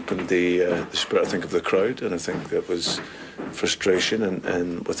dampened the spirit, I think, of the crowd, and I think that was frustration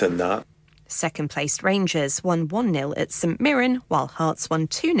and within that. Second-placed Rangers won 1-0 at St Mirren, while Hearts won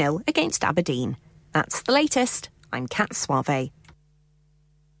 2-0 against Aberdeen. That's the latest. I'm Kat Suave.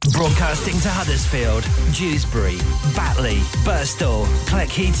 Broadcasting to Huddersfield, Dewsbury, Batley, Birstall,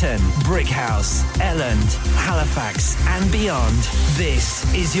 Cleckheaton, Brickhouse, Elland, Halifax and beyond.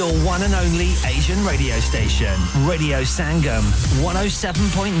 This is your one and only Asian radio station. Radio Sangam,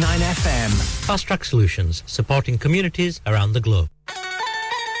 107.9 FM. Fast Track Solutions, supporting communities around the globe.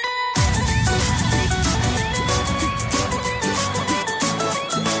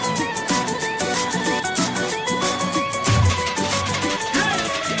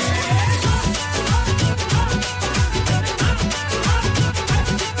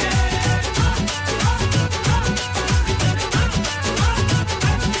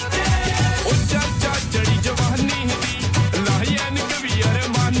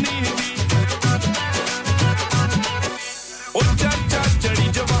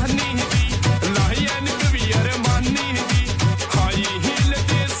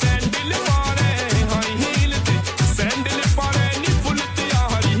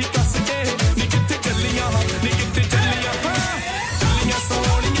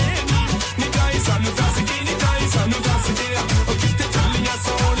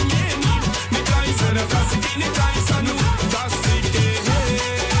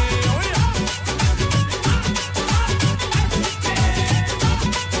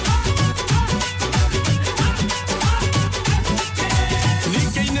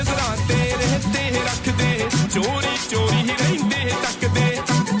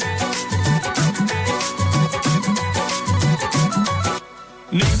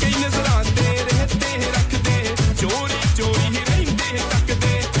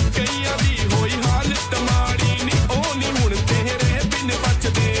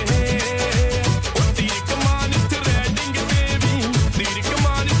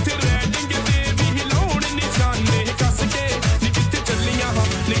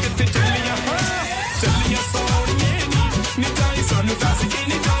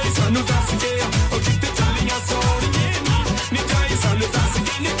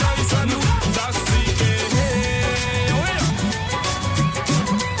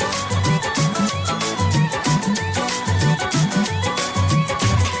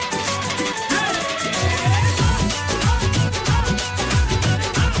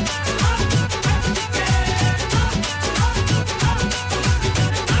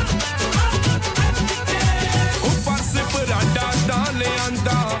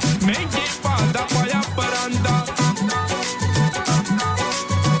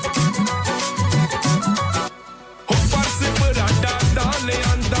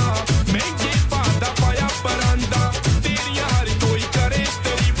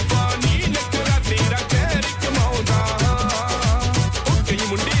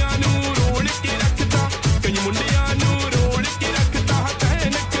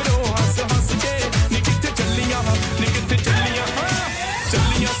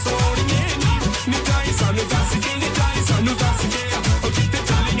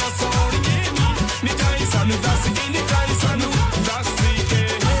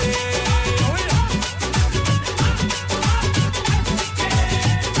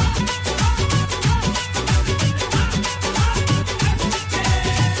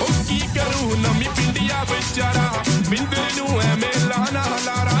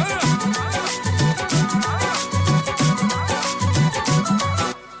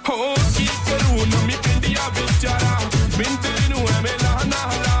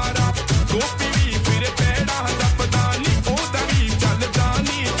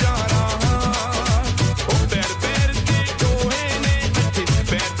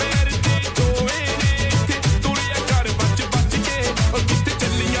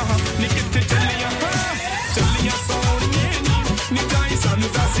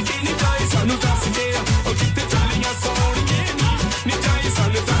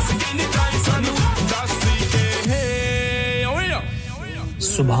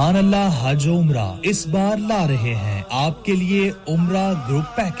 सुभान अल्लाह हज उम्रा इस बार ला रहे हैं आपके लिए उम्रा group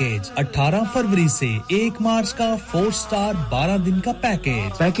package 18 फरवरी से 1 मार्च का 4 स्टार 12 दिन का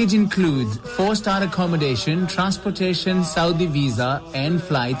package Package includes 4-star accommodation, transportation, Saudi visa and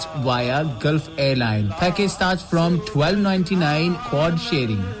flights via Gulf Airline. Package starts from $12.99 quad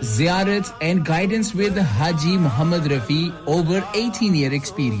sharing. Ziyarats and guidance with Haji Muhammad Rafi over 18-year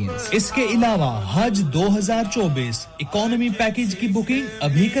experience. इसके अलावा हज 2024 economy package की booking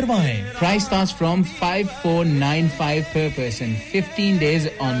अभी करवाएं Price starts from 5495 per person 15 days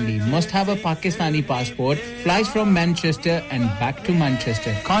only must have a Pakistani passport flies from Manchester and back to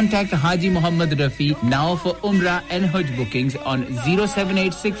Manchester contact Haji Muhammad Rafi now for Umrah and Hajj bookings on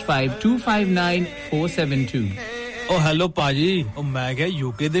 07865 259 472 O hello पाजी ओ मैं क्या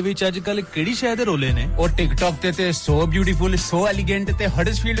UK ਦੇ ਵਿੱਚ ਅੱਜਕੱਲ ਕਿਹੜੀ ਸ਼ਹਿਰ ਦੇ ਰੋਲੇ ਨੇ ਉਹ ਟਿਕਟੌਕ ਤੇ ਸੋ ਬਿਊਟੀਫੁਲ ਸੋ ਐਲੀਗੈਂਟ ਤੇ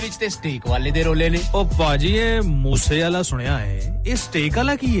ਹਡਸਫੀਲਡ ਵਿੱਚ ਤੇ ਸਟੇਕ ਵਾਲੇ ਦੇ ਰੋਲੇ ਨੇ ਉਹ ਪਾਜੀ ਇਹ ਮੂਸੇ ਵਾਲਾ ਸੁਣਿਆ ਹੈ ਇਹ ਸਟੇਕ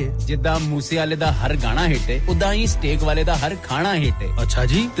ਵਾਲਾ ਕੀ ਹੈ ਜਿੱਦਾਂ ਮੂਸੇ ਵਾਲੇ ਦਾ ਹਰ ਗਾਣਾ ਹਿੱਟ ਹੈ ਉਦਾਂ ਹੀ ਸਟੇਕ ਵਾਲੇ ਦਾ ਹਰ ਖਾਣਾ ਹਿੱਟ ਹੈ ਅੱਛਾ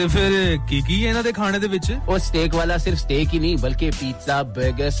ਜੀ ਤੇ ਫਿਰ ਕੀ ਕੀ ਹੈ ਇਹਨਾਂ ਦੇ ਖਾਣੇ ਦੇ ਵਿੱਚ ਉਹ ਸਟੇਕ ਵਾਲਾ ਸਿਰਫ ਸਟੇਕ ਹੀ ਨਹੀਂ ਬਲਕਿ ਪੀਜ਼ਾ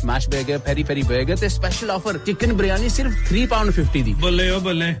버ਗਰ ਸਮੈਸ਼ 버ਗਰ ਪੈਰੀ ਪੈਰੀ 버ਗਰ ਤੇ ਸਪੈਸ਼ਲ ਆਫਰ ਚਿਕਨ ਬਿਰਿਆਨੀ ਸਿਰਫ £3.50 ਦੀ ਬੱਲੇ ਓ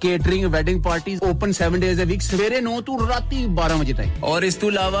ਬੱਲੇ catering wedding parties open 7 days a week ਸਵੇਰੇ 9 ਤੋਂ ਰਾਤੀ 12 ਵਜੇ ਤੱਕ ਔਰ ਇਸ ਤੋਂ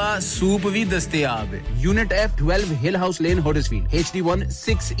ਇਲਾਵਾ ਸੂਪ ਵੀ ਦਸਤਿਆਬ ਹੈ unit F12 hill house lane Huddersfield HD1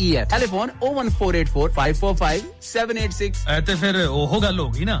 6EF telephone 01484 545 786 ਐ ਤੇ ਫਿਰ ਉਹ ਗੱਲ ਹੋ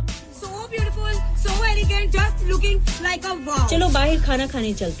ਗਈ ਨਾ beautiful, so elegant, just looking like a wow. चलो बाहर खाना खाने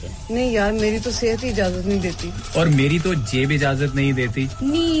चलते हैं। नहीं यार मेरी तो सेहत ही इजाजत नहीं देती। और मेरी तो जेब इजाजत नहीं देती।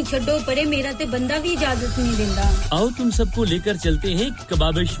 नहीं छोड़ो परे मेरा ते बंदा भी इजाजत नहीं देता। आओ तुम सबको लेकर चलते हैं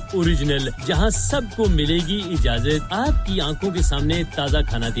कबाबिश ओरिजिनल जहां सबको मिलेगी इजाजत आपकी आंखों के सामने ताजा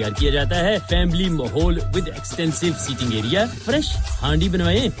खाना तैयार किया जाता है फैमिली माहौल with extensive seating area fresh हांडी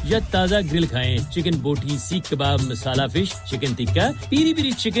बनवाएं या ताजा ग्रिल खाएं chicken boti seekh kebab masala fish chicken tikka Piri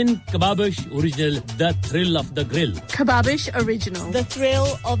Piri chicken kebab Original, the thrill of the grill. Kababish Original, the thrill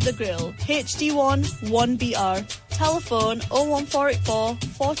of the grill. HD1 1BR. Telephone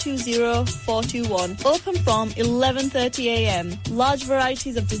 01484 420 421. Open from 11:30 a.m. Large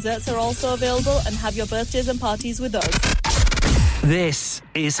varieties of desserts are also available and have your birthdays and parties with us. This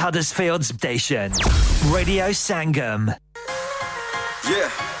is Huddersfield's station, Radio Sangam.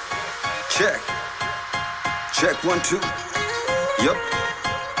 Yeah. Check. Check 1 2. Yep.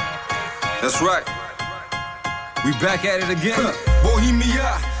 That's right. We back at it again. Bohemia,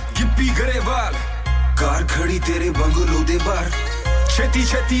 Gippy Garewal. Car खड़ी तेरे bungalow दे बाहर. छेती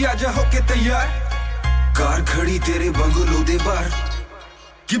छेती आजा होके तैयार. Car खड़ी तेरे bungalow दे बाहर.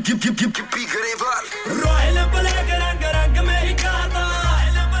 Gippy Garewal. Royal black रंग रंग मेरी कार दा.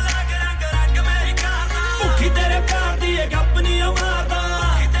 Royal black रंग रंग मेरी कार दा. भुखी तेरे प्यार दी एक अपनी मारदा.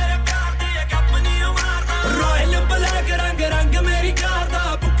 भुखी तेरे प्यार दी एक अपनी मारदा. Royal black रंग मेरी कार दा.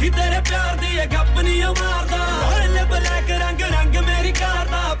 भुखी तेरे प्यार दी एक अपनी मारदा रोयल ब्लैक रंग मेरी कार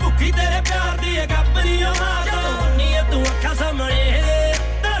दा भुखी तेरे प्यार दी एक अपनी मारदा हुन्नी तू अखा सामने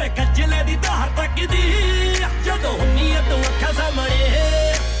तेरे कजले दी धार तकदी जदों हुन्नी तू अखा सामने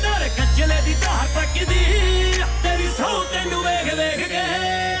तेरे कजले दी धार तकदी तेरी सौ तैनू वेख वेख के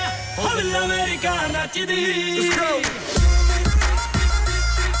हल्ला मेरी कार नचदी Let's go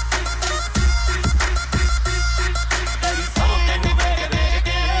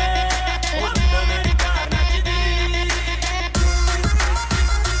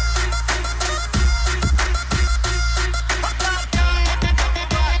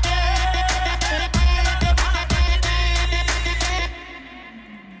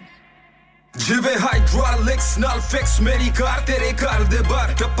जिवे हाइड्रोलिक्स नाल फिक्स मेरी कार तेरे कार दे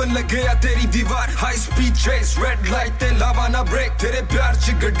बार टप्पन लगे या तेरी दीवार high speed chess red light ते लावा ना ब्रेक तेरे प्यार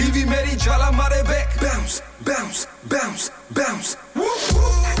च गड्डी भी मेरी जाला मारे back bounce bounce bounce bounce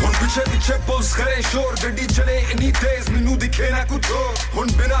हुन पीछे पीछे पुल्स करे शोर गड्डी चले इतनी तेज मेनू दिखे ना कुछ और हुन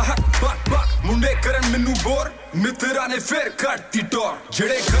बिना हक बक मुंडे करन मेनू बोर मित्रा ने फिर काटती टोर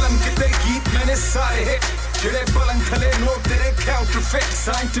जेड़े कलम किते गीत मैंने सारे हिट जेड़े पलंग थले नोट तेरे counterfeit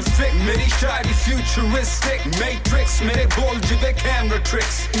scientific मेरी शायरी futuristic matrix मेरे बोल जिवे camera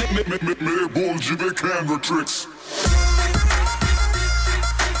tricks मेरे बोल जिवे camera tricks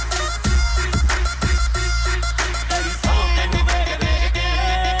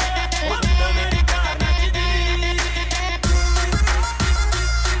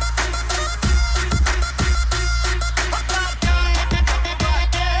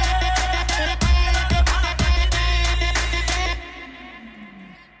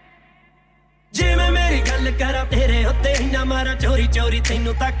करा तेरे उत्ते ही ना मारा चोरी चोरी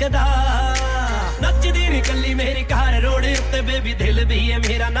तैनू तकदा नचदी नी कल्ली मेरी कार रोड उत्ते बेबी दिल भी है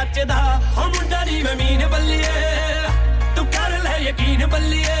मेरा नचदा हो मुंडा नी मैं मीन बल्लिए तू कर ले यकीन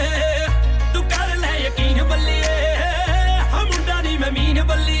बल्लिए तू कर ले यकीन बल्लिए हम मुंडा दी मैं मीन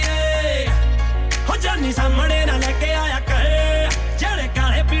बल्लिए हो जानी सामने ना लेके आया कर जेड़े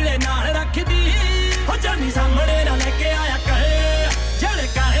काले पीले नाल रख दी हो जानी सामने ना लेके आया कर जेड़े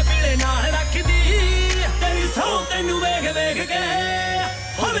काले पीले नाल रख दी तेरी सौ तैनू वेख वेख के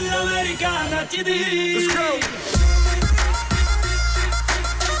हो बिल्लो मेरी कार नचदी Let's go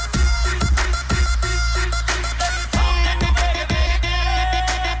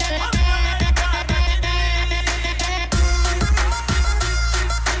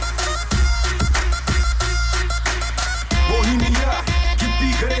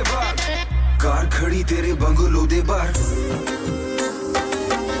कार खड़ी तेरे बंगलो दे बाहर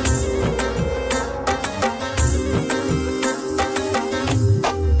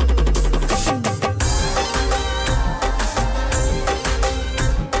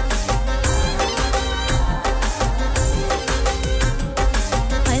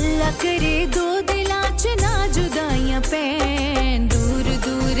अल्लाह करे दो दिलां च ना जुदाइयां पैन दूर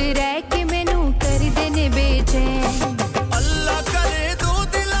दूर रह के मैनू कर देने बेचैन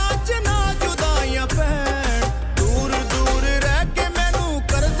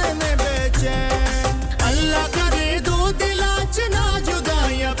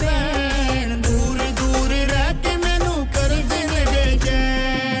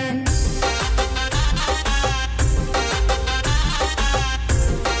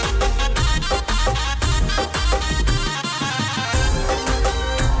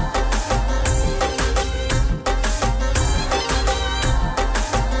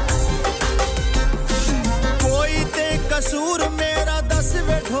कसूर मेरा दस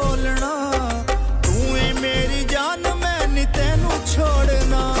वे ढोलना तू है मेरी जान मैं नी तैनू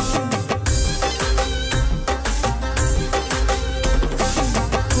छोड़ना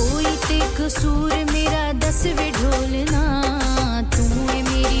कोई ते कसूर मेरा दस वे ढोलना तू है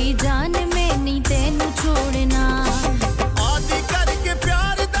मेरी जान मैं नी तैनू छोड़ना आदि करके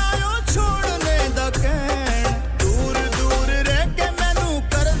प्यार दायो छोड़ने दा कहन दूर दूर रह के मैनू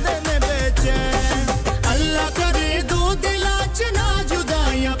कर देने बेचैन अल्लाह करे ना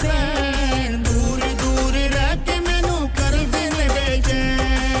जुदाइयां पैन दूर दूर रह के मैनू कर देने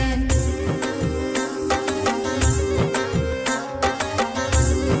बेचैन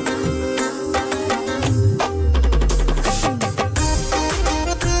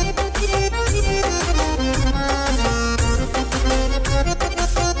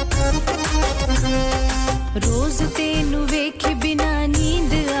रोज तेनू वेखे बिना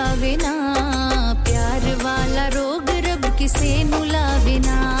नींद आवे ना प्यार वाला रोग रब किसे नु लावे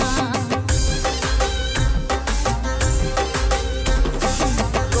ना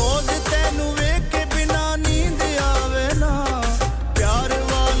रोज तेनू वेखे बिना नींद आवे ना प्यार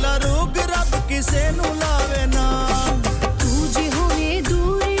वाला रोग रब किसे नु लावे ना तू जे होवे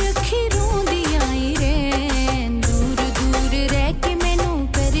दूर अखी रोंदी आई रैन दूर दूर रह के मैनू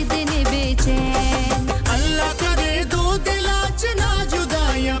कर देने बेचैन अल्लाह करे दो दिलां च ना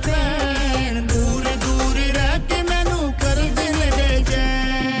जुदाइयां पैन दूर दूर रह के मैनू कर देने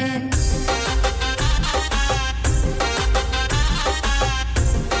बेचैन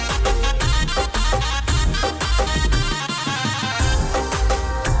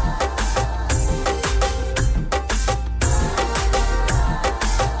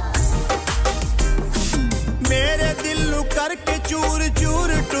मेरे दिल नु करके चूर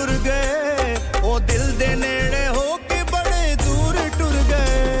चूर टुर गए ओ दिल दे नेड़े हो के बड़े दूर टुर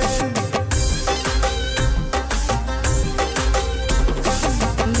गए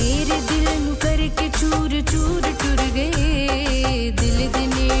मेरे दिल नु करके चूर चूर टुर गए दिल दे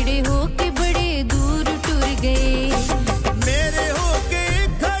नेड़े हो के बड़े दूर टुर गए मेरे हो के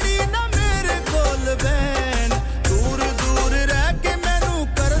खड़ी ना मेरे कोल बहन दूर दूर रह के मैनू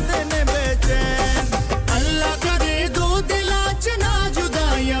कर देने बेचैन अल्लाह करे दो दिलां च ना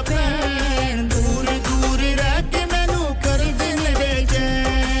जुदाइयां पैन दूर दूर रह के मैनू कर देने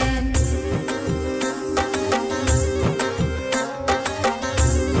बेचैन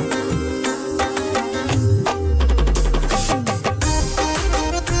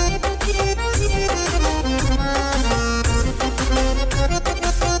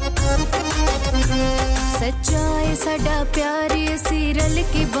सच्चा है साडा प्यार असी रल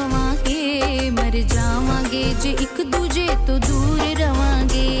के बवांगे मर जावांगे जे एक दूजे तो दूर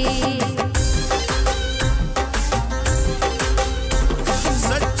रवांगे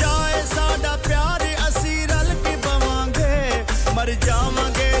सच्चा है साडा प्यार असी रल के बवांगे मर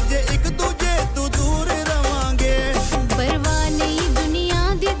जावांगे जे एक दूजे तो दूर रवांगे परवाह नहीं दुनिया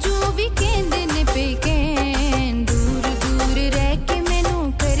दी जो भी कहंदे ने पे कहन दूर दूर रह के मैनू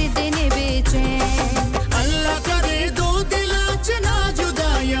कर देने बेचैन अल्लाह करे दो दिलां च ना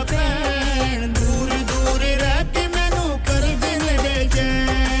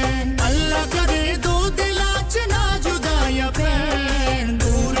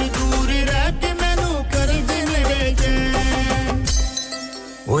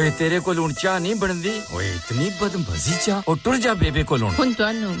तेरे को लूण चा नहीं बनदी ओए इतनी बदमजी चा और टुर जा बेबे को लूण हुन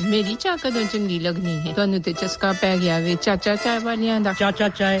ਤੁਹਾਨੂੰ ਮੇਰੀ ਚਾਹ ਕਦੋਂ ਚੰਗੀ ਲੱਗਣੀ ਹੈ ਤੁਹਾਨੂੰ ਤੇ ਚਸਕਾ ਪੈ ਗਿਆ ਵੇ ਚਾਚਾ ਚਾਹ ਵਾਲਿਆਂ ਦਾ Chacha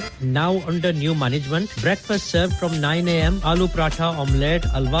Chai now under new management breakfast served from 9 am aloo paratha omelette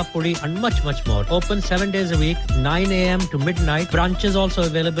alwa puri and much more open 7 days a week 9 am to midnight branches also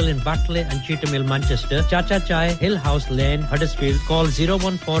available in Batley and Cheetham Hill Manchester Chacha Chai Hill House Lane Huddersfield call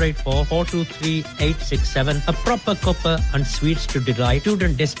 01484 423 867 a proper cuppa and sweets to delight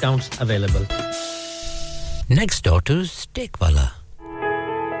student discounts available next door to Steakwala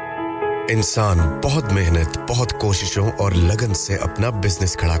इंसान बहुत मेहनत बहुत कोशिशों और लगन से अपना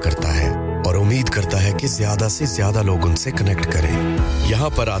business खड़ा करता है और उम्मीद करता है कि ज्यादा से ज्यादा लोग उनसे कनेक्ट करें यहां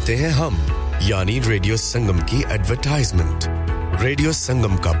पर आते हैं हम यानी रेडियो संगम की एडवर्टाइजमेंट रेडियो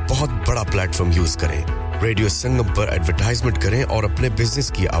संगम का बहुत बड़ा प्लेटफॉर्म यूज करें रेडियो संगम पर एडवर्टाइजमेंट करें और अपने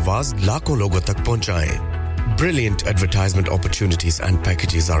बिजनेस की आवाज लाखों लोगों तक पहुंचाएं Brilliant advertisement opportunities and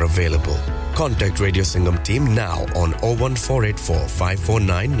packages are available. Contact Radio Singham team now on 01484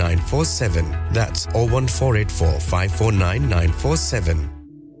 549 947. That's 01484 549 947.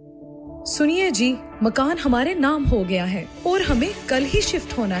 सुनिए जी मकान हमारे नाम हो गया है और हमें कल ही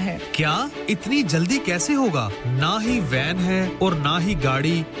शिफ्ट होना है क्या इतनी जल्दी कैसे होगा ना ही वैन है और ना ही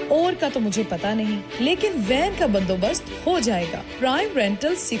गाड़ी और का तो मुझे पता नहीं लेकिन वैन का बंदोबस्त हो जाएगा प्राइम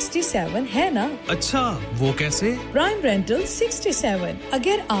रेंटल 67 है ना अच्छा वो कैसे प्राइम रेंटल 67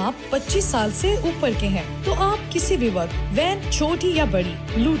 अगर आप 25 साल से ऊपर के हैं तो आप किसी भी वक्त वैन छोटी या बड़ी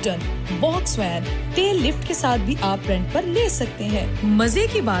Luton box van tail lift के साथ भी आप रेंट पर ले सकते हैं मजे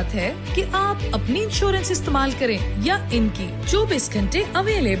की बात है कि आप अपनी इंश्योरेंस इस्तेमाल करें या इनकी 24 घंटे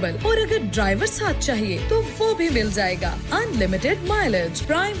अवेलेबल और अगर ड्राइवर साथ चाहिए तो वो भी मिल जाएगा अनलिमिटेड माइलेज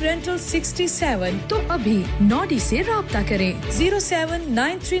प्राइम रेंटल 67 तो अभी नॉडी से राब्ता करें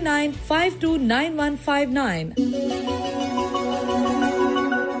 07939 529159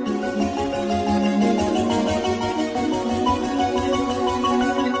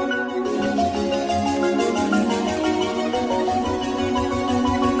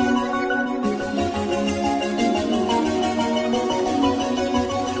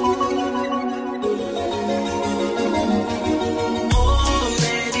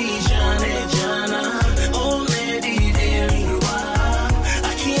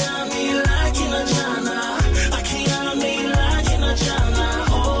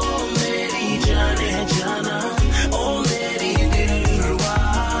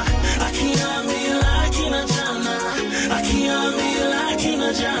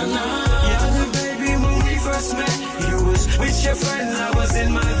 Your friends, I was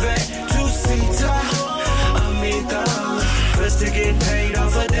in my van, two-seater, Amita. First to get paid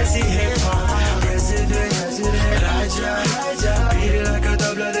off of Desi hip hop. President, Raja, beat it like a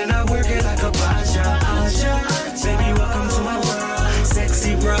tabla, then I work it like a baja. Baby, welcome to my world.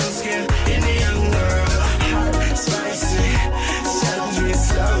 Sexy brown skin, Indian girl, hot, spicy. Shut me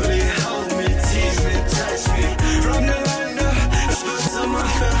slowly, hold me, tease me, touch me. From the London, let's go to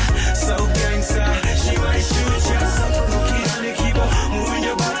Mafia. So gangsta, she might shoot ya. Moving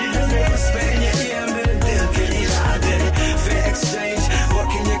your body, you never spend your ear, मेरे दिल के इरादे. Fair exchange, what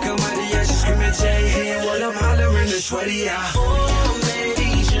can you come out of? Yeah, she screaming Jay here while I'm hollering the shwariya. Oh, baby.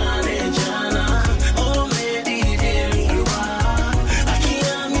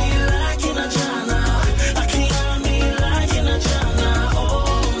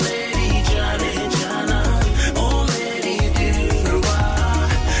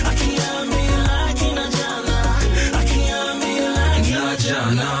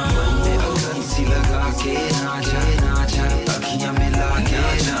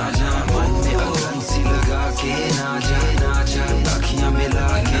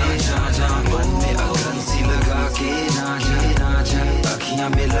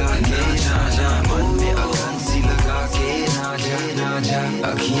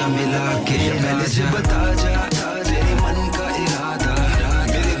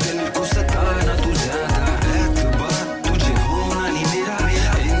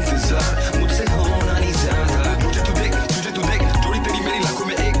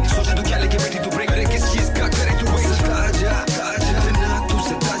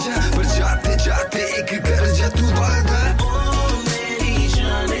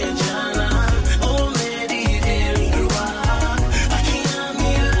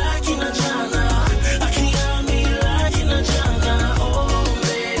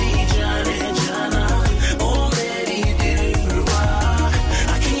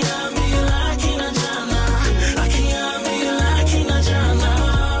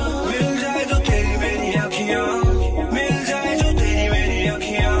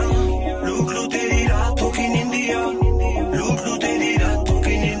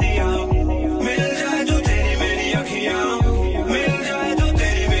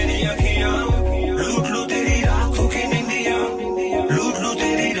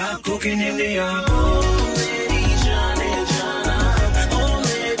 cooking in the oven. Oh, meri jaane jana, oh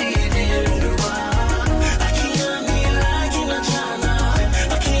meri dilruba, akhiyan mila ke na jana,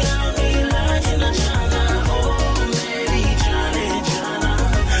 akhiyan mila ke na jana, oh meri jaane jana,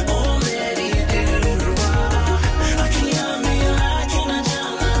 oh meri dilruba, akhiyan mila ke na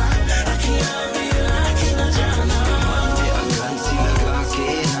jana, akhiyan mila ke na jana. Mande agan si laga ke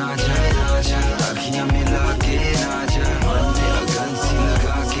na jaye, akhiyan mila ke na jaye. Mande agan si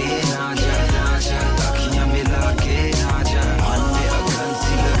laga ke na jaye, akhiyan mila ke na jaye. Mande agan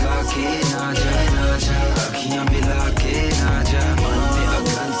si laga ke na jaye, akhiyan mila ke na jaye. Mande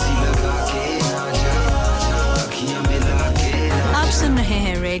agan si laga ke na jaye, akhiyan mila ke na jaye. आप सुन रहे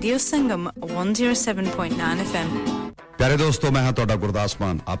हैं radio Sangam 107.9 FM। प्यारे दोस्तों मैं हां ਤੁਹਾਡਾ ਗੁਰਦਾਸ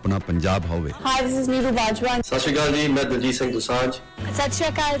ਮਾਨ ਆਪਣਾ ਪੰਜਾਬ ਹੋਵੇ hi this is Neeru Bajwa Sat ਸ਼੍ਰੀ ਅਕਾਲ ਜੀ ਮੈਂ ਦਲਜੀਤ ਸਿੰਘ ਦੁਸਾਂਝ सत श्री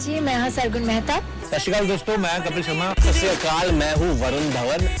अकाल जी मैं हां सरगुन मेहता सत श्री अकाल दोस्तों मैं कपिल शर्मा सत श्री अकाल मैं हूं वरुण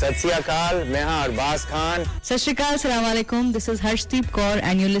धवन सत श्री अकाल मैं हां अरबाज खान सत श्री अकाल अस्सलाम वालेकुम this is Harshdeep Kaur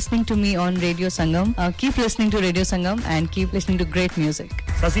and you are listening to me on radio Sangam keep listening to radio Sangam and keep listening to great music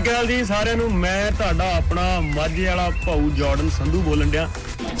ਸਤਿ ਸ਼੍ਰੀ ਅਕਾਲ ਜੀ ਸਾਰਿਆਂ ਨੂੰ ਮੈਂ ਤੁਹਾਡਾ ਆਪਣਾ ਮਾਝੇ ਵਾਲਾ ਭਾਊ ਜਾਰਡਨ ਸੰਧੂ ਬੋਲਣ ਡਿਆ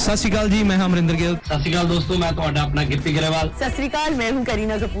ਸਤਿ ਸ਼੍ਰੀ ਅਕਾਲ ਜੀ ਮੈਂ ਹਾਂ ਅਮਰਿੰਦਰ ਗਿੱਲ ਸਤਿ ਸ਼੍ਰੀ ਅਕਾਲ ਦੋਸਤੋ ਮੈਂ ਤੁਹਾਡਾ ਆਪਣਾ ਗਿੱਪੀ ਗਰੇਵਾਲ सत श्री अकाल मैं हूं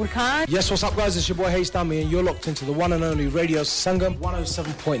Kareena Kapoor Khan Yes what's up guys it's your boy Hayes Tommy and you're locked into the one and only Radio Sangam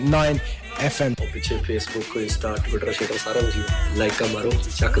 107.9 FM पीछे Facebook Insta Twitter शेयर सारा कुछ लाइक का मारो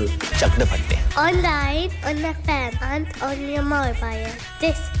चक दे फटते online on FM and on your mobile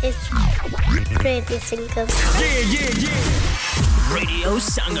this is Radio Sangam yeah Radio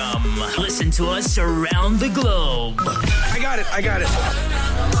Sangam listen to us around the globe I got it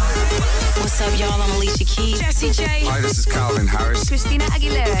What's up y'all I'm Alicia Keys Jessie J Hi this is Calvin Harris Christina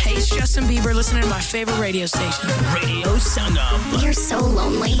Aguilera Hey it's Justin Bieber listening to my favorite radio station Radio Sangam You're so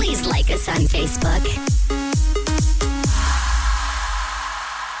lonely please like us on Facebook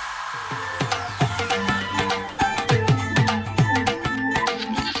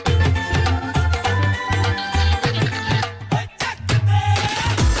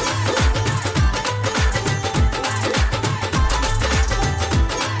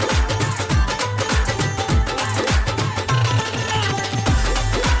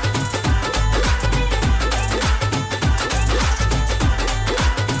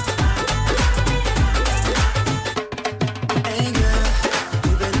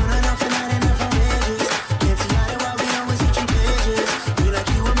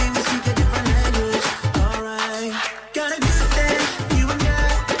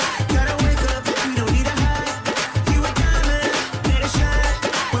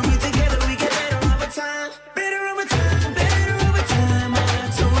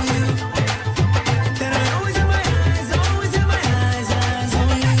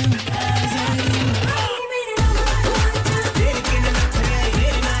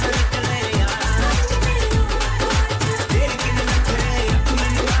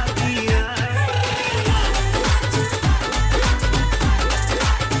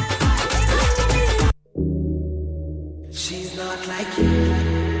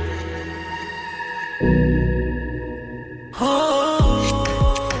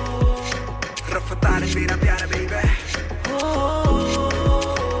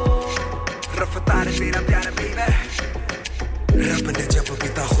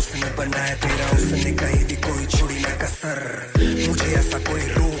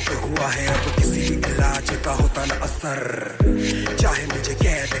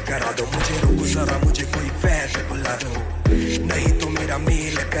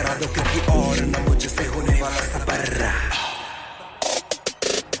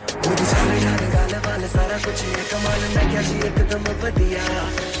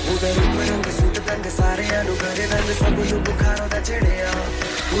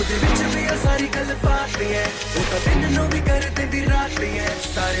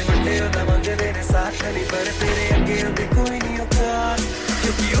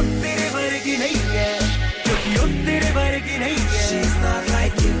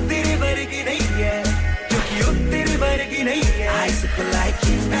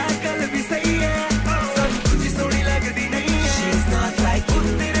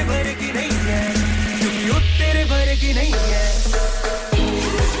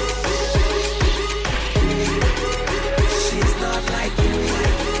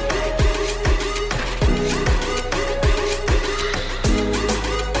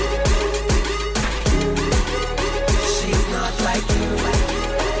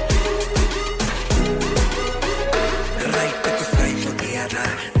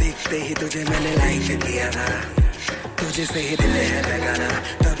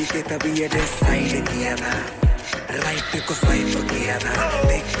right को swipe किया था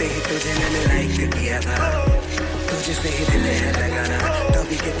देखते ही तुझे मैंने like किया था तुझे से ही दिल है लगाना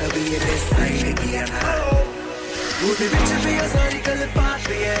तभी के तभी ये डिसाइड किया था ਉਹਦੇ ਵਿੱਚ ਵੀ ਆ ਸਾਰੀ ਗੱਲ ਬਾਤ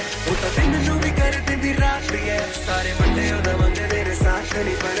ਵੀ ਹੈ ਉਹ ਤਾਂ ਦਿਨ ਨੂੰ ਵੀ ਕਰ ਦਿੰਦੀ ਰਾਤ ਵੀ ਹੈ ਸਾਰੇ ਮੁੰਡੇ ਉਹਦਾ ਮੰਗਦੇ ਤੇਰੇ ਸਾਥ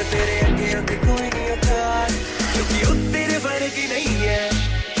ਨਹੀਂ ਪਰ ਤੇਰੇ ਅੱਗੇ ਅੱਗੇ ਕੋਈ ਨਹੀਂ ਔਕਾਤ ਕਿਉਂਕਿ ਉਹ ਤੇਰੇ ਵਰਗੀ ਨਹੀਂ ਹੈ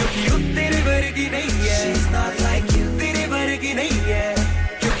ਕਿਉਂਕਿ ਉਹ ਤੇਰੇ ਵਰਗੀ ਨਹੀਂ ਹੈ she's not like you ਤੇਰੇ ਵਰਗੀ ਨਹੀਂ ਹੈ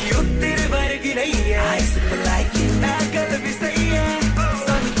ਕਿਉਂਕਿ ਉਹ ਤੇਰੇ ਵਰਗੀ ਨਹੀਂ ਹੈ I super like you ਨਾ ਗੱਲ ਵੀ ਸਹੀ ਹੈ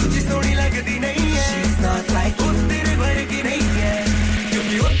ਸਾਨੂੰ ਕੁਝ ਸੋਹਣੀ ਲੱਗਦੀ ਨਹੀਂ ਹੈ she's not like you ਤੇਰੇ ਵਰਗੀ ਨਹੀਂ ਹੈ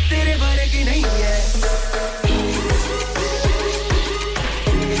ਕਿਉਂਕਿ ਉਹ ਤੇਰੇ ਵਰਗੀ ਨਹੀਂ ਹੈ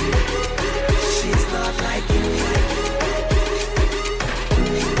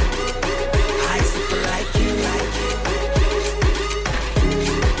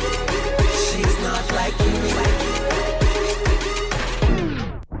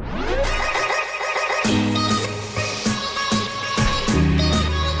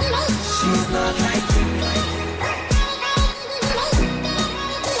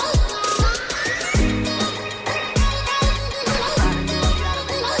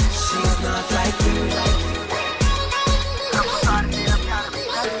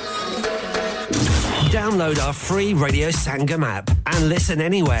Download our free Radio Sangam app and listen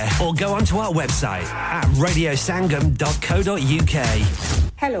anywhere or go onto our website at radiosangam.co.uk.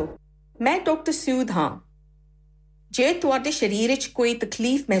 Hello, मैं डॉक्टर सूद हां जे ਤੁਹਾਡੇ ਸ਼ਰੀਰ ਵਿੱਚ ਕੋਈ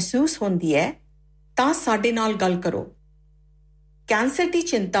ਤਕਲੀਫ ਮਹਿਸੂਸ ਹੁੰਦੀ ਹੈ ਤਾਂ ਸਾਡੇ ਨਾਲ ਗੱਲ ਕਰੋ ਕੈਂਸਰ ਦੀ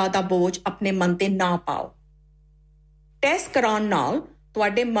ਚਿੰਤਾ ਦਾ ਬੋਝ ਆਪਣੇ ਮਨ ਤੇ ਨਾ ਪਾਓ ਟੈਸਟ ਕਰਾਉਣ ਨਾਲ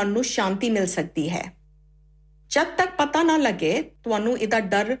ਤੁਹਾਡੇ ਮਨ ਨੂੰ ਸ਼ਾਂਤੀ ਮਿਲ ਸਕਦੀ ਹੈ ਜਦ ਤੱਕ ਪਤਾ ਨਾ ਲੱਗੇ ਤੁਹਾਨੂੰ ਇਹਦਾ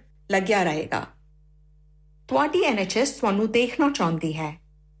ਡਰ ਲੱਗਿਆ ਰਹੇਗਾ ਤੁਹਾਡੀ NHS ਤੁਹਾਨੂੰ ਦੇਖਣਾ ਚਾਹੁੰਦੀ ਹੈ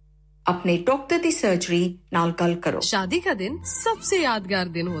अपने डॉक्टर की सर्जरी नाल गल करो शादी का दिन सबसे यादगार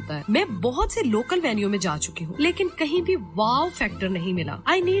दिन होता है मैं बहुत से लोकल वेन्यू में जा चुकी हूँ लेकिन कहीं भी वाव फैक्टर नहीं मिला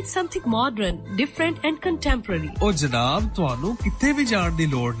I need something modern different and contemporary ओ जनाब ਤੁਹਾਨੂੰ ਕਿੱਥੇ ਵੀ ਜਾਣ ਦੀ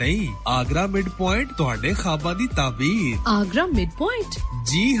ਲੋੜ ਨਹੀਂ ਆਗਰਾ ਮਿਡ ਪੁਆਇੰਟ ਤੁਹਾਡੇ ਖਾਬਾਂ ਦੀ ਤਾਬੀਰ आगरा मिड पॉइंट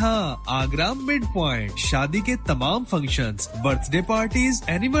जी हाँ आगरा मिड पॉइंट शादी के तमाम functions birthday parties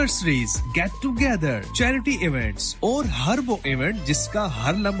anniversaries get together charity events और हर वो इवेंट जिसका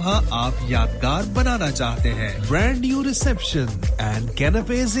हर लम्हा आप यादगार बनाना चाहते हैं brand new reception and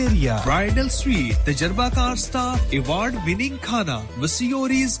कैनपेज area bridal sweet तजर्बाकार staff award winning खाना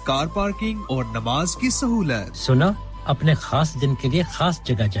वसीओरीज कार पार्किंग और नमाज की सहूलत सुना अपने खास दिन के लिए खास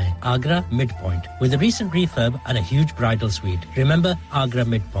जगह जाएं Agra mid point with a recent refurb and a huge bridal suite remember Agra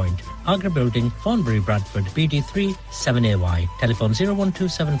Mid Point Agra Building Thornbury Bradford BD3 7AY telephone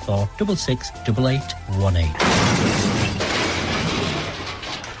 01274 668818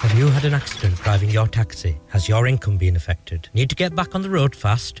 Have you had an accident driving your taxi? Has your income been affected? Need to get back on the road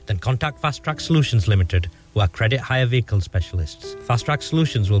fast? Then contact Fast Track Solutions Limited, who are credit hire vehicle specialists. Fast Track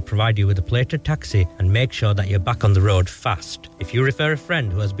Solutions will provide you with a plated taxi and make sure that you're back on the road fast. If you refer a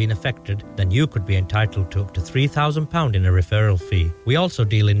friend who has been affected, then you could be entitled to up to £3,000 in a referral fee. We also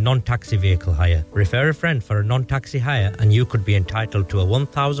deal in non-taxi vehicle hire. Refer a friend for a non-taxi hire and you could be entitled to a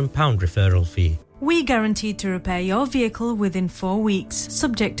 £1,000 referral fee. We guarantee to repair your vehicle within 4 weeks,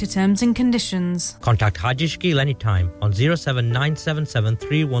 subject to terms and conditions. Contact Haji Shakil anytime on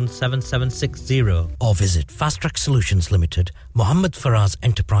 07977317760 or visit Fast Track Solutions Limited, Mohammed Faraz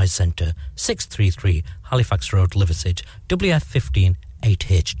Enterprise Centre, 633 Halifax Road, Liversedge, WF15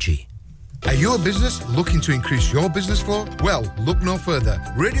 8HG. Are you a business looking to increase your business flow? Well, look no further.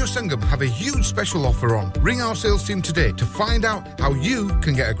 Radio Sangam have a huge special offer on. Ring our sales team today to find out how you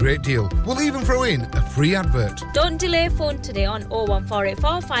can get a great deal. We'll even throw in a free advert. Don't delay, phone today on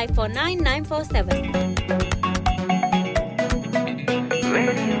 01484 549 947.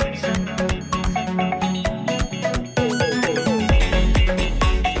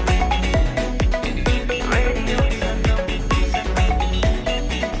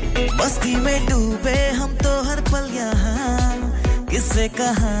 मस्ती में डूबे हम तो हर पल यहाँ किस्से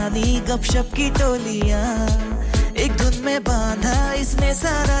कहानी गपशप की टोलियाँ एक धुन में बांधा इसने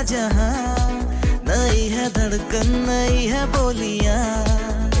सारा जहां नई है धड़कन नई है बोलियां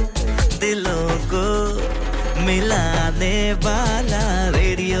दिलों को मिलाने वाला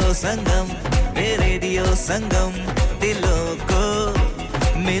रेडियो संगम दिलों को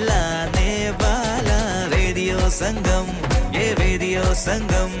मिलाने वाला रेडियो संगम ये रेडियो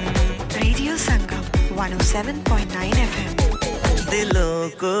संगम 107.9 FM दिलों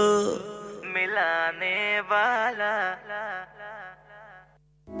को मिलाने वाला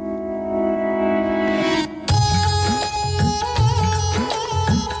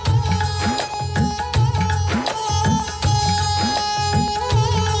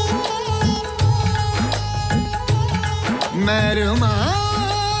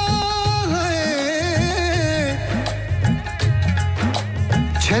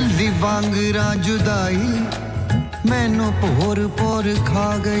छल्ली वांगरा जुदाई मैनू पोर पोर खा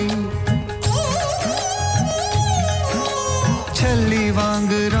गई छल्ली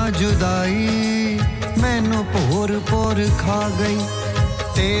वांगरा जुदाई मैनू पोर पोर खा गई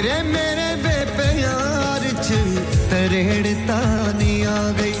तेरे मेरे बेप्यार च तरेड़ता नहीं आ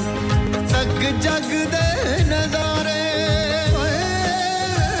गई तक जग दे नजारे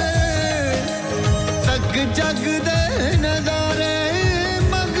तक जग दे नजारे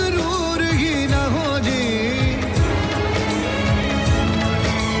मगरूर ही ना हो जी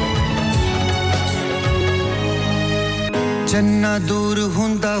चन्ना दूर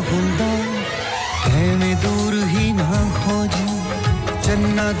हुंदा हुंदा ऐवें दूर ही ना हो जी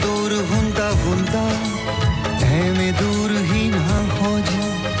चन्ना दूर हुंदा हुंदा ऐवें दूर ही ना हो जी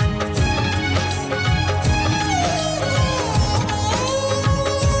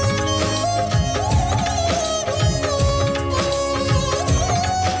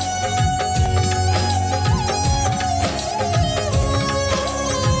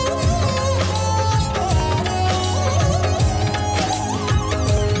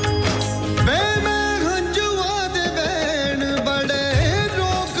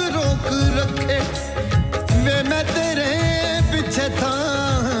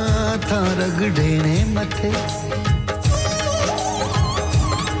रगड़े ने मथे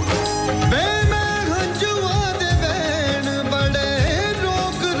वे मैं हंजुआ दे वैन बड़े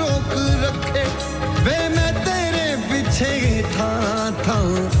रोक रोक रखे वे मैं तेरे पीछे था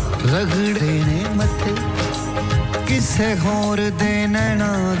रगड़े ने मथे किसे होर दे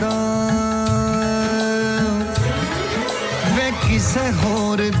नैना दा वे किसे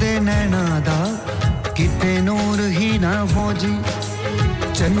होर दे नैना दा किते नूर ही ना हो जी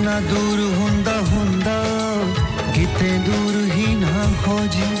चन्ना दूर हुंदा हुंदा किते दूर ही ना हो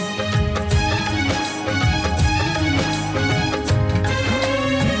जी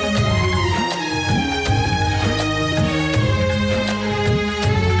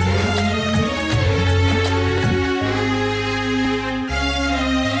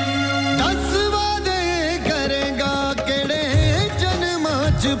दस वादे करेगा केड़े जन्मां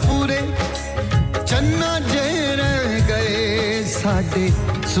च पूरे चन्ना जे रह गए साडे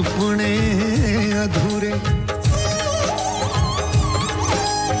सुपने अधूरे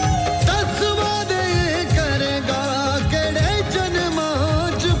दस वादे करेगा केड़े जन्मां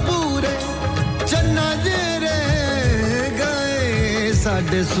च पूरे चन्ना जे रह गए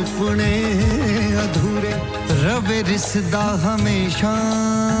साडे सुपने अधूरे रवे रिसदा हमेशा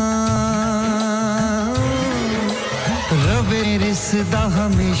रवे रिसदा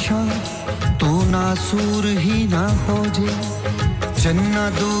हमेशा तू नासूर ही ना हो जे चन्ना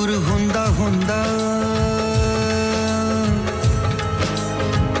दूर हुंदा हुंदा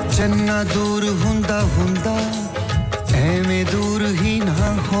चन्ना दूर हुंदा हुंदा ऐवें दूर ही ना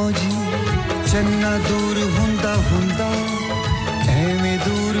हो जी चन्ना दूर हुंदा हुंदा ऐवें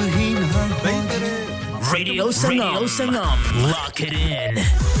दूर ही ना हो जी Radio Sangam. Lock it in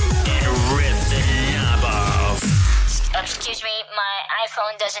and rip the knob off. Excuse me, my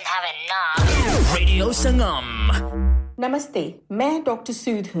iPhone doesn't have a knob. Radio Sangam. नमस्ते मैं डॉक्टर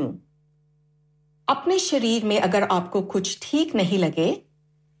सूद हूं अपने शरीर में अगर आपको कुछ ठीक नहीं लगे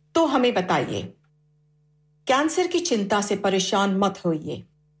तो हमें बताइए कैंसर की चिंता से परेशान मत होइए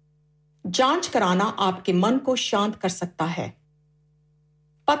जांच कराना आपके मन को शांत कर सकता है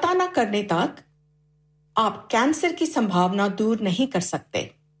पता न करने तक आप कैंसर की संभावना दूर नहीं कर सकते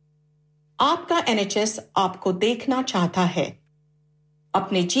आपका एनएचएस आपको देखना चाहता है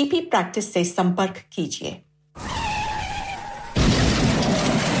अपने जीपी प्रैक्टिस से संपर्क कीजिए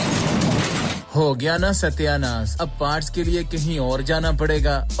हो गया ना सत्यानाश अब पार्ट्स के लिए कहीं और जाना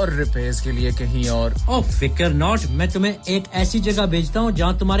पड़ेगा और रिपेयर्स के लिए कहीं और ओ फिकर नॉट मैं तुम्हें एक ऐसी जगह भेजता हूं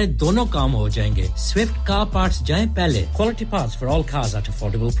जहां तुम्हारे दोनों काम हो जाएंगे स्विफ्ट कार पार्ट्स जाएं पहले quality parts for all cars at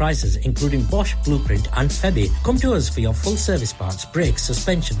affordable prices including Bosch Blueprint and Febby come to us for your full service parts brakes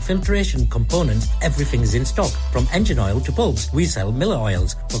suspension filtration components everything is in stock from engine oil to bulbs we sell Miller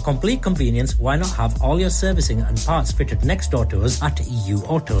oils for complete convenience why not have all your servicing and parts fitted next door to us at EU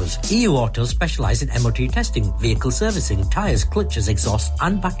Autos EU Autos specialize in MOT testing, vehicle servicing, tyres, clutches, exhaust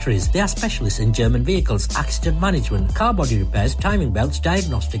and batteries. They are specialists in German vehicles, accident management, car body repairs, timing belts,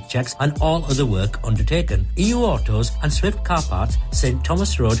 diagnostic checks and all other work undertaken. EU Autos and Swift Car Parts, St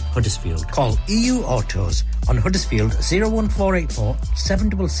Thomas Road, Huddersfield. Call EU Autos on Huddersfield 01484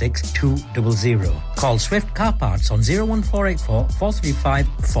 766 200. Call Swift Car Parts on 01484 435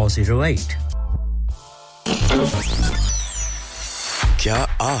 408. क्या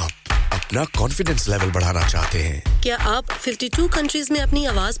आप अपना confidence level बढ़ाना चाहते हैं? क्या आप 52 countries में अपनी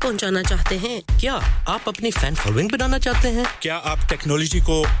आवाज पहुंचाना चाहते हैं? क्या आप अपनी फैन फॉलोइंग बनाना चाहते हैं? क्या आप टेक्नोलॉजी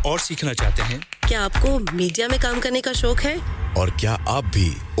को और सीखना चाहते हैं? क्या आपको मीडिया में काम करने का शौक है? और क्या आप भी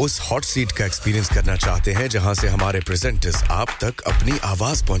उस हॉट सीट का एक्सपीरियंस करना चाहते हैं जहां से हमारे प्रेजेंटर्स आप तक अपनी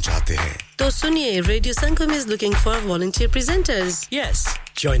आवाज पहुंचाते हैं? तो सुनिए, radio Sangam is looking for volunteer presenters. Yes,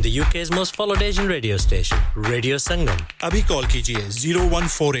 join the UK's most followed Asian radio station, Radio Sangam. अभी कॉल कीजिए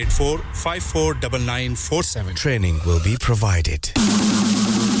 01484549947. Training will be provided.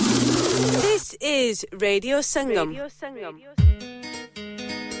 This is Radio Sangam.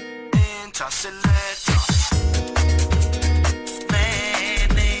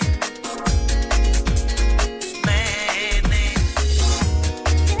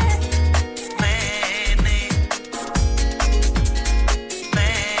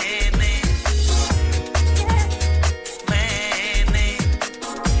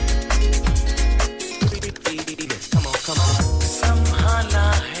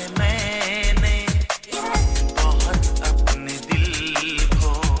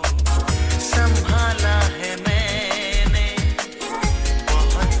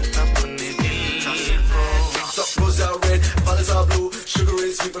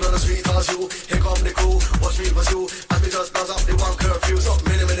 Sleeping on the street as you. Here come the crew. Watch me pursue. As we just buzz up the one curfew. So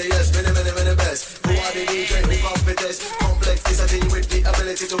many yes, many best. Who are the DJ? Who come with this? Complex is a thing with the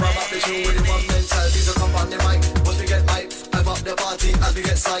ability to ram up the tune with the one mentality. So come on the mic. Once we get hype, hype up the party as we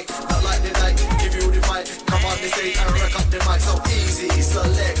get psyched. Not like the night, give you the fight. Come on the stage and wreck up the mic. So easy,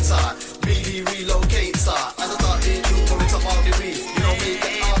 selector. BD relocator. As I start the tune from the top of the beat. You know me,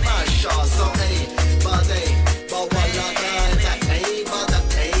 get our mash shot. So hey, but hey, but one like that.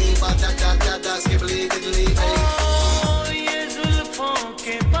 Skibbly diddly hey. Oh, ye zulfon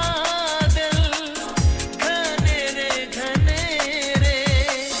ke baadal ghane re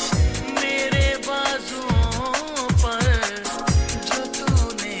mere baazon par jo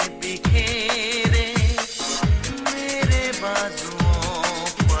tune bikhere mere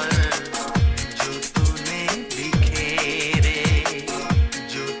baazon par jo tune bikhere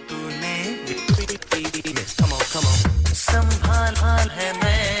come on sambhal hai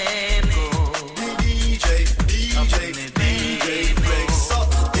main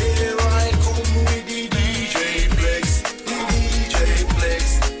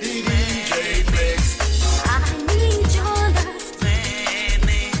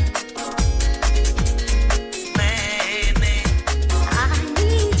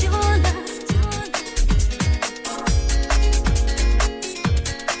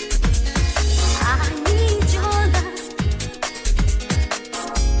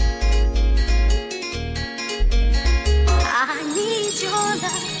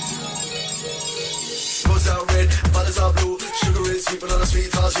Sleeping on the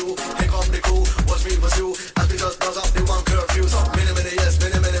street as you. Here come the crew. Watch me pursue. As we just buzz up the one curfew. So many yes,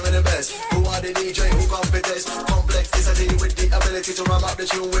 many best. Who are the DJ? Who come with this? Complex is a thing with the ability to ram up the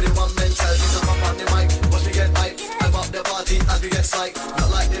tune with the one mentality. So come on the mic. Watch me get hype. Hype up the party as we get psyched. Not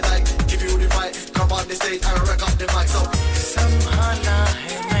like the night. Give you the fight. Come on the stage and wreck up the mic. So Sambhala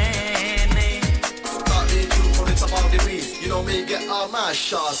hai maine. Start the tune from the top of the beat. You know me, get our mash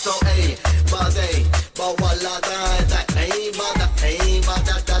shot. So hey, but hey, but walla that hey, but that hey, but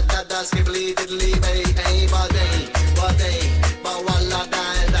that skibbly diddly hey, hey, but hey, but walla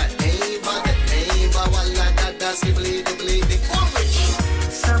that hey, but walla that skibbly diddly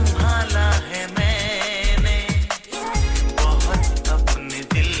संभाला है मैंने बहुत अपने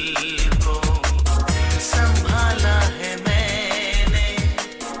दिल को संभाला है मैंने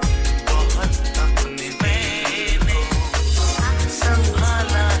बहुत अपने दिल को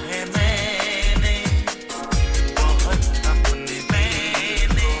संभाला है मैंने बहुत अपने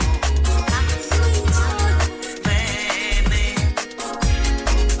दिल को मैंने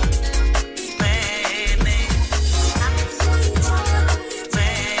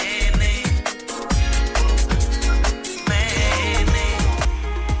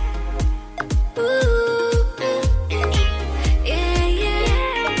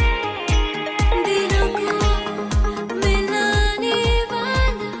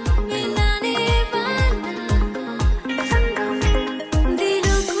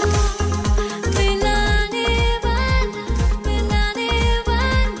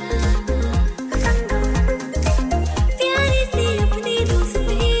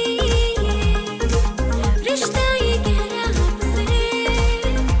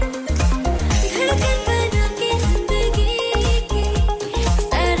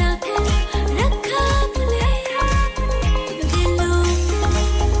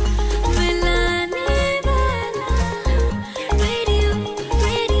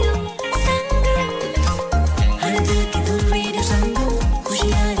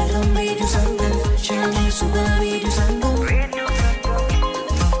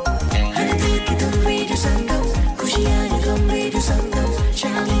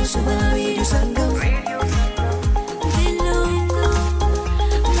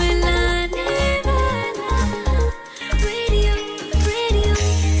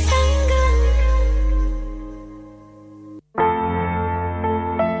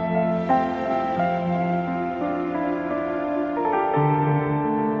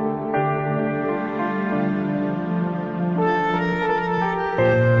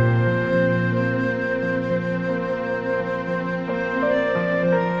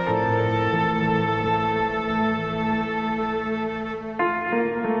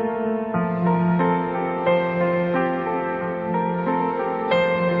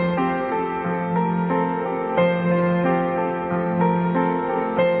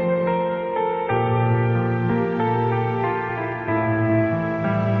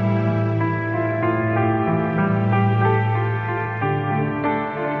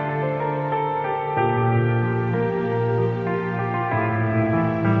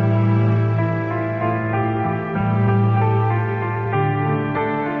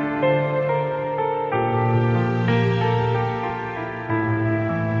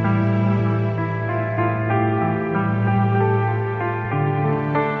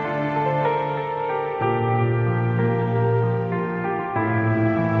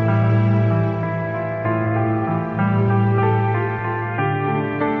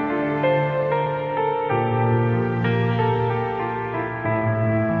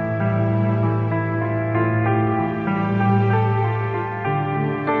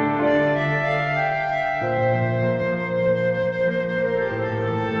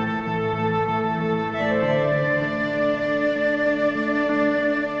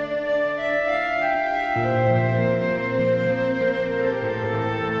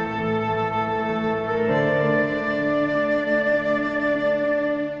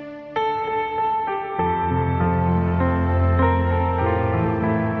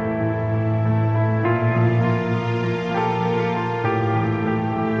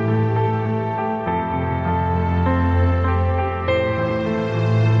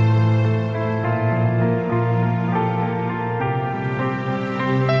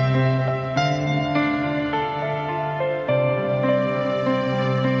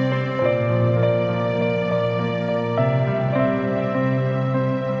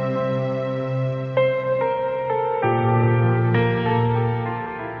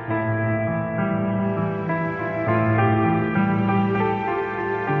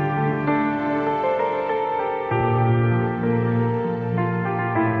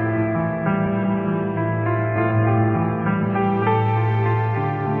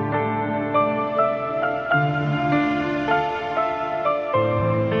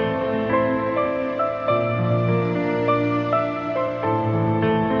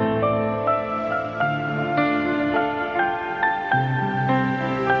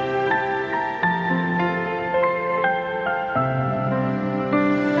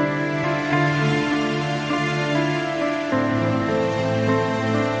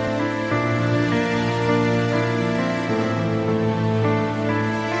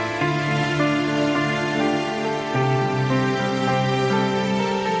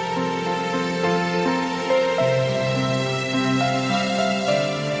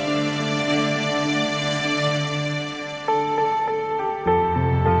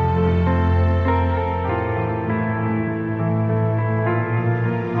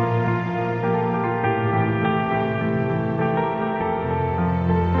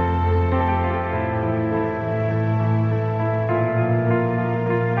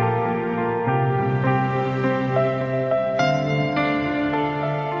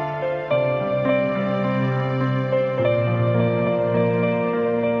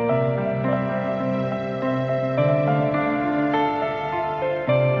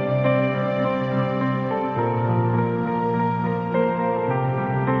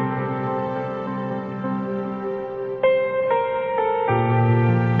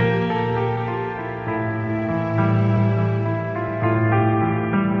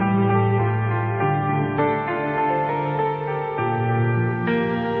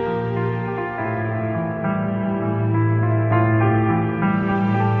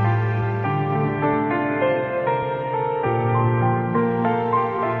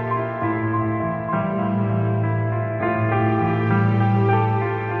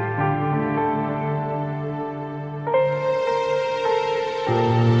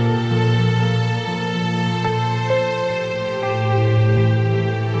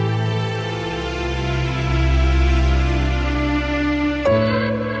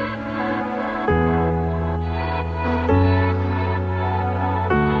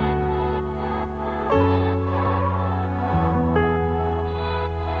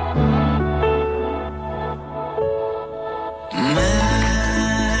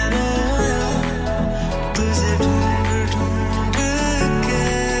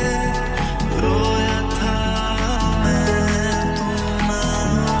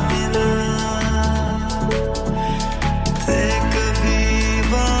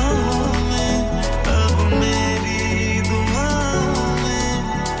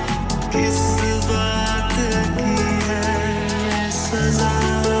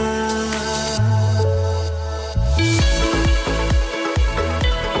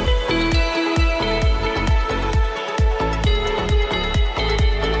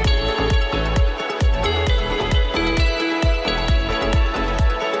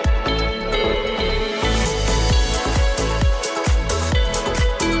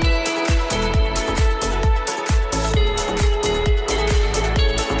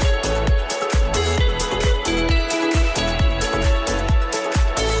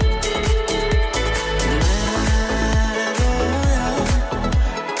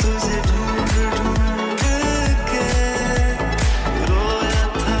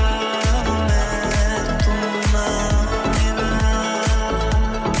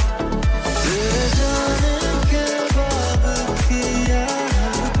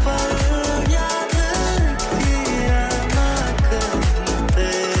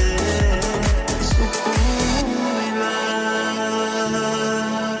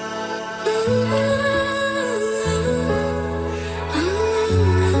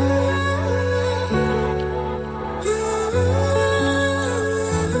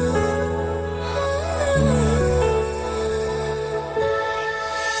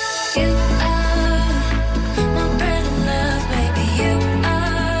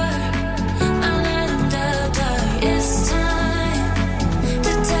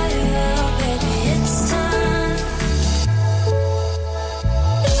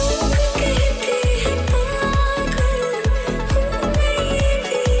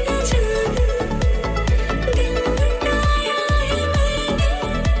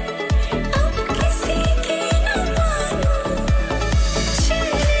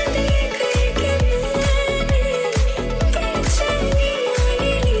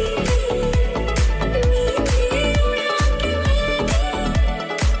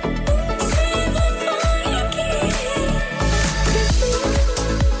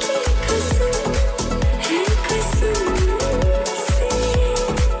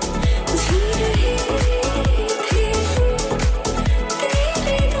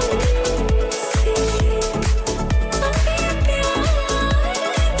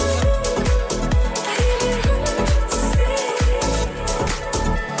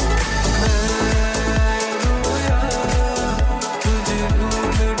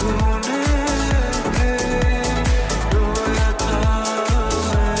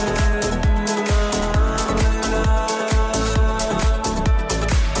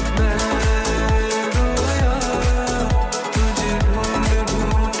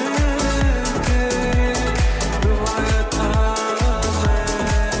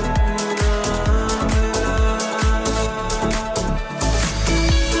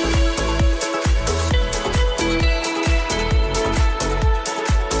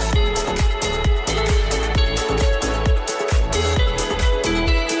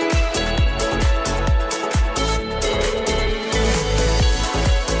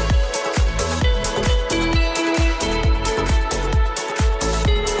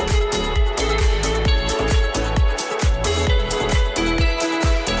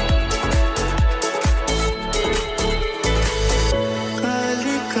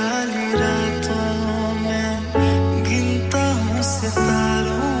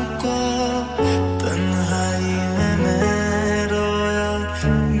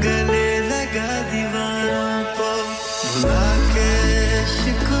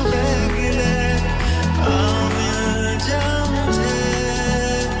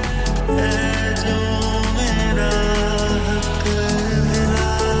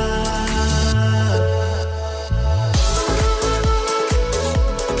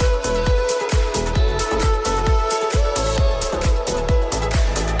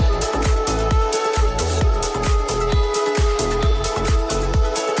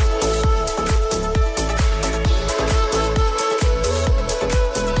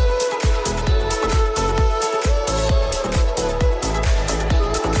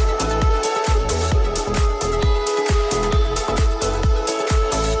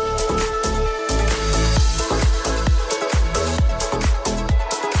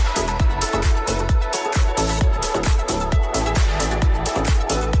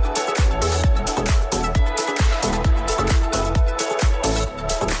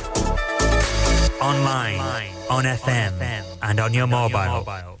and on your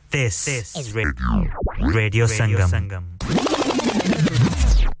mobile. This is Radio Sangam.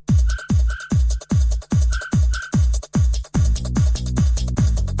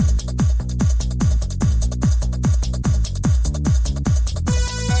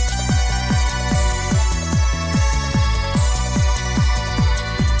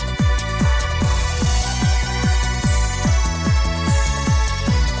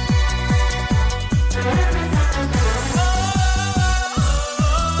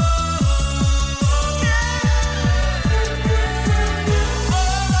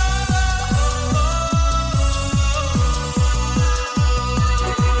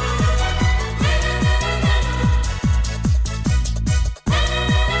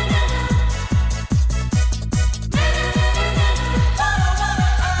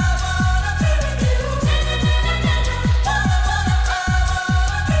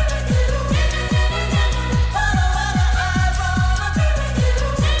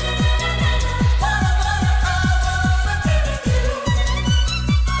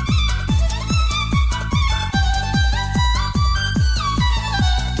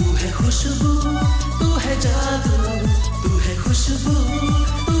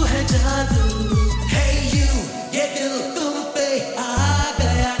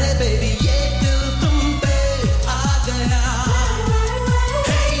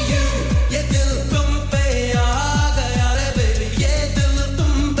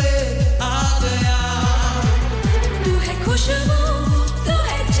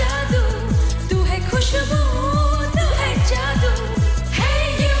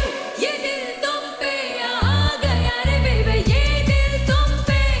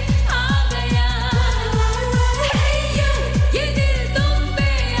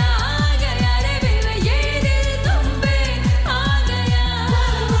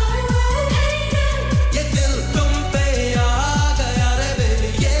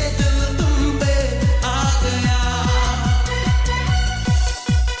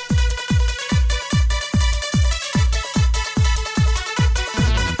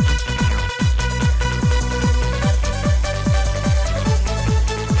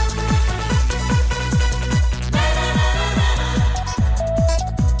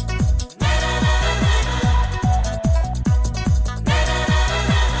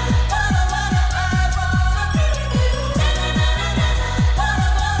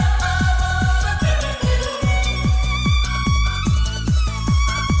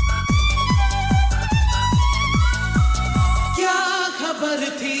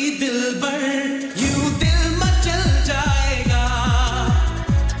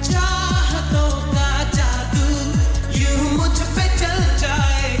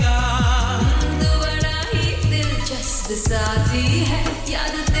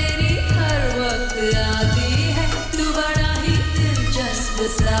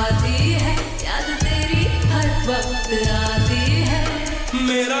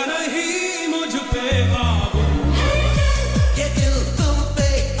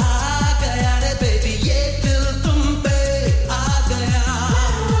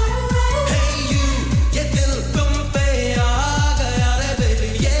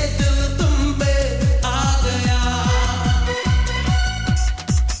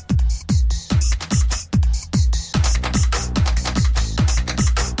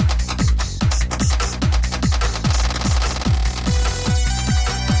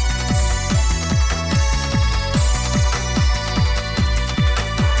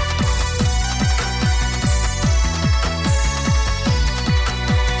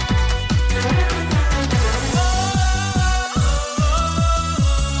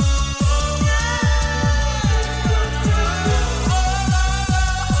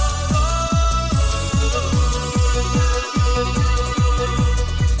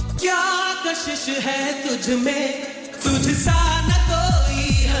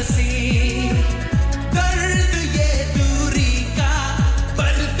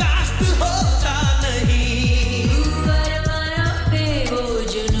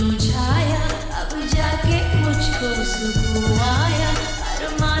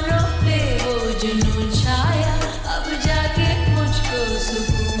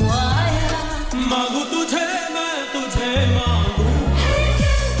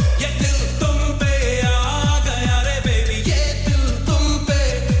 ये दिल तुम पे आ गया रे बेबी ये दिल तुम पे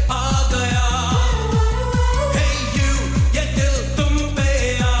आ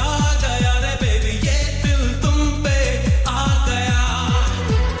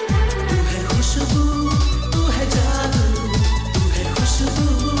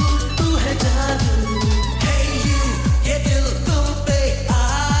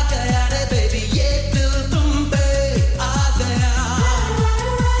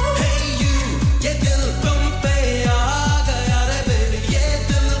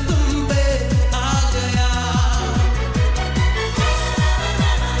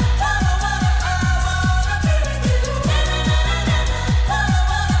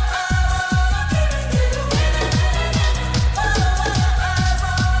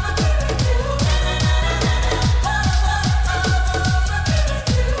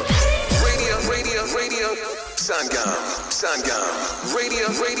Radio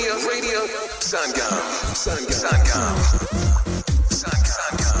Sangam.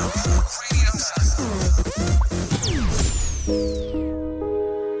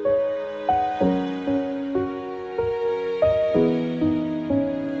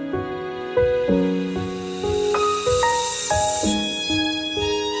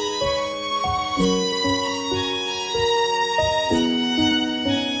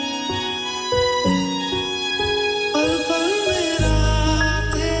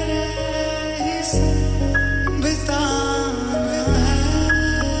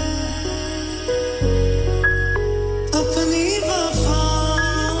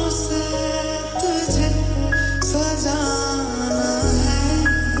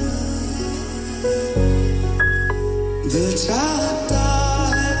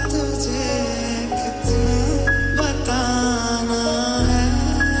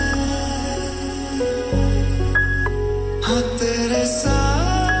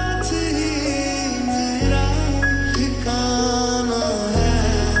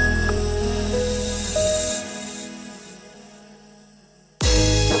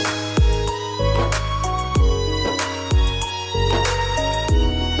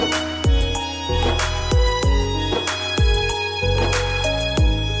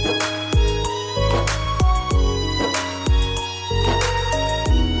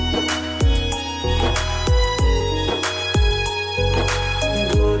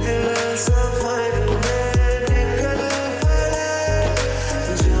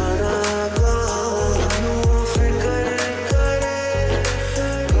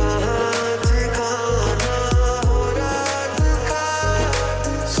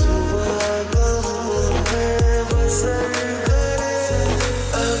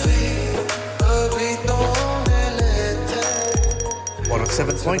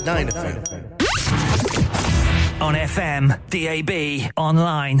 On FM, DAB,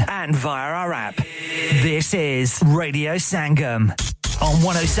 online, and via our app. This is Radio Sangam. On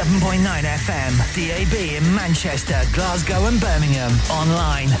 107.9 FM, DAB in Manchester, Glasgow, and Birmingham.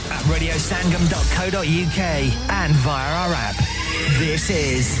 Online at radiosangam.co.uk and via our app. This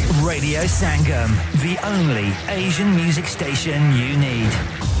is Radio Sangam, the only Asian music station you need.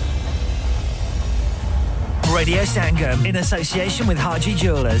 Radio Sangam, in association with Haji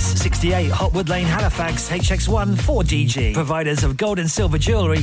Jewellers, 68 Hotwood Lane, Halifax, HX1 4DG. Providers of gold and silver jewellery